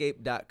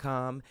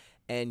manscaped.com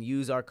and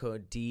use our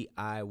code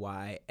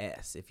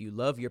DIYS. If you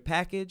love your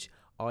package,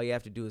 all you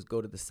have to do is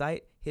go to the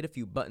site, hit a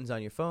few buttons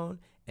on your phone,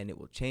 and it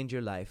will change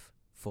your life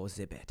for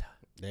the better.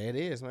 There it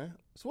is, man.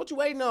 So what you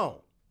waiting on?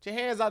 Get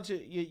your hands out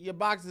your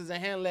boxes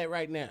and handle that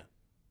right now.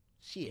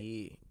 Shit.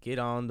 Yeah, get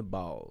on the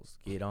balls.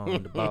 Get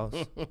on the balls.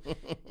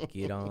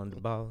 Get on the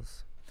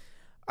balls.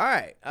 All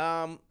right.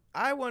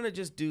 I want to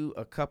just do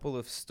a couple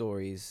of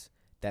stories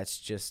that's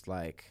just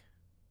like,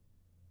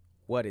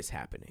 what is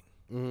happening?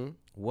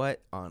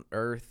 What on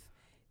earth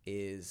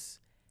is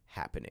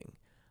happening?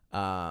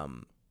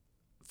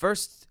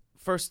 First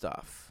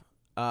off,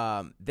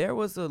 there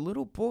was a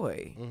little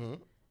boy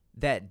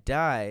that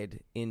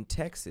died in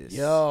Texas.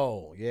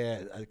 Yo,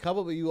 yeah. A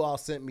couple of you all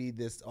sent me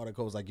this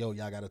article. It was like, yo,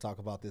 y'all got to talk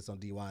about this on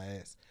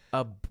DYS.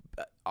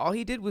 All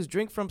he did was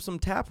drink from some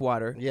tap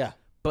water. Yeah.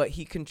 But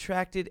he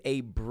contracted a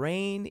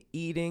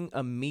brain-eating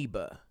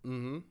amoeba.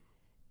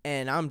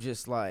 And I'm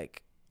just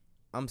like,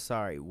 I'm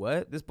sorry,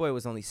 what? This boy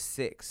was only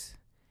 6.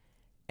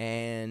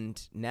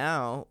 And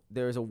now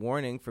there's a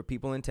warning for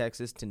people in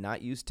Texas to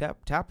not use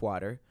tap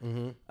water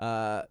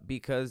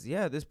because,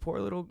 this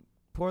poor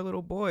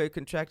little boy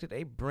contracted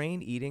a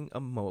brain-eating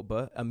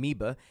amoeba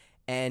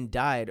and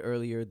died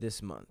earlier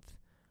this month.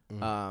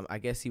 I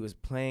guess he was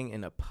playing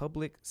in a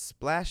public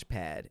splash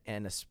pad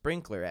and a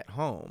sprinkler at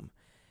home.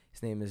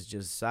 His name is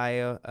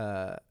Josiah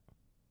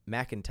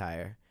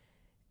McIntyre,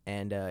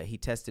 and he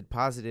tested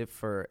positive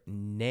for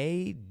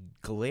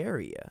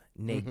Naegleria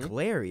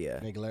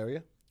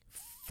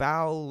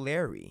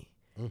fowleri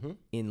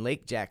in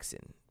Lake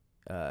Jackson.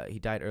 He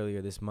died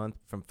earlier this month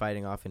from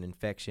fighting off an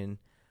infection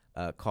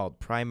called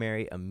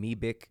primary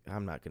amoebic.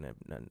 I'm not gonna.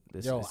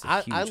 This is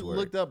a huge I word.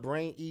 looked up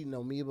brain-eating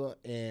amoeba,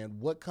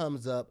 and what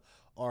comes up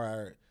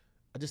are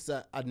just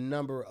a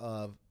number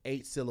of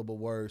 8-syllable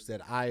words that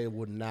I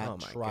would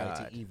not try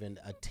to even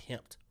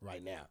attempt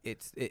right now.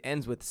 It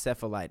ends with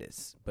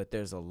cephalitis, but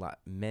there's a lot.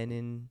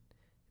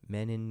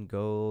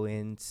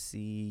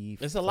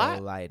 Meningoencephalitis. It's a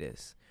lot.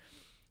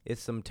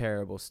 It's some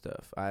terrible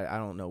stuff. I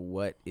don't know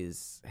what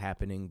is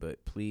happening,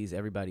 but please,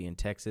 everybody in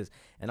Texas,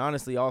 and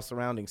honestly, all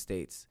surrounding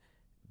states,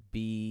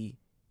 be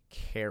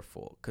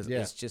careful. Because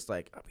it's just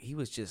like, he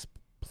was just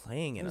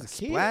playing in a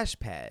splash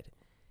pad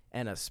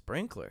and a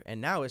sprinkler.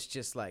 And now it's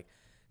just like,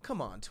 come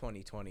on,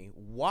 2020.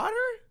 Water?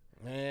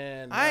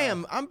 Man.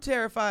 I'm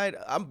terrified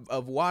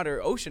of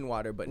water, ocean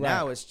water, but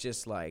now it's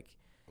just like,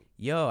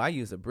 yo, I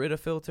use a Brita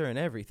filter and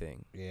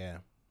everything. Yeah.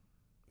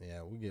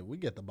 Yeah, we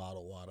get the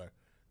bottled water.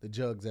 The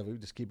jugs we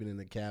just keep it in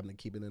the cabinet,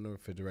 keep it in the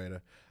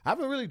refrigerator. I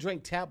haven't really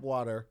drank tap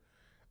water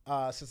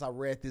since I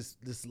read this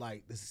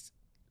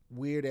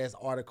weird ass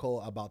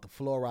article about the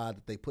fluoride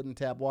that they put in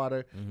tap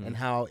water and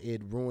how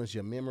it ruins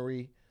your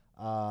memory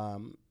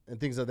and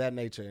things of that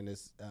nature. And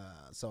it's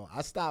so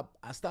I stopped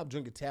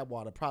drinking tap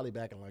water probably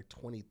back in like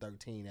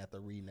 2013 after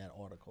reading that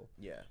article.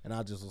 Yeah, and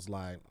I just was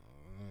like,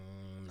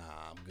 nah,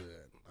 I'm good.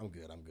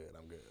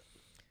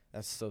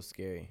 That's so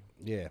scary.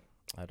 Yeah.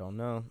 I don't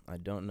know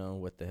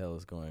what the hell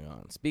is going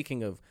on.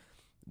 Speaking of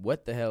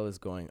what the hell is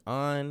going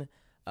on,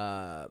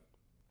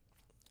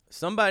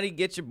 somebody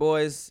get your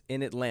boys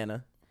in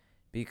Atlanta,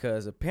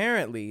 because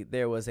apparently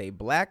there was a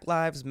Black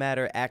Lives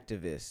Matter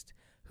activist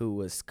who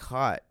was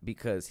caught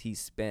because he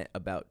spent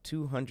about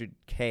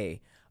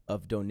 $200K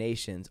of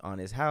donations on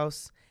his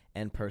house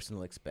and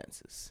personal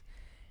expenses.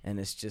 And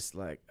it's just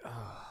like,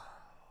 oh,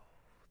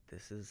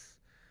 this is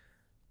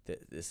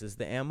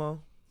the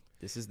ammo.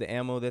 This is the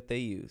ammo that they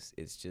use.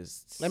 It's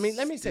just let me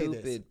say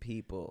this. Stupid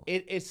people.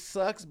 It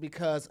sucks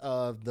because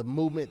of the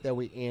movement that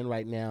we're in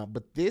right now,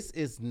 but this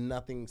is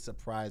nothing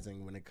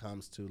surprising when it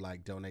comes to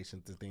like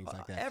donations and things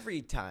like that.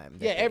 Every time.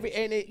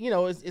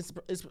 It's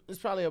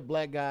probably a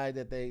black guy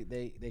that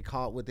they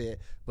caught with it,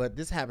 but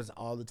this happens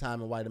all the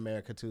time in white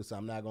America too. So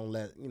I'm not gonna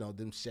let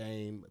them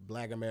shame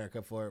black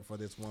America for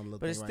this one little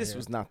thing. But this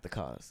was not the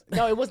cause.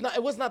 No, it was not.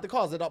 It was not the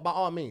cause at all, by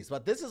all means.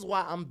 But this is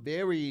why I'm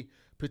very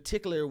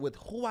particular with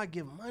who I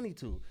give money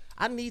to.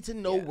 I need to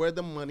know where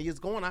the money is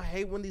going. I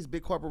hate when these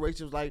big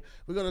corporations like,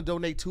 we're going to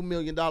donate $2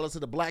 million to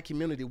the black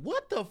community.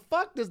 What the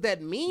fuck does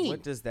that mean?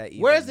 What does that even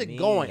mean? Where is it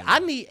going? I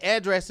need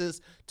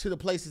addresses to the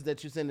places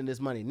that you're sending this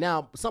money.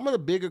 Now, some of the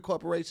bigger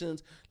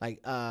corporations,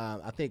 like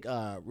I think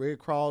Red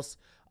Cross,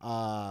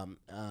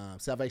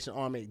 Salvation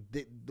Army,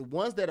 the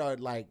ones that are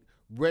like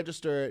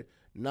registered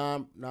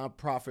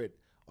non-profit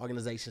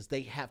organizations,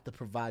 they have to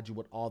provide you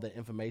with all that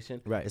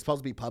information. Right. It's supposed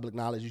to be public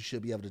knowledge. You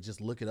should be able to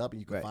just look it up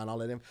and you can find all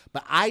that info.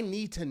 But I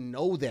need to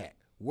know that.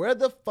 Where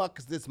the fuck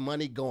is this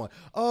money going?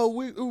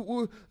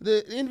 Oh,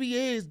 the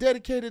NBA is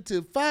dedicated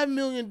to $5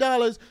 million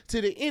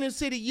to the inner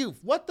city youth.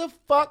 What the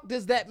fuck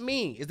does that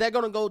mean? Is that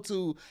going to go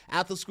to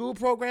after school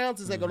programs?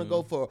 Is that going to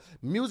go for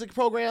music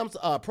programs,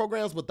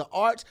 programs with the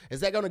arts? Is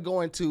that going to go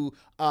into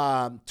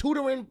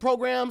tutoring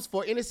programs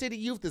for inner city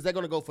youth? Is that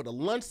going to go for the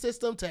lunch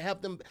system to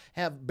help them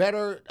have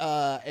better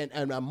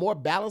and a more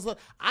balanced?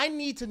 I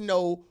need to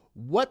know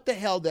what the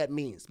hell that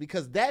means,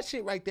 because that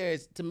shit right there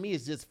is, to me,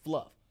 is just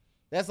fluff.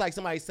 That's like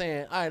somebody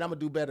saying, all right, I'm going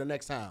to do better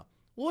next time.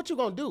 Well, what you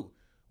going to do?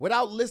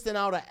 Without listing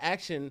out an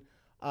action,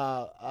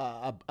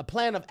 a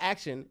plan of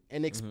action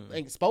and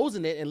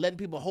exposing it and letting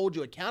people hold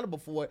you accountable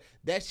for it,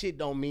 that shit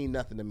don't mean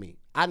nothing to me.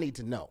 I need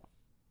to know.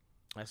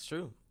 That's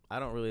true. I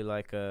don't really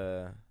like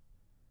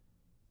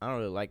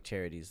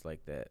charities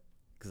like that,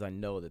 because I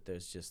know that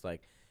there's just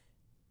like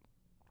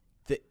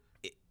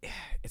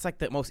it's like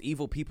the most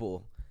evil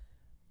people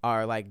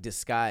are like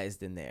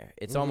disguised in there.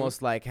 It's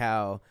almost like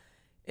how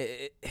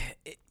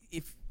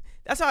if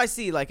that's how I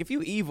see, like, if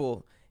you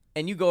evil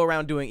and you go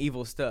around doing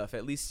evil stuff,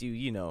 at least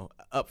you know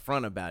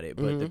upfront about it.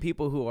 But the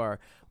people who are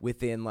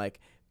within like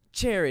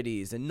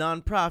charities and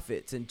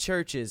nonprofits and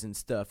churches and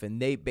stuff,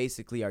 and they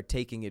basically are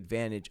taking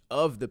advantage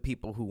of the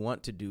people who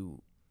want to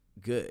do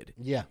good.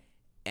 Yeah.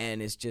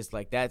 And it's just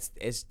like,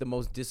 it's the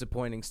most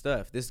disappointing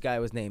stuff. This guy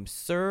was named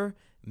Sir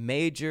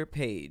Major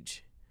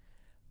Page.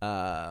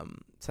 Sound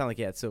like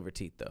he had silver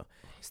teeth though.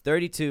 He's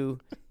 32.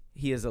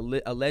 He has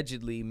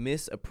allegedly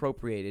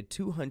misappropriated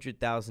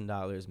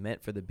 $200,000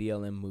 meant for the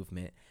BLM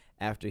movement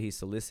after he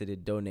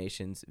solicited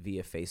donations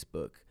via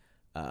Facebook.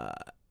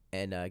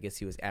 And I guess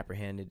he was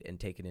apprehended and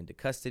taken into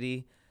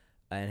custody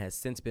and has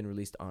since been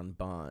released on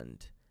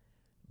bond.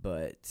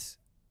 But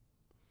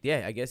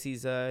yeah, I guess he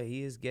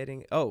is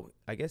getting,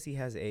 I guess he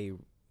has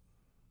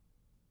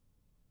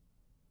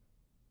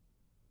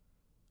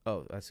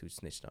that's who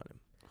snitched on him.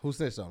 Who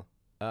snitched on him?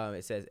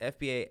 It says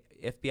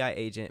FBI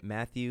agent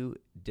Matthew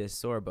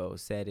DeSorbo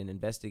said an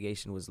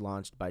investigation was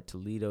launched by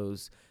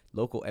Toledo's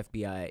local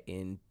FBI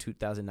in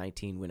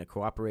 2019 when a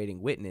cooperating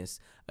witness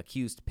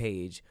accused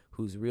Page,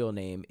 whose real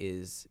name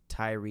is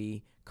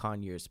Tyree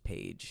Conyers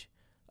Page.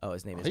 Oh,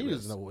 his name is. He's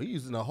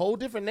using a whole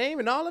different name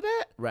and all of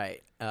that.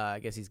 Right. I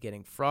guess he's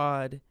getting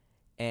fraud,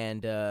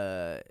 and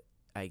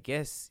I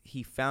guess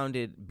he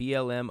founded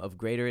BLM of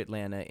Greater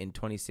Atlanta in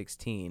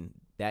 2016.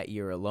 That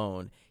year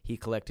alone, he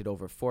collected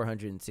over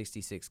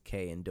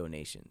 $466K in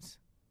donations.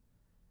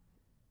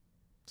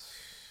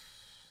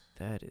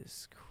 That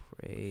is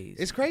crazy.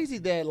 It's crazy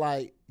that,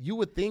 like, you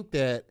would think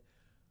that,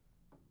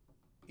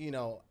 I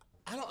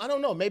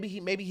don't know. Maybe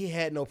he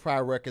had no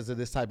prior records of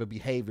this type of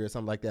behavior or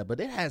something like that. But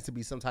there has to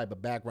be some type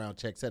of background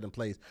check set in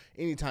place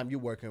anytime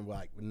you're working with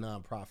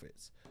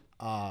nonprofits.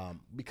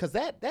 Because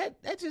that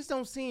just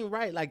don't seem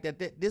right. Like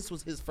that this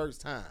was his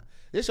first time.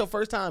 This your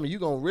first time, and you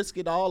gonna risk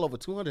it all over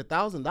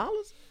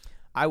 $200,000?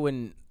 I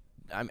wouldn't.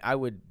 I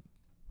would.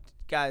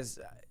 Guys,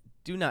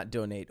 do not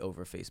donate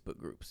over Facebook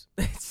groups.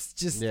 It's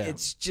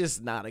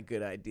just not a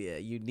good idea.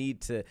 You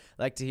need to,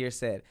 like Tahir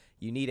said,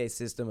 you need a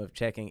system of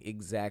checking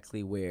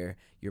exactly where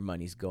your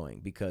money's going,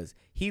 because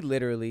he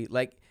literally,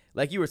 like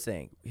you were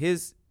saying,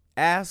 his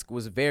ask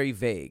was very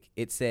vague.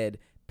 It said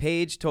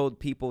Page told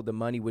people the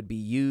money would be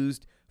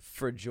used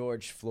for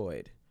George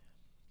Floyd.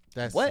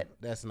 That's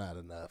not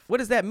enough. What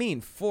does that mean,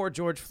 for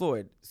George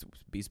Floyd?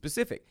 Be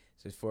specific.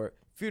 Is it for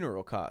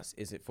funeral costs?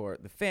 Is it for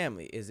the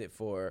family? Is it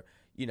for,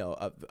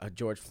 a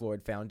George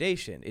Floyd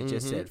Foundation? It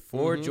just said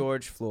for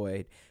George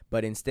Floyd,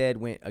 but instead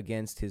went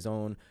against his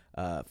own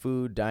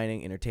food,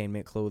 dining,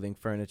 entertainment, clothing,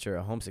 furniture,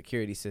 a home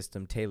security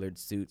system, tailored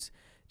suits.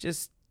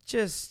 Just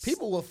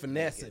people will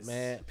finesse it,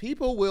 man.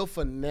 People will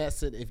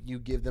finesse it if you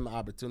give them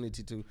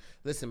opportunity to.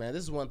 Listen, man,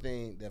 this is one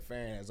thing that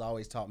Farron has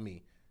always taught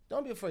me.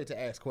 Don't be afraid to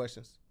ask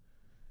questions.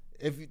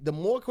 If the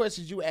more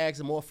questions you ask,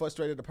 the more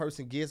frustrated the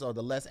person gets, or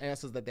the less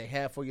answers that they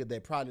have for you, they're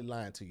probably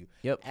lying to you.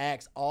 Yep.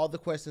 Ask all the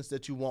questions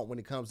that you want when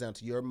it comes down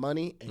to your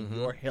money and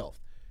your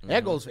health.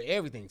 That goes for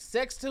everything.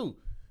 Sex too.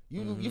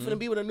 You finna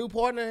be with a new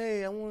partner.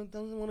 Hey, I want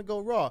to go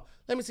raw.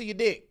 Let me see your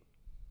dick.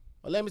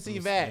 Or let me see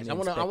your vag. I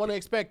want to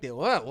expect it.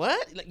 What?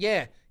 Like,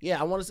 yeah.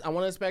 I want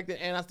to expect it,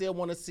 and I still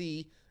want to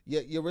see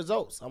your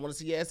results. I want to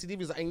see your STD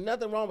results. Ain't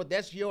nothing wrong with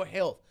that's your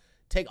health.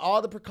 Take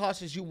all the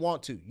precautions you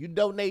want to. You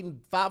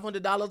donating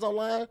 $500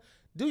 online?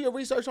 Do your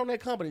research on that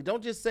company.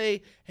 Don't just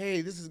say,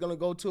 hey, this is going to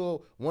go to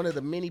one of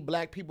the many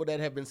black people that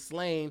have been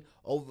slain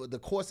over the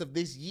course of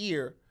this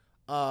year.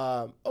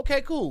 Okay,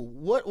 cool.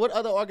 What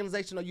other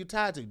organization are you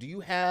tied to? Do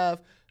you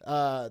have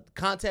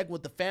contact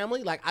with the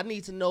family? Like, I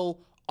need to know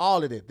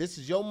all of it. This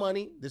is your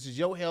money. This is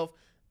your health.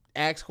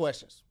 Ask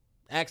questions.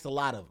 Ask a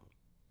lot of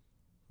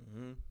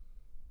them.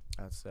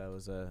 That's a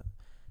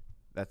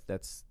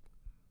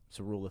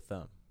rule of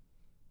thumb.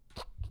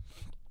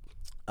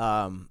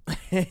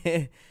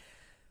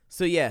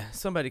 So yeah,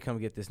 somebody come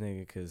get this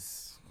nigga,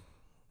 cause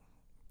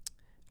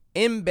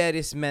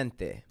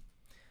embarrassmente.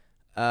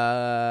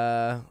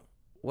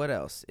 What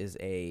else is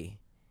a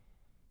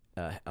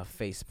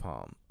face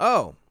palm?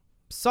 Oh,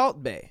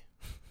 Salt Bae.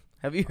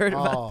 Have you heard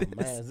about this?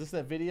 Oh man, is this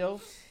that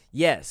video?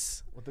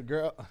 Yes. With the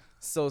girl.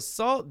 So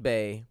Salt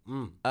Bae,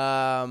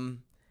 a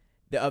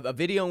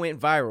video went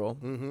viral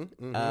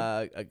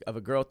of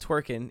a girl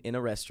twerking in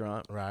a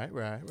restaurant. Right.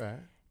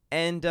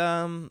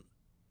 And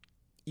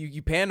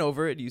you pan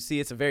over it, you see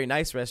it's a very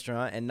nice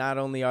restaurant, and not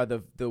only are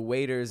the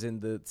waiters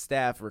and the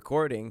staff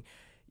recording,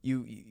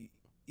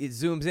 it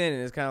zooms in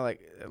and it's kind of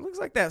like, it looks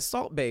like that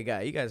Salt Bae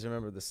guy. You guys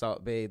remember the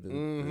Salt Bae,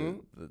 the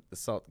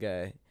salt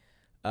guy.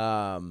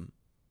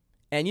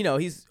 And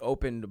he's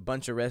opened a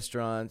bunch of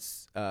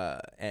restaurants,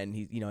 and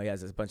he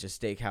has a bunch of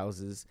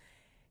steakhouses,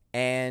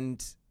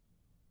 and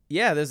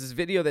yeah, there's this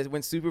video that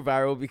went super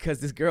viral because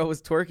this girl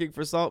was twerking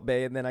for Salt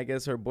Bae, and then I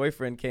guess her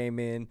boyfriend came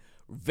in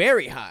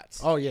very hot.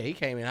 Oh yeah, he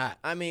came in hot.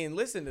 I mean,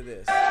 listen to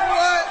this.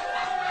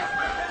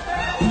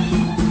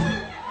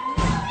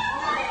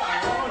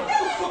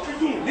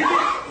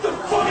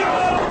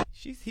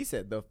 He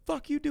said, "The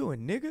fuck you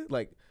doing, nigga?"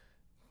 Like,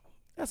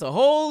 that's a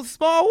whole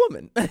small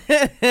woman.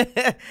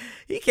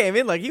 He came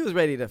in like he was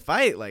ready to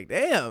fight. Like,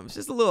 damn, it's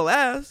just a little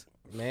ass.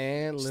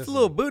 Man, just a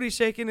little booty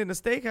shaking in a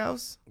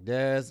steakhouse.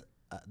 There's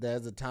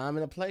a time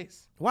and a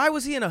place. Why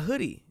was he in a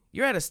hoodie?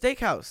 You're at a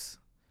steakhouse.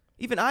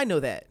 Even I know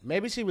that.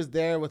 Maybe she was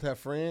there with her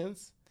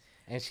friends,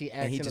 and she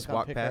asked him to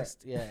come pick her.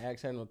 Yeah,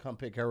 asked him to come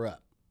pick her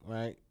up,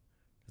 right?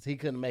 Because he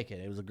couldn't make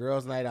it. It was a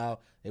girls' night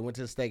out. They went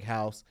to the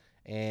steakhouse,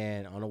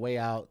 and on the way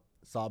out,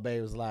 Salt Bae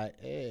was like,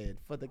 "Hey,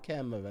 for the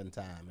camera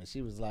time," and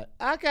she was like,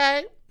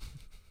 "Okay."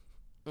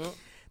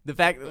 The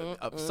fact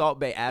of Salt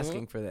Bae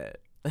asking for that.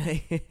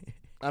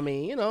 I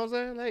mean, you know what I'm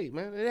saying? Hey,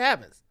 man, it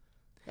happens.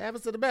 It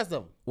happens to the best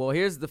of them. Well,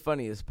 here's the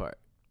funniest part.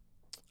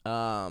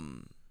 That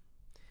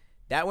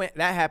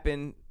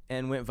happened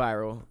and went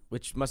viral,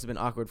 which must have been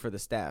awkward for the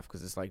staff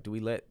because it's like, do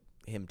we let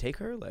him take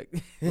her? Like,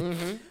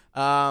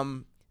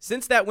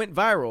 since that went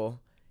viral,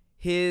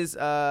 his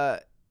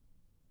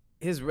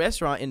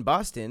restaurant in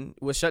Boston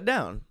was shut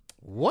down.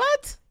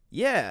 What?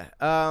 Yeah.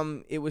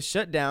 It was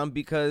shut down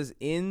because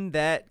in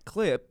that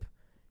clip,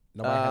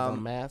 nobody has a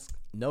mask.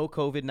 No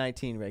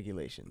COVID-19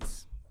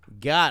 regulations.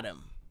 Got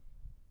him.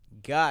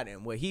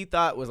 What he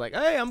thought was like,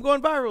 hey, I'm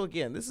going viral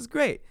again. This is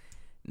great.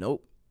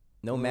 Nope.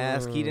 No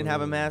mask. He didn't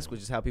have a mask,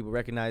 which is how people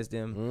recognized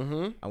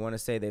him. I want to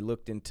say they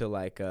looked into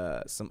like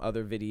some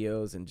other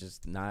videos and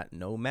just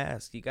no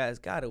mask. You guys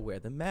got to wear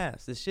the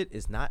mask. This shit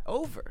is not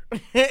over.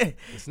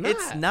 It's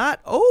not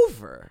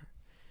over.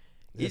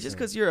 It's just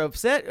because you're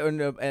upset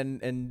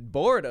and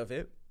bored of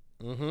it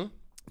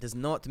does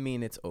not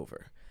mean it's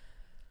over.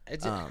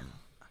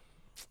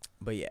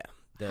 But yeah.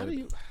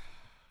 I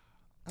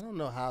don't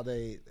know how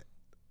they...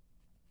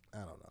 I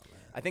don't know, man.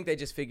 I think they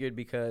just figured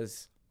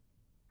because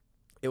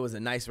it was a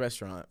nice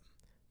restaurant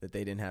that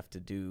they didn't have to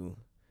do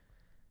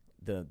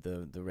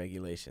the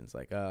regulations.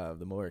 Like,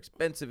 the more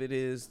expensive it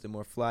is, the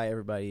more fly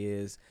everybody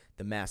is,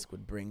 the mask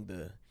would bring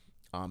the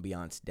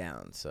ambiance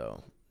down.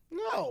 So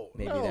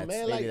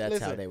maybe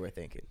that's how they were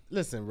thinking.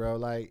 Listen, bro,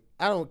 like,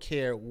 I don't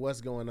care what's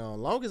going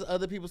on. Long as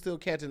other people still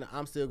catching it,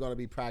 I'm still going to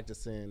be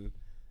practicing,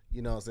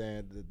 you know what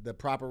I'm saying, the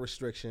proper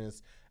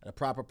restrictions and the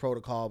proper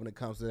protocol when it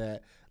comes to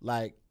that.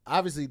 Like,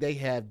 obviously they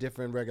have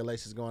different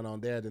regulations going on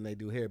there than they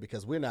do here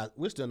because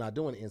we're still not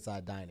doing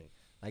inside dining.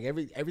 Like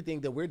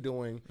everything that we're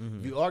doing,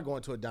 if you are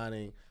going to a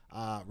dining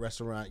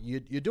restaurant,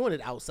 you're doing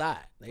it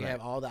outside. They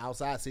have all the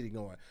outside seating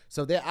going.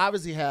 So they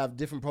obviously have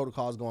different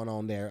protocols going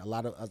on there. A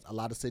lot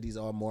of cities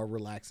are more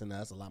relaxed than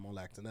us, a lot more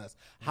lax than us.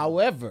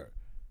 However,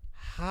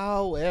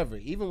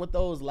 even with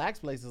those lax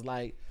places,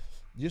 like,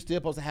 you're still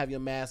supposed to have your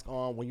mask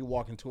on when you're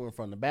walking to and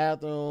from the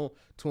bathroom,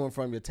 to and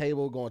from your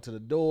table, going to the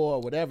door,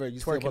 or whatever.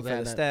 You're still supposed to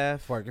have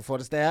staff. Working for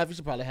the staff. You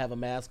should probably have a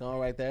mask on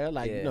right there,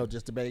 like, you know,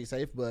 just to be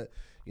safe. But,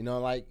 you know,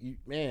 like,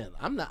 man,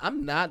 I'm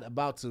not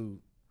about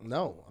to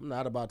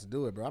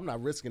do it, bro. I'm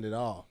not risking it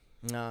all.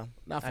 No.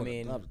 Not for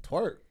the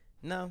twerk.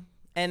 No.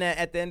 And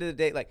at the end of the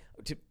day, like,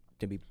 to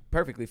be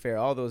perfectly fair,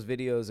 all those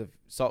videos of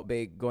Salt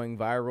Bae going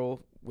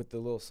viral with the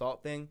little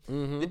salt thing,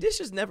 the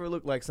dishes never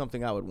look like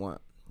something I would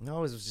want. No,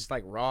 it was just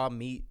like raw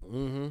meat.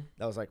 Mm-hmm.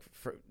 That was like,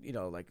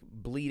 like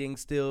bleeding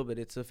still, but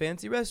it's a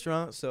fancy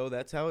restaurant, so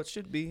that's how it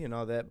should be and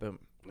all that. But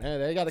man,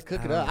 they got to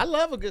cook it up. I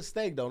love a good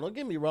steak, though. Don't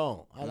get me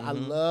wrong. I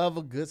love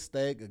a good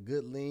steak, a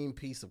good lean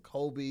piece of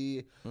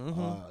Kobe,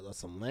 or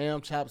some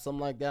lamb chops, something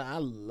like that. I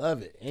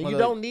love it. And you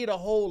don't need a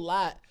whole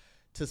lot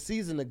to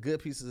season a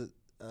good piece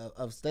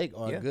of steak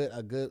or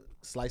a good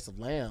slice of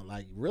lamb.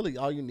 Like, really,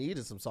 all you need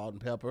is some salt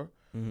and pepper.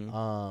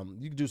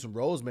 Mm-hmm. You can do some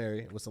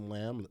rosemary with some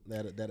lamb.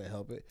 That'll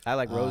help it. I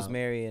like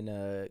rosemary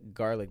and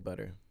garlic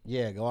butter.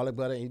 Yeah, garlic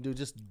butter, and you do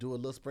a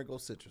little sprinkle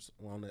of citrus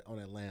on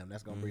that lamb.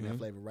 That's gonna bring that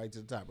flavor right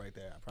to the top, right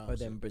there. I promise. But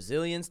then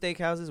Brazilian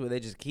steakhouses where they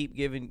just keep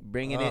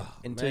bringing it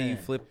until you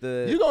flip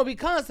the. You're gonna be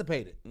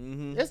constipated.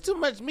 Mm-hmm. There's too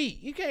much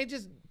meat. You can't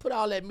just put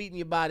all that meat in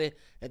your body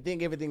and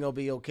think everything gonna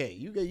be okay.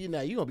 You're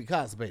gonna be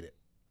constipated.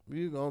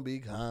 You're gonna be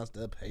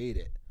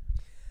constipated.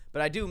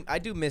 But I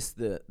do miss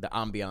the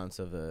ambiance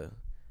of a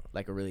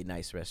really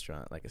nice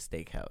restaurant, like a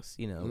steakhouse.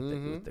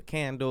 With the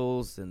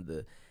candles and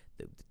the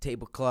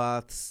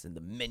tablecloths and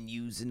the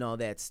menus and all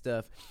that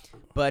stuff.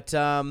 But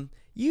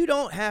you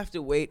don't have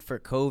to wait for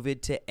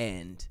COVID to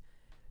end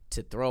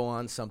to throw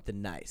on something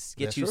nice.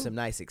 Get you some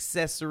nice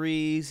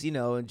accessories,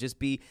 and just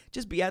be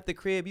at the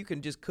crib. You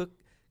can just cook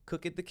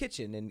at the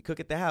kitchen and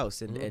cook at the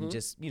house and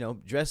just,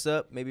 dress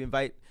up, maybe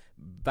invite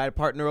a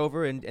partner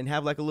over and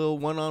have like a little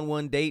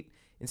one-on-one date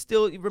and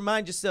still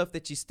remind yourself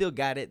that you still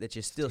got it, that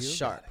you're still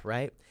sharp,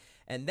 right?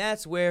 And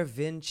that's where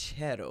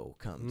Vincero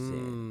comes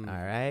in,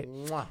 all right?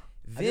 Mwah.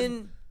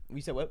 You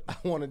said what? I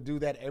want to do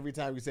that every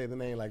time you say the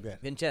name like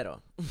that.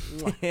 Vincero.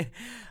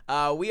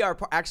 We are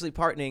actually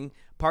partnering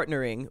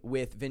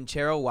with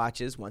Vincero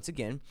Watches once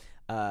again.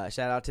 Shout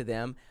out to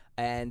them.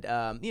 And,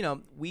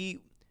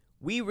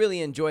 we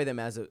really enjoy them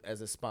as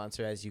a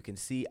sponsor. As you can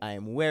see, I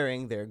am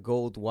wearing their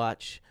gold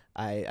watch.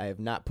 I have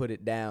not put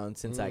it down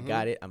since I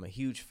got it. I'm a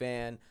huge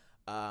fan.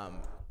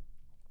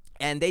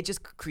 And they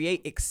just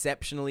create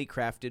exceptionally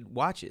crafted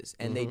watches.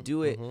 And they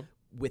do it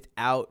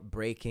without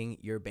breaking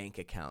your bank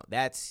account.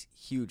 That's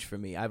huge for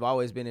me. I've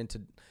always been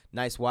into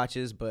nice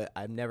watches, but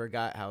I've never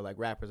got how like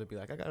rappers would be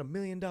like, I got $1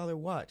 million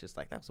watch. It's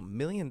like, that's $1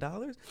 million?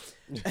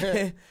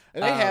 And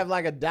they have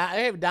like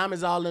they have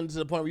diamonds all into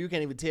the point where you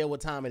can't even tell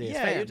what time it is.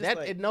 Yeah,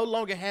 it no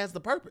longer has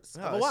the purpose.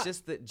 No,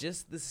 it's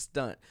just the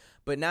stunt.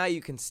 But now you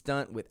can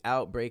stunt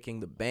without breaking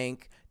the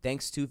bank,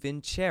 thanks to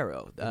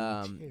Vincero.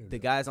 The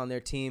guys on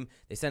their team,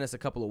 they sent us a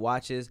couple of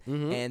watches,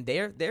 and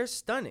they're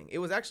stunning. It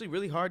was actually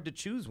really hard to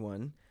choose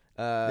one.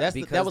 Because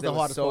there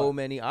was so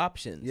many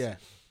options. Yeah.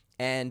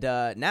 And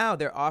now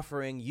they're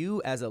offering you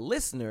as a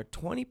listener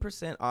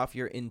 20% off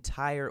your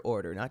entire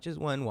order, not just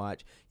one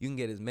watch. You can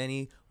get as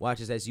many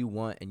watches as you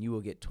want, and you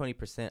will get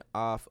 20%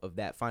 off of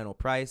that final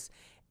price.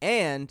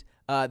 And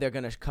they're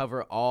going to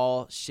cover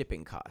all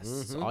shipping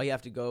costs. So all you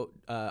have to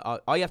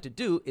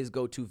do is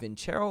go to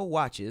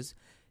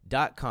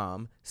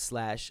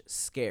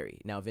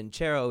vincerowatches.com/scary. Now,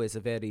 Vincero is a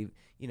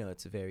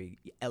very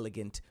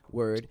elegant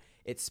word.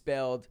 It's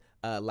spelled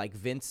like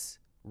Vince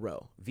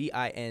Rowe,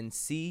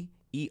 Vincero,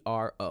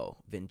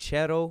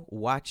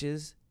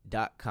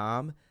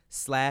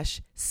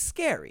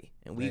 vincerowatches.com/scary.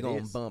 And we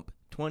going to bump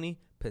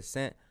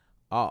 20%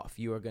 off.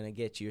 You are going to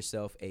get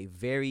yourself a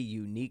very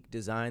unique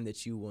design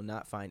that you will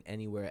not find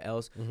anywhere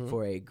else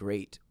for a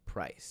great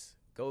price.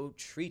 Go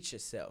treat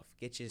yourself.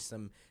 Get you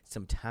some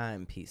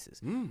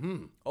timepieces.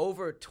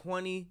 Over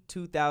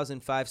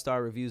 22,000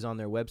 5-star reviews on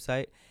their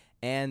website.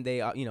 And they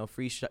are,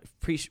 free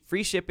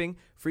shipping,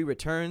 free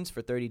returns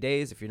for 30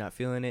 days if you're not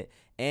feeling it,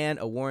 and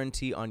a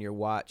warranty on your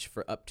watch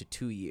for up to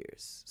 2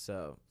 years.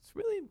 So it's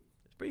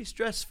pretty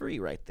stress-free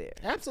right there.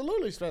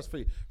 Absolutely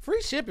stress-free.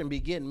 Free shipping be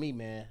getting me,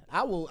 man.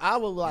 I will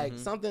like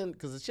something,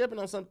 because the shipping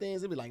on some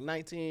things, it'd be like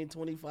 $19,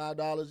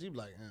 $25. You'd be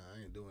like,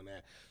 I ain't doing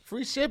that.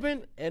 Free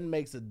shipping, it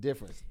makes a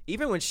difference.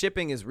 Even when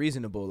shipping is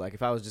reasonable, like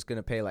if I was just going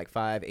to pay like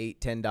 $5, $8,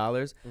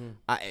 $10,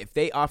 if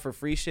they offer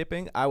free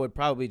shipping, I would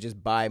probably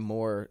just buy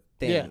more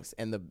things.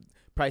 And the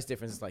price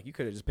difference is like, you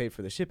could have just paid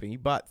for the shipping. You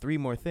bought 3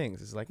 more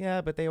things. It's like, yeah,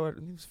 but it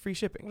was free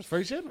shipping. It was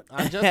free shipping.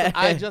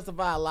 I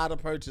justify a lot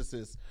of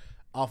purchases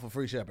off of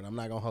free shipping. I'm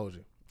not going to hold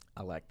you.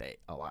 I like that.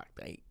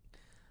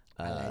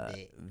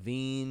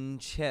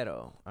 Vincero.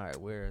 All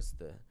right, where's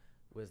the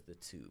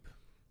tube?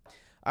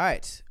 All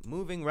right,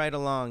 moving right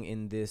along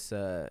in this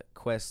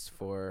quest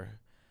for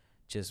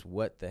just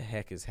what the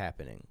heck is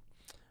happening.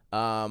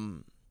 All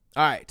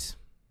right,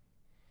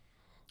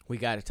 we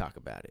got to talk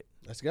about it.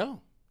 Let's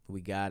go.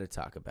 We got to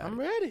talk about it. I'm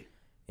ready.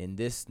 In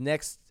this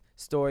next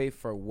story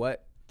for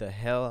What the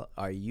Hell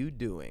Are You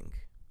Doing?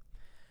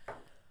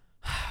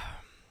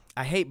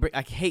 I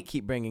hate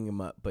keep bringing him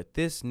up, but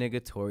this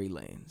nigga Tory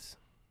Lanez.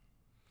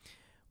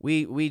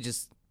 We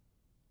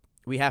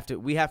have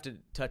to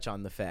touch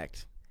on the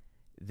fact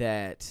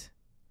that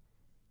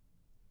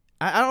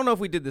I don't know if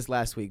we did this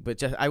last week, but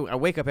just I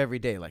wake up every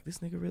day like, this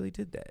nigga really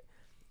did that.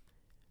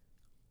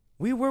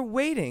 We were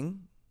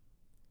waiting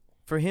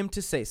for him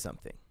to say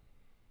something.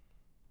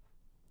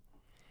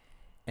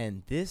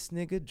 And this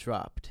nigga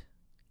dropped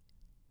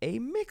a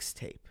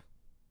mixtape.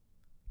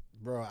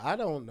 Bro, I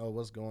don't know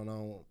what's going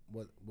on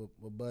with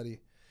Buddy.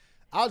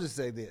 I'll just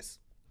say this.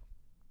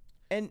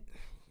 And,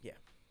 yeah.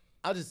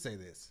 I'll just say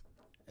this.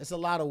 It's a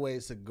lot of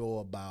ways to go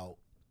about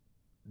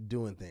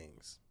doing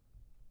things.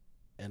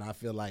 And I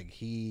feel like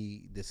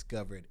he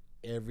discovered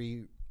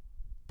every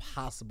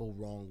possible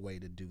wrong way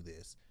to do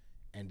this.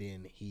 And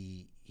then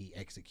he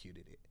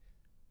executed it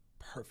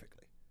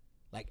perfectly.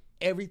 Like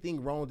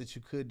everything wrong that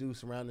you could do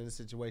surrounding the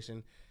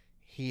situation,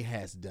 he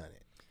has done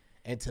it.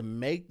 And to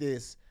make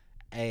this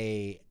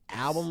a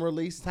album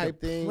release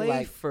type thing, play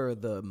like for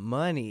the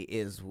money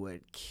is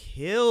what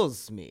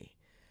kills me.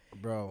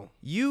 Bro,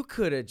 you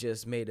could have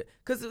just made it.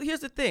 Because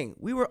here's the thing.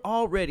 We were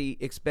already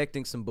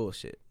expecting some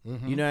bullshit.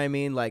 Mm-hmm. You know what I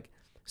mean? Like,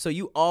 so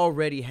you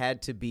already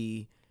had to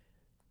be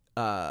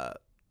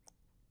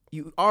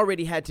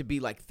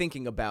like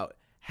thinking about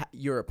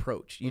your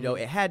approach. You know,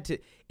 it had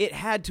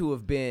to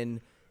have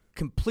been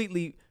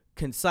completely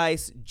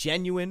concise,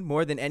 genuine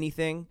more than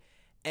anything.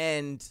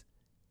 And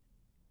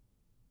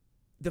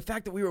the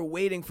fact that we were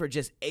waiting for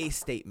just a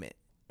statement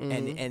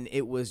and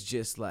it was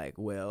just like,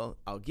 well,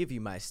 I'll give you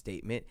my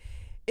statement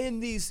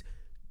in these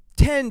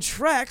 10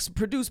 tracks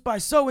produced by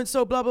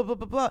so-and-so, blah, blah, blah,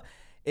 blah, blah.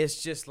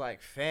 It's just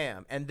like,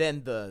 fam. And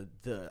then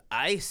the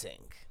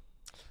icing.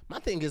 My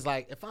thing is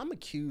like, if I'm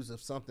accused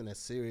of something as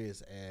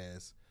serious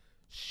as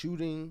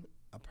shooting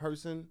a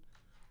person,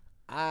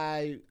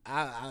 I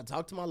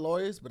talk to my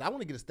lawyers, but I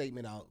want to get a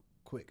statement out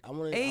quick. I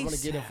want to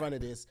get in front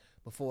of this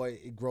before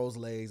it grows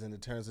legs and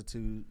it turns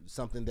into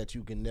something that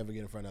you can never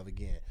get in front of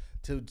again.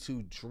 To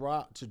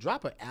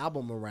drop an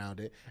album around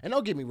it, and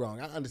don't get me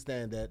wrong, I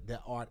understand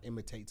that art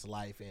imitates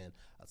life, and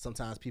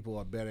sometimes people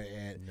are better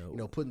at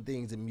putting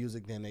things in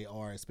music than they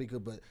are in speaker,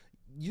 but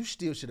you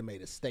still should have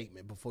made a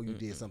statement before you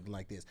did something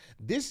like this.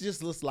 This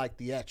just looks like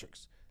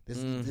theatrics. This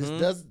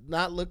does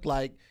not look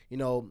like,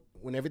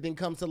 when everything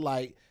comes to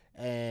light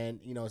and,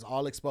 it's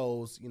all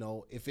exposed,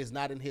 if it's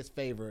not in his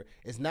favor,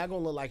 it's not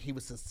going to look like he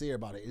was sincere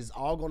about it. It's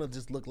all going to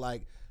just look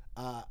like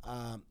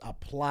a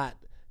plot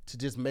to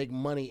just make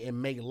money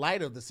and make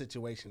light of the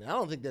situation. I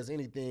don't think there's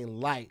anything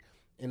light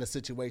in a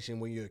situation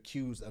when you're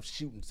accused of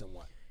shooting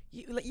someone.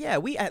 Yeah,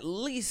 we at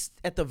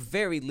the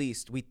very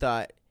least, we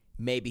thought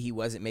maybe he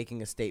wasn't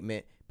making a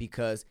statement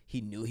because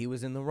he knew he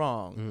was in the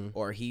wrong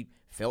or he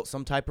felt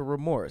some type of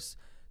remorse.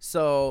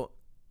 So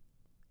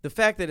the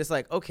fact that it's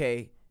like,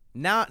 okay,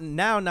 now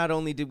not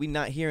only did we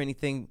not hear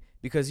anything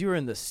because you were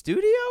in the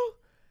studio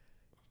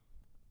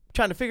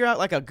trying to figure out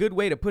like a good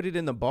way to put it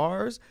in the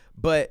bars,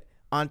 but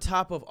on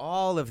top of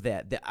all of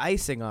that, the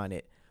icing on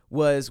it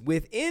was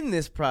within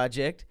this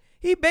project,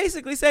 he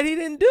basically said he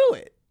didn't do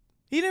it.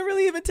 He didn't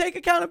really even take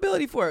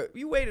accountability for it.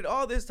 You waited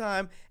all this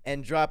time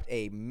and dropped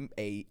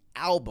a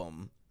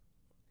album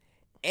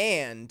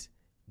and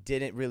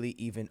didn't really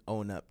even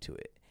own up to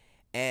it.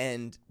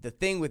 And the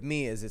thing with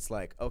me is it's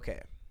like,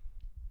 okay,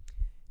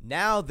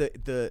 now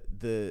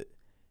the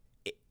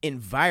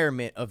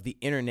environment of the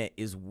internet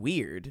is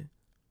weird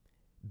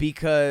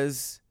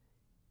because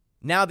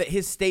now that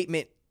his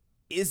statement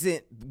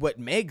isn't what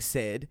Meg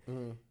said,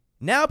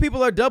 now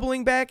people are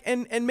doubling back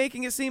and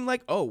making it seem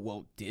like, oh,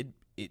 well, did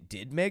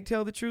Meg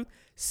tell the truth?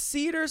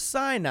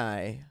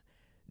 Cedars-Sinai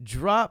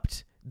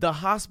dropped the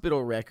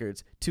hospital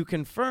records to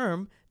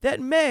confirm that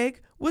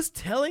Meg was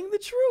telling the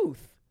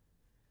truth.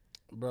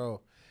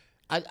 Bro,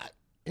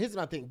 here's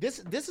my thing. This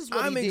is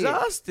what I'm he did.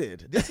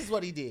 exhausted. This is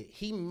what he did.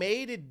 He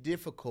made it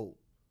difficult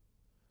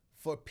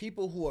for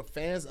people who are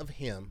fans of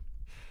him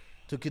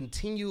to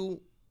continue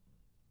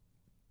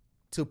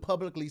to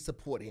publicly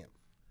support him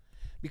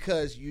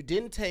because you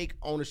didn't take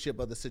ownership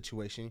of the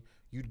situation.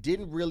 You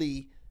didn't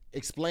really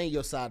explain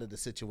your side of the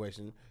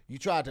situation. You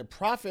tried to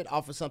profit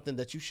off of something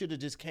that you should have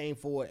just came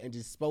forward and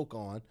just spoke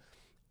on.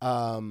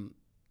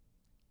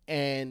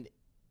 And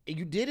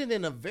you did it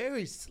in a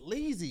very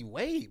sleazy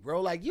way,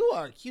 bro. Like, you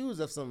are accused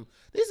of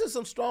these are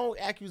some strong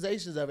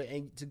accusations of it.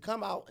 And to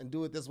come out and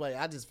do it this way,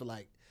 I just feel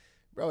like,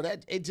 bro,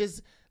 that it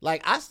just,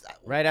 like,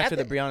 right after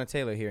the Breonna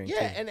Taylor hearing.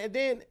 Yeah, too. and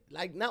then,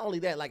 like, not only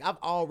that, like,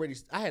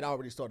 I had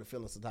already started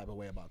feeling some type of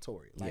way about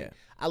Tory. Like, yeah.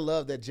 I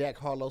love that Jack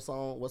Harlow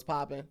song was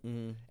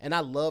popping, and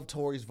I love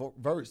Tory's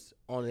verse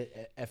on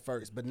it at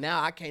first, but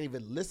now I can't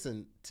even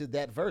listen to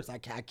that verse. I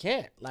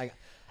can't. Like,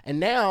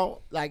 and now,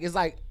 like, it's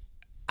like,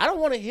 I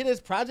don't want to hear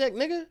this project,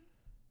 nigga.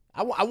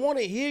 I want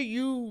to hear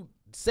you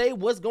say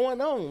what's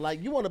going on.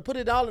 Like, you want to put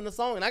it all in the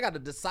song, and I got to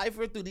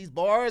decipher through these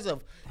bars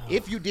of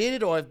if you did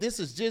it or if this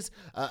is just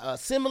a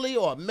simile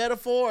or a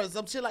metaphor or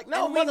some shit. Like,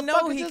 no, and we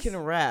know he can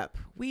rap.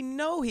 We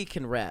know he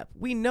can rap.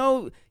 We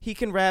know he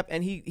can rap,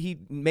 and he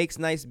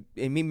makes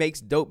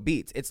dope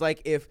beats. It's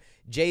like if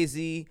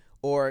Jay-Z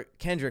or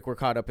Kendrick were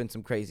caught up in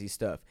some crazy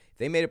stuff. If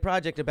they made a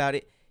project about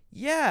it,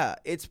 yeah,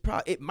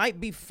 it might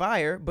be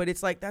fire, but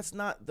it's like that's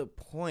not the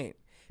point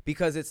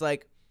because it's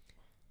like,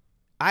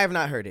 I have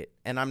not heard it,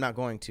 and I'm not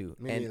going to.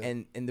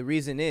 And the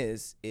reason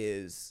is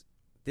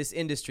this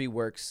industry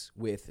works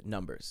with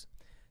numbers.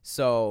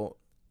 So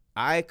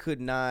I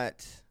could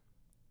not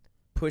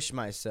push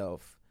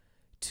myself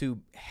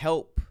to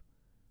help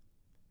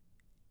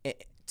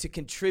to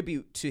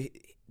contribute to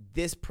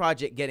this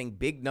project getting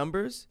big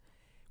numbers,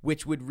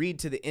 which would read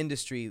to the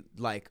industry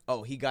like,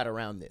 oh, he got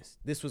around this.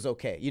 This was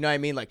okay. You know what I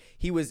mean? Like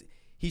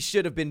he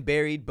should have been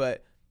buried,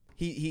 but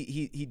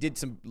he did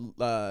some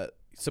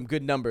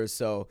good numbers,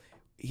 so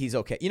he's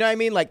okay. You know what I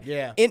mean? Like,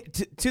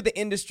 to the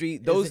industry,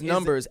 those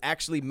numbers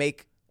actually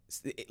make,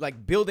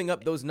 like, building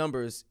up those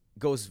numbers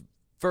goes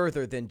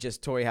further than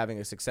just Tory having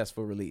a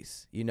successful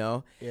release, you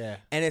know? Yeah.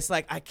 And it's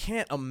like, I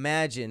can't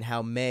imagine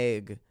how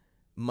Meg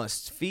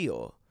must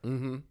feel.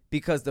 Mm-hmm.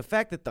 Because the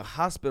fact that the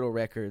hospital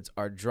records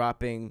are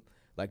dropping,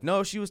 like,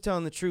 no, she was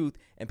telling the truth,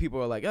 and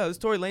people are like, oh, this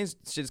Tory Lanez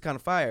shit is kind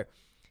of fire.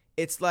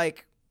 It's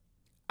like,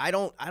 I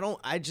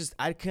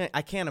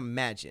can't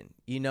imagine,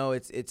 you know,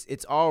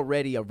 it's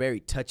already a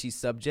very touchy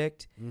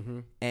subject.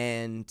 Mm-hmm.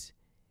 And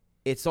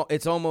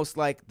it's almost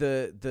like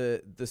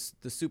the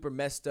super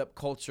messed up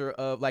culture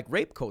of like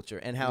rape culture,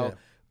 and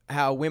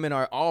how women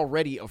are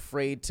already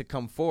afraid to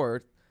come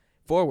forward,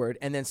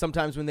 and then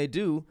sometimes when they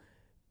do,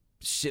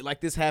 shit like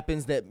this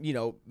happens that, you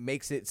know,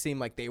 makes it seem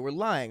like they were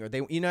lying, or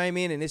they, you know what I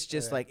mean? And it's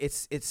just like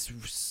it's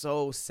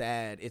so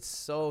sad. It's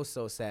so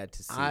sad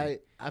to see.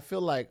 I feel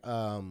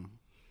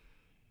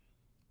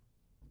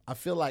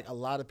like a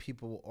lot of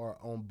people are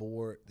on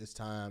board this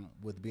time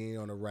with being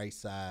on the right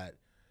side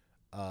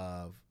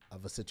of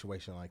a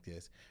situation like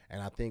this.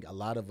 And I think a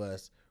lot of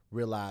us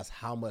realize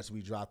how much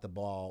we dropped the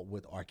ball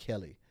with R.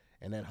 Kelly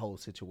and that whole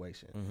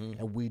situation. Mm-hmm.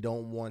 And we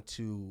don't want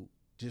to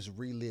just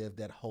relive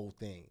that whole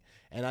thing.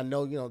 And I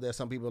know, you know, there's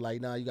some people like,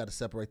 nah, you got to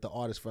separate the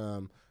artist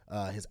from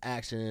his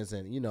actions,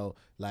 and, you know,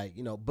 like,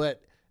 you know,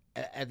 but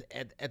at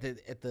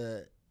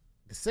the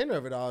center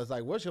of it all is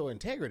like, what's your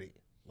integrity?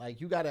 Like,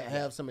 you got to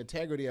have some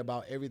integrity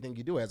about everything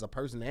you do as a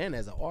person and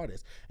as an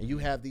artist. And you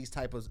have these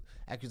type of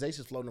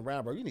accusations floating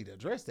around, bro. You need to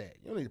address that.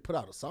 You don't need to put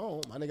out a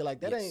song, my nigga.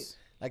 Like, that ain't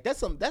like, that's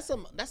some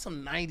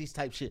 90s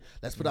type shit.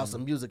 Let's put out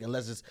some music and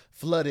let's just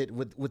flood it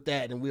with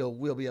that, and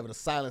we'll be able to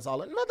silence all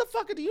that.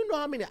 Motherfucker, do you know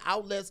how many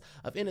outlets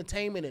of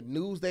entertainment and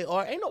news they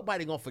are? Ain't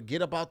nobody gonna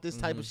forget about this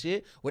type of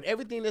shit. With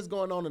everything that's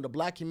going on in the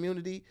black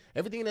community,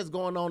 everything that's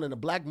going on in the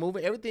black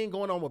movement, everything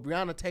going on with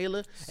Breonna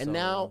Taylor, and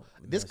now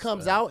this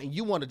comes out and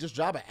you want to just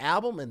drop an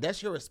album and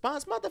that's your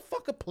response?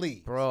 Motherfucker,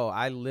 please. Bro,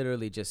 I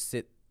literally just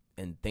sit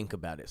and think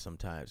about it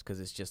sometimes, because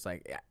it's just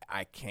like,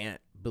 I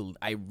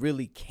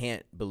really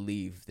can't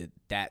believe that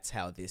that's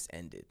how this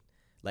ended.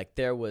 Like,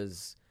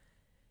 this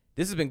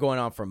has been going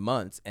on for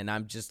months, and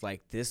I'm just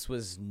like, this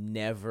was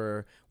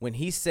never, when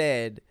he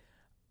said,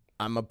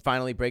 I'm going to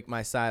finally break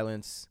my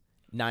silence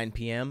 9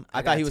 p.m.,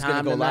 I thought he was going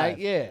to go live.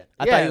 I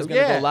thought he was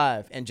going to go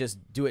live and just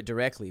do it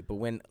directly. But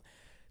when,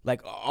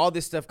 like, all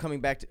this stuff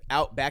coming back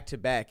to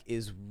back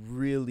is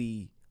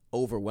really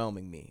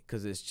overwhelming me,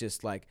 because it's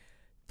just like,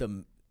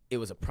 it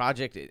was a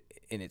project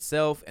in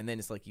itself, and then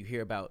it's like you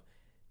hear about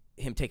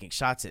him taking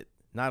shots at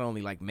not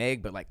only like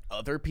Meg but like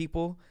other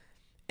people,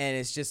 and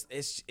it's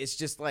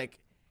just like,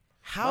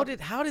 how did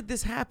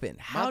this happen?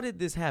 How did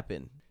this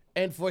happen?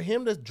 And for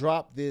him to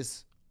drop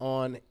this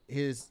on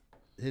his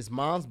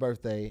mom's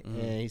birthday,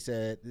 and he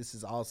said this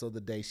is also the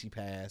day she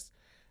passed,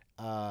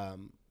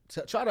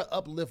 to try to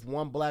uplift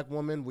one black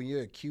woman when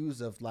you're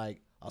accused of like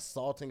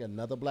assaulting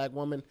another black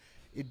woman,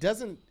 it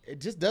just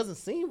doesn't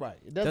seem right.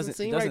 It doesn't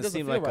seem right. It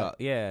doesn't feel right.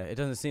 It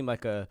doesn't seem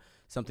like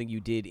something you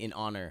did in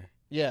honor.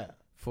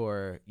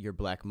 For your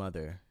black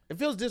mother. It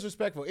feels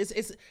disrespectful.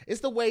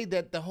 It's the way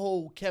that the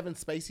whole Kevin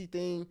Spacey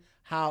thing,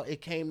 how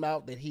it came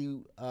out that he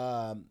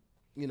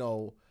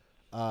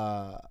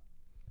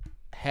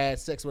had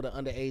sex with an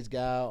underage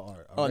guy,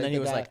 and then he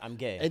was like, I'm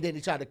gay. And then he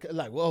tried to,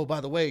 like, whoa,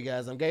 by the way,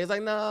 guys, I'm gay. It's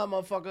like, nah,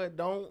 motherfucker,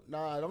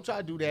 don't try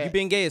to do that. You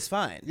being gay is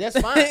fine. That's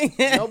fine.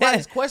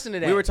 Nobody's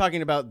questioning that. We were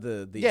talking about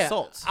the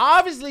assaults.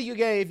 Obviously you're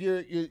gay if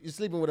you're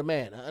sleeping with a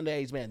man, an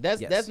underage man.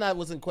 That's not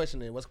what's in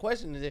question. What's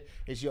questioning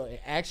is your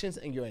actions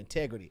and your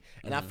integrity.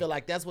 And I feel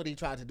like that's what he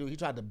tried to do. He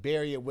tried to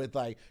bury it with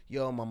like,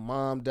 yo, my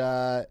mom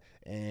died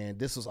and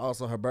this was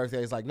also her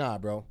birthday. It's like, nah,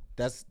 bro,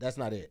 that's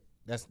not it.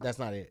 That's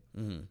not it.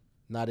 Mm-hmm.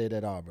 Not it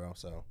at all, bro.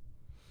 So,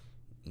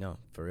 no,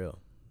 for real.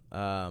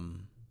 What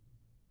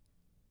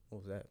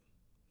was that?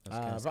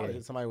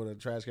 Probably somebody with a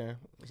trash can.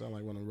 Sound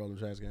like one of them rolling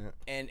trash can.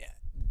 And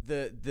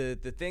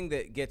the thing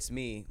that gets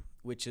me,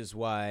 which is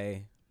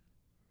why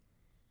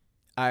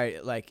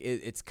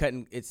it's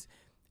cutting. It's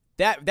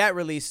that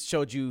release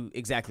showed you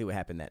exactly what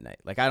happened that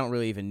night. Like, I don't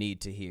really even need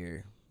to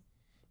hear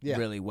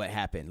really what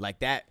happened.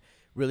 Like, that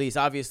release,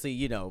 obviously,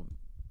 you know,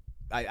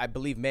 I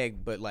believe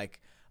Meg, but like,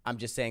 I'm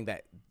just saying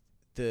that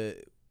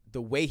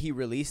the way he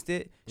released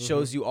it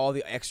shows you all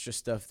the extra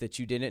stuff that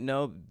you didn't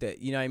know,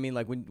 that, you know what I mean?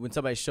 Like, when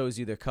somebody shows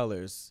you their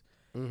colors,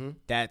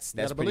 that's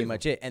pretty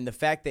much it. And the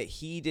fact that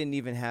he didn't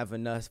even have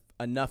enough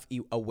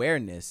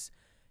awareness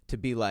to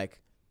be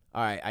like,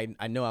 all right,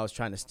 I know I was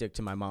trying to stick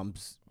to my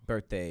mom's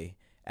birthday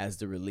as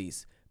the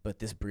release, but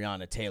this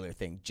Breonna Taylor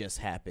thing just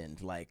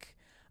happened. Like,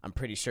 I'm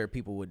pretty sure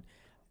people would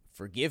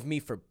forgive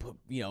me for,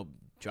 you know,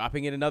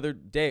 dropping it another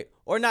day,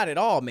 or not at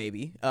all,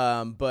 maybe.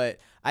 But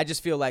I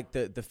just feel like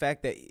the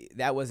fact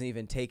that wasn't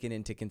even taken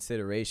into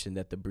consideration,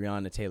 that the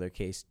Breonna Taylor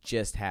case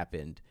just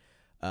happened,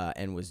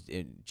 and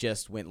it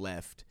just went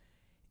left,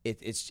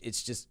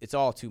 it's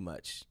all too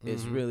much.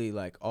 It's really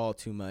like all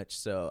too much.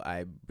 So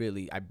I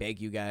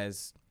beg you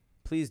guys,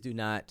 please do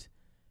not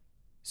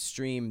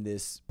stream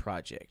this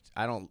project.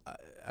 I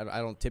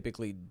don't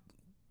typically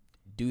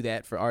do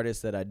that for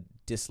artists that I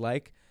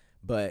dislike,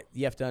 but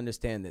you have to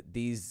understand that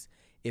if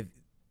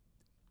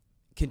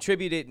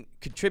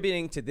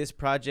contributing to this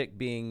project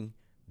being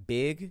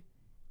big,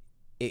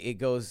 it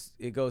goes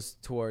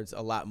towards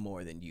a lot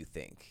more than you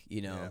think,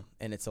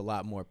 and it's a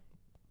lot more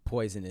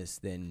poisonous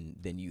than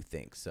you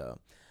think. So,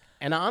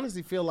 and I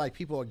honestly feel like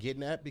people are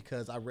getting that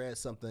because I read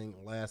something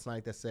last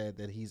night that said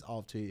that he's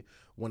off to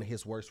one of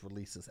his worst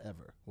releases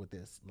ever with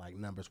this, like,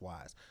 numbers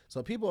wise.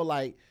 So people are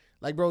like,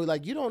 bro,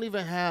 like, you don't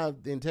even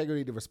have the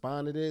integrity to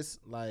respond to this.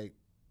 Like,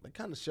 it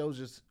kind of shows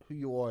just who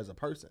you are as a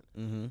person.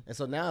 And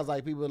so now it's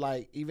like people are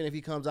like, even if he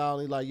comes out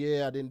and he's like,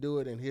 yeah, I didn't do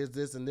it, and here's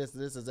this and this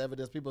and this as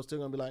evidence, people are still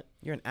gonna be like,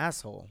 you're an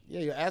asshole. Yeah,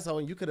 you're an asshole,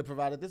 and you could have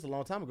provided this a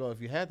long time ago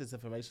if you had this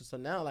information. So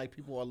now, like,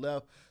 people are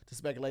left to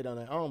speculate on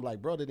their own.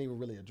 Like, bro didn't even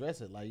really address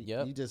it. Like,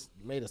 you just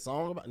made a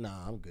song about.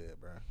 Nah, I'm good,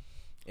 bro.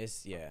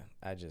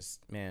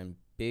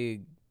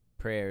 Big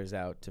prayers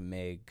out to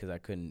Meg, because I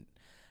couldn't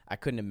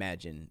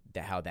imagine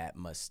how that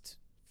must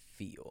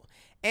feel.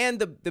 And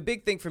the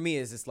big thing for me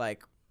is it's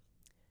like,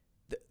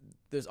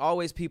 there's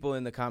always people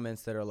in the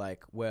comments that are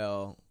like,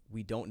 well,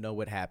 we don't know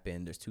what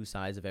happened. There's two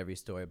sides of every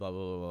story, blah,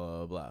 blah, blah,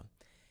 blah, blah.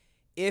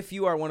 If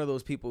you are one of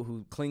those people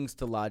who clings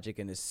to logic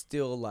and is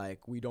still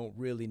like, we don't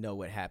really know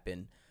what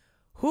happened,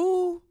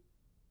 who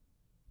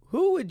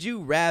would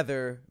you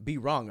rather be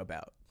wrong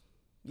about?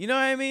 You know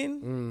what I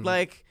mean?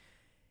 Like,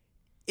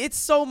 it's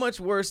so much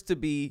worse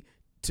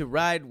to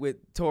ride with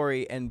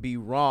Tory and be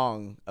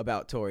wrong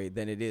about Tory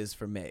than it is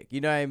for Meg.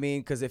 You know what I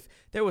mean? Because if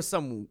there was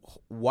some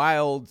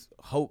wild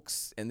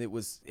hoax and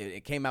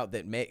it came out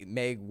that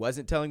Meg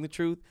wasn't telling the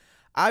truth,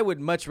 I would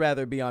much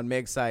rather be on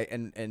Meg's side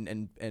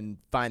and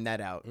find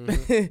that out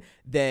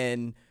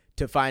than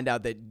to find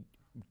out that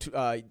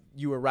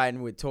you were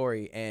riding with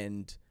Tory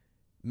and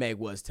Meg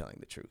was telling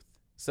the truth.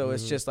 So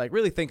it's just like,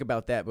 really think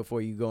about that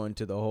before you go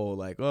into the whole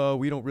like, oh,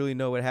 we don't really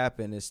know what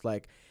happened. It's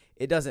like,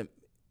 it doesn't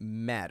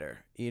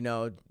matter,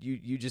 you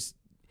just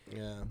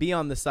be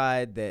on the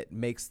side that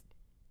makes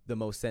the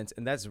most sense,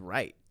 and that's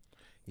right.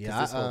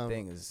 This whole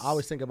thing is, I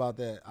always think about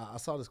that. I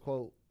saw this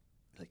quote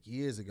like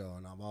years ago,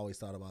 and I've always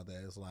thought about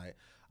that. It's like,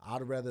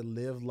 I'd rather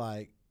live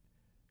like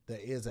there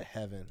is a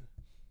heaven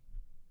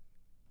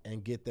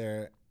and get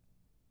there.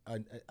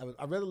 I'd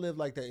rather live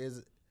like there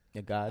is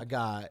a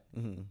God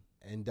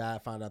and die,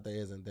 find out there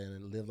isn't,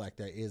 than live like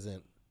there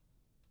isn't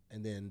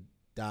and then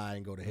die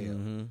and go to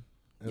hell.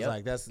 It's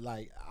like, that's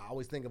like, I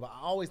always think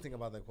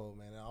about that quote,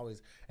 man.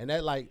 And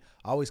that like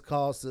always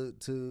calls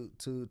to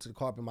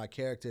carpet my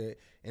character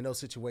in those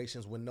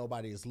situations when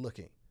nobody is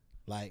looking.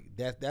 Like,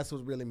 that's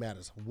what really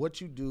matters.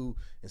 What you do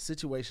in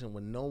situations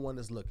when no one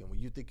is looking, when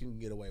you think you can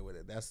get away with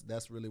it.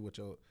 That's really what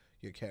your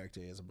character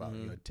is about.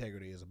 Your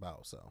integrity is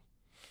about. So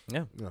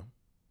yeah.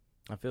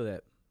 I feel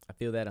that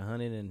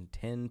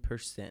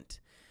 110%.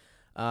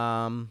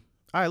 All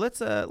right, let's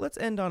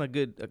end on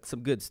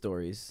some good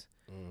stories.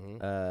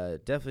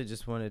 Definitely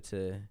just wanted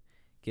to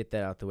get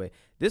that out the way.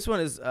 This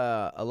one is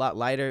a lot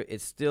lighter.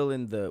 It's still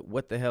in the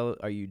what the hell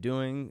are you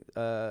doing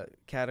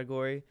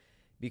category,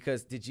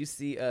 because did you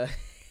see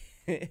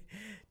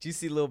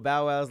Lil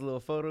Bow Wow's little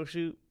photo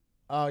shoot?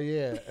 Oh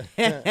yeah.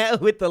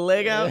 With the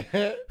leg out,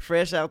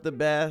 fresh out the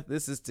bath.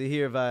 This is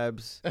Tahir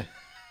vibes.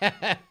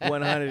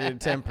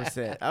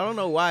 110%. I don't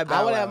know why Bow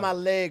Wow. I would have my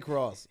leg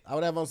crossed. I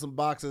would have on some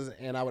boxers,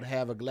 and I would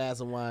have a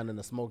glass of wine and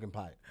a smoking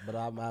pipe. But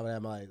I would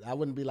have I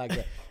wouldn't be like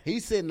that.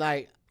 He's sitting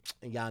like,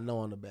 and y'all know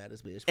I'm the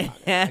baddest bitch.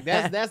 Like,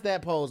 that's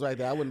that pose right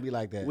there. I wouldn't be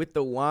like that. With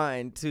the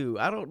wine too.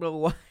 I don't know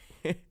why.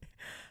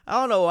 I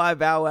don't know why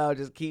Bow Wow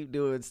just keep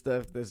doing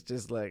stuff that's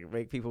just like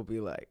make people be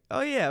like, oh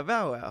yeah,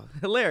 Bow Wow,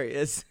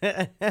 hilarious.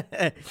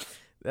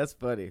 That's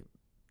funny.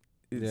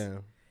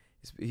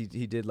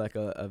 He did like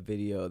a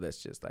video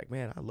that's just like,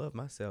 man, I love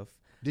myself.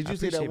 Did you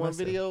see that one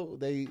video?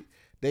 They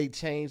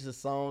changed the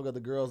song of the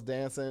girls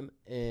dancing,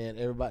 and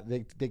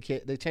everybody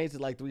they changed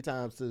it like 3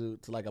 times to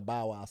like a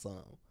Bow Wow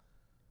song.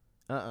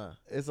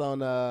 It's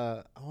on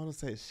I want to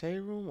say Shade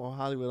Room or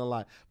Hollywood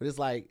Unlocked, but it's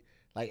like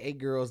 8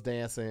 girls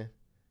dancing,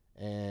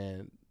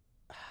 and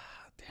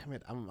damn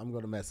it, I'm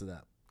gonna mess it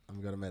up.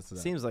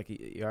 Seems like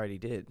you already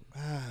did.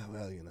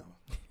 Well,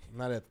 I'm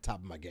not at the top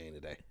of my game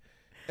today.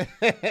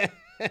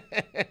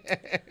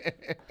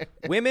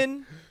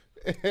 Women,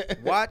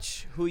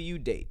 watch who you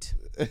date.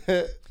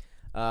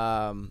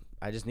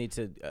 I just need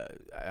to.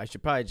 I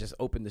should probably just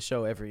open the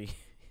show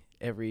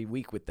every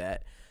week with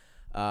that.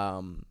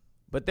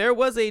 But there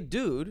was a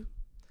dude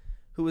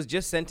who was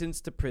just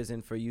sentenced to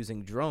prison for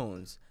using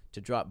drones to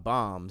drop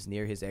bombs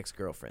near his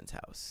ex-girlfriend's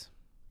house.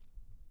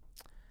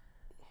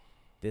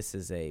 This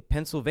is a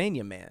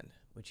Pennsylvania man,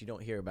 which you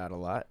don't hear about a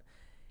lot.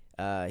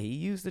 He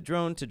used the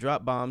drone to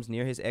drop bombs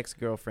near his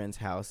ex-girlfriend's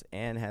house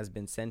and has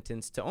been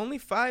sentenced to only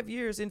 5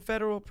 years in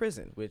federal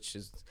prison, which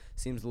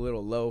seems a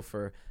little low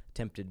for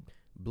attempted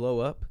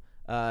blow-up.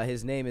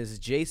 His name is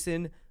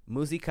Jason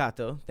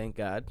Musicato, thank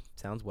God,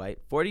 sounds white,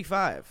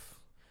 45.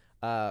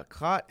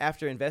 Caught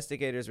after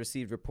investigators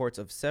received reports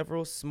of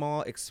several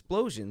small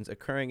explosions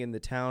occurring in the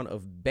town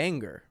of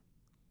Bangor.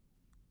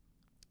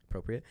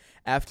 Appropriate.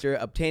 After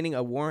obtaining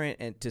a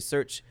warrant to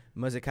search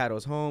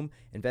Musicato's home,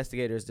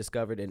 investigators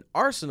discovered an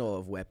arsenal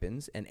of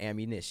weapons and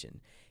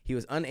ammunition. He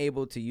was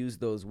unable to use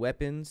those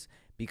weapons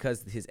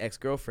because his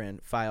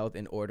ex-girlfriend filed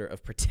an order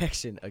of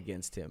protection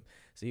against him.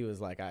 So he was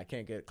like, I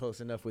can't get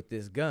close enough with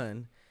this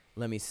gun.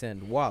 Let me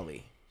send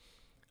Wally.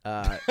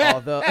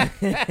 Although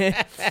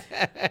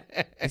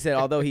he said,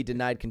 although he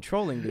denied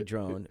controlling the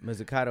drone,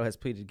 Musicato has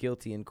pleaded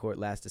guilty in court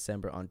last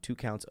December on 2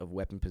 counts of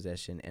weapon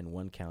possession and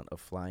 1 count of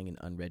flying an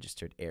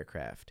unregistered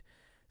aircraft.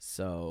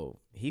 So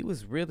he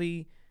was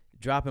really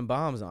dropping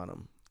bombs on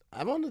him.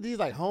 I wonder these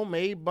like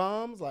homemade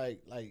bombs, not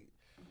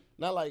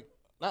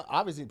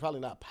obviously probably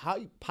not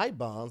pipe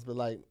bombs, but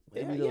like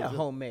maybe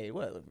homemade.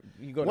 What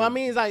you go? Well, I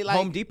mean, it's like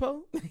Home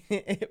Depot,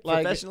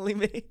 professionally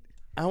made.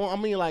 I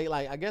mean, like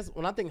I guess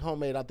when I think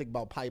homemade, I think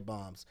about pipe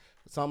bombs.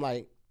 So I'm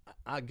like,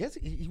 I guess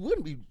he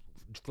wouldn't be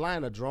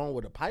flying a drone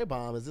with a pipe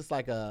bomb. Is this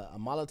like a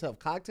Molotov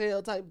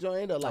cocktail type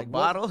joint or like a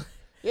bottle?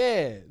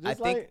 Yeah, I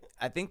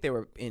think they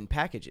were in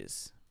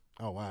packages.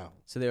 Oh wow!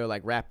 So they were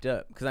like wrapped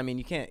up because I mean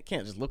you can't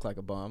just look like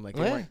a bomb. Like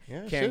they weren't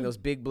carrying those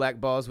big black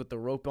balls with the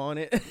rope on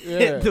it,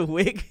 the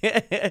wig,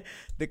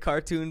 the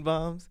cartoon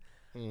bombs.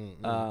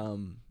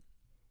 Mm-hmm.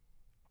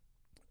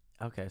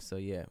 Okay, so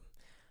yeah.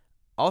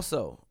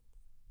 Also.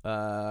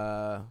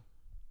 Go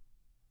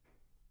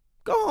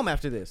home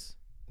after this.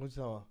 What's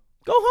on?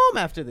 Go home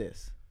after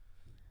this.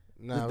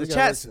 No,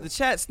 the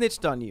chat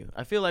snitched on you.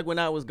 I feel like when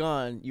I was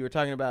gone, you were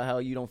talking about how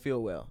you don't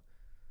feel well.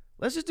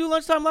 Let's just do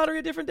lunchtime lottery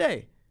a different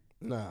day.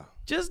 No.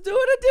 Just do it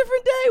a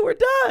different day. We're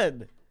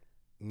done.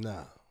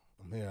 No,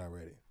 I'm here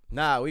already.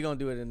 Nah, we're gonna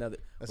do it another.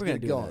 We're gonna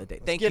do it another day.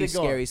 Thank you,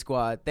 Scary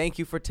Squad. Thank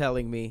you for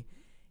telling me.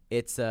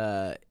 It's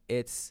the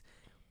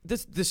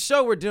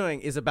show we're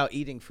doing is about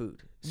eating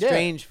food.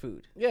 Strange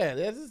food. Yeah,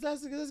 let's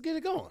get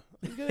it going.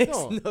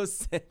 Makes no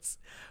sense.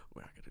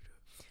 We're not gonna do it.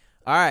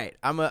 All right,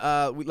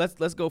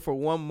 let's go for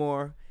one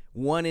more,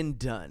 one and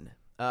done.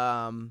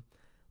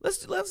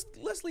 Let's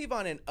leave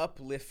on an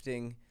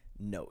uplifting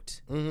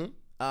note.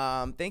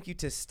 Mm-hmm. Thank you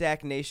to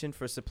Stack Nation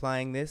for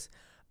supplying this.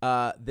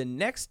 The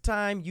next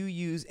time you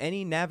use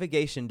any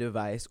navigation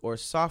device or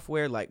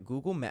software like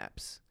Google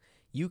Maps,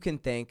 you can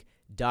thank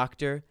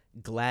Dr.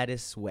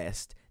 Gladys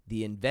West,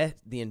 the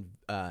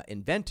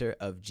inventor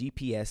of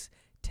GPS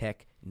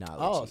technology.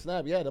 Oh,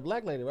 snap. Yeah, the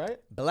black lady, right?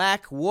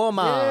 Black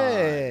woman.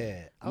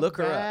 Yeah. Look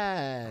her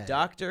up.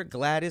 Dr.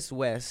 Gladys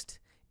West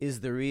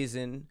is the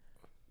reason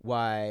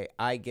why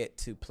I get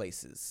to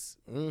places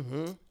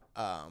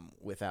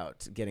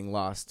without getting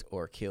lost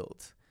or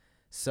killed.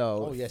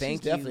 So she's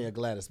definitely a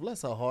Gladys.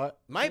 Bless her heart.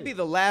 Might be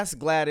the last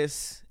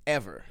Gladys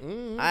ever.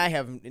 I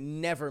have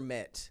never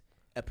met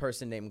a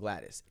person named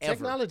Gladys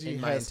Technology ever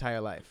in my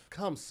entire life.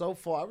 Come so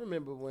far. I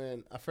remember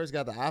when I first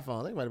got the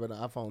iPhone. I think it might have been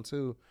the iPhone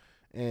 2,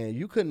 and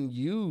you couldn't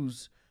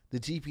use the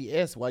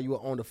GPS while you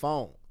were on the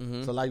phone.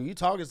 So like when you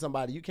talking to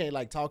somebody, you can't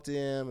like talk to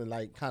them and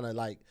like kind of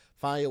like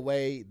find your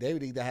way. They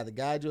would either have to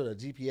guide you or the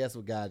GPS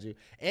would guide you.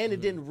 And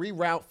it didn't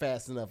reroute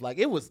fast enough. Like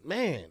it was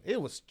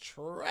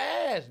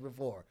trash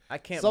before.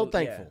 Thankful.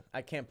 Yeah,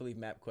 I can't believe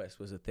MapQuest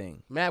was a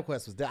thing.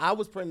 MapQuest was there. I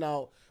was printing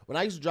out when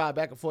I used to drive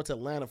back and forth to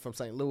Atlanta from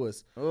St.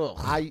 Louis.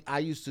 I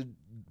used to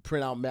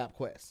print out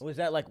MapQuest. Was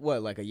that like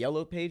what? Like a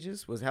Yellow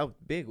Pages? How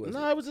big was it?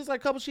 No, it was just like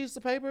a couple sheets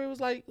of paper. It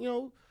was like,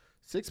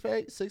 6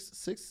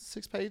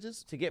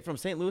 pages. To get from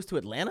St. Louis to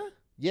Atlanta?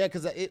 Yeah,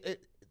 because it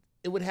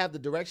would have the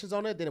directions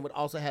on it. Then it would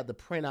also have the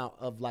printout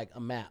of like a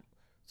map.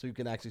 So you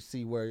can actually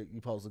see where you're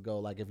supposed to go,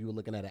 like if you were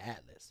looking at an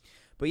atlas.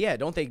 But yeah,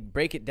 don't they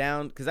break it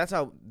down? Because that's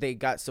how they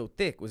got so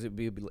thick.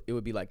 It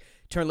would be like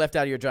turn left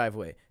out of your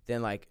driveway,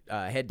 then like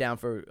head down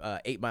for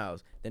 8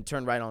 miles, then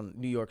turn right on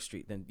New York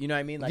Street. Then you know what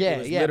I mean? Like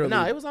But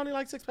no, it was only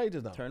like 6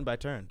 pages though. Turn by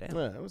turn. Damn.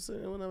 Yeah, it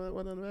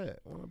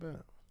wasn't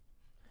bad.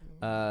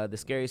 The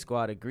Scary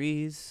Squad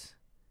agrees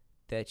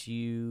that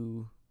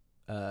you're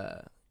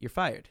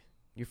fired.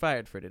 You're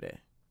fired for today.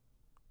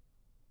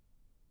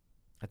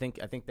 I think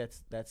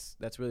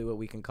that's really what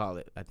we can call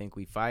it. I think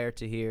we fired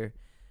Tahir,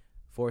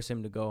 force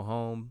him to go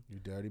home. You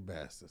dirty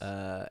bastards.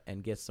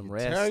 And get some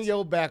rest. Turn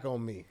your back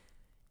on me.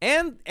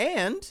 And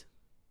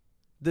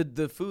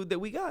the food that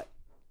we got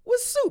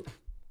was soup.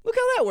 Look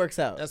how that works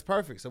out. That's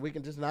perfect. So we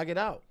can just knock it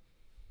out.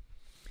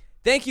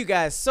 Thank you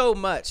guys so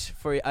much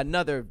for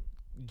another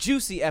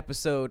juicy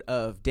episode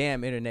of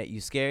Damn Internet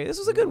You Scary. This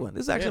was a good one.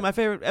 This is actually my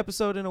favorite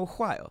episode in a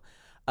while.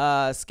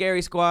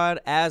 Scary Squad,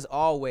 as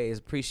always,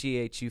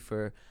 appreciate you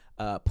for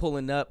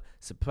pulling up,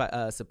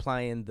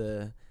 supplying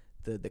the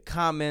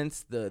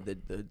comments,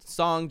 the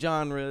song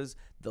genres,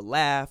 the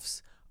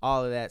laughs,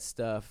 all of that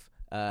stuff.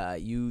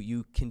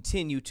 You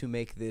continue to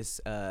make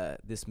this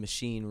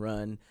machine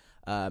run.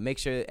 Make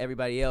sure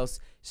everybody else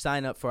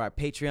sign up for our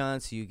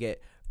Patreon so you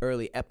get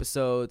early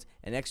episodes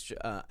and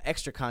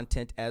extra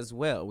content as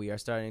well. We are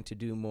starting to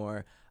do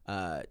more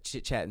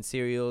chit chat and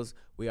serials.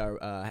 We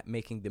are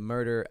making the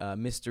murder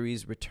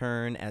mysteries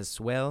return as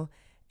well,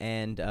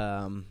 and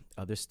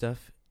other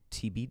stuff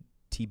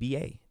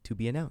TBA to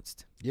be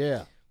announced.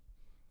 Yeah,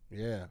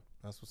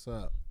 that's what's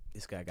up.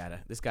 This guy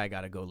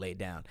gotta go lay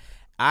down.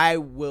 I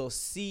will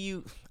see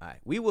you. All right,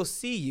 we will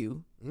see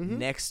you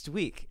next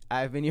week.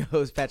 I've been your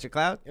host, Patrick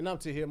Cloud, And I'm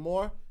to hear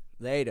more.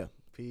 Later.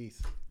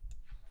 Peace.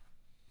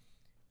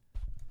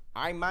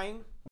 I mine.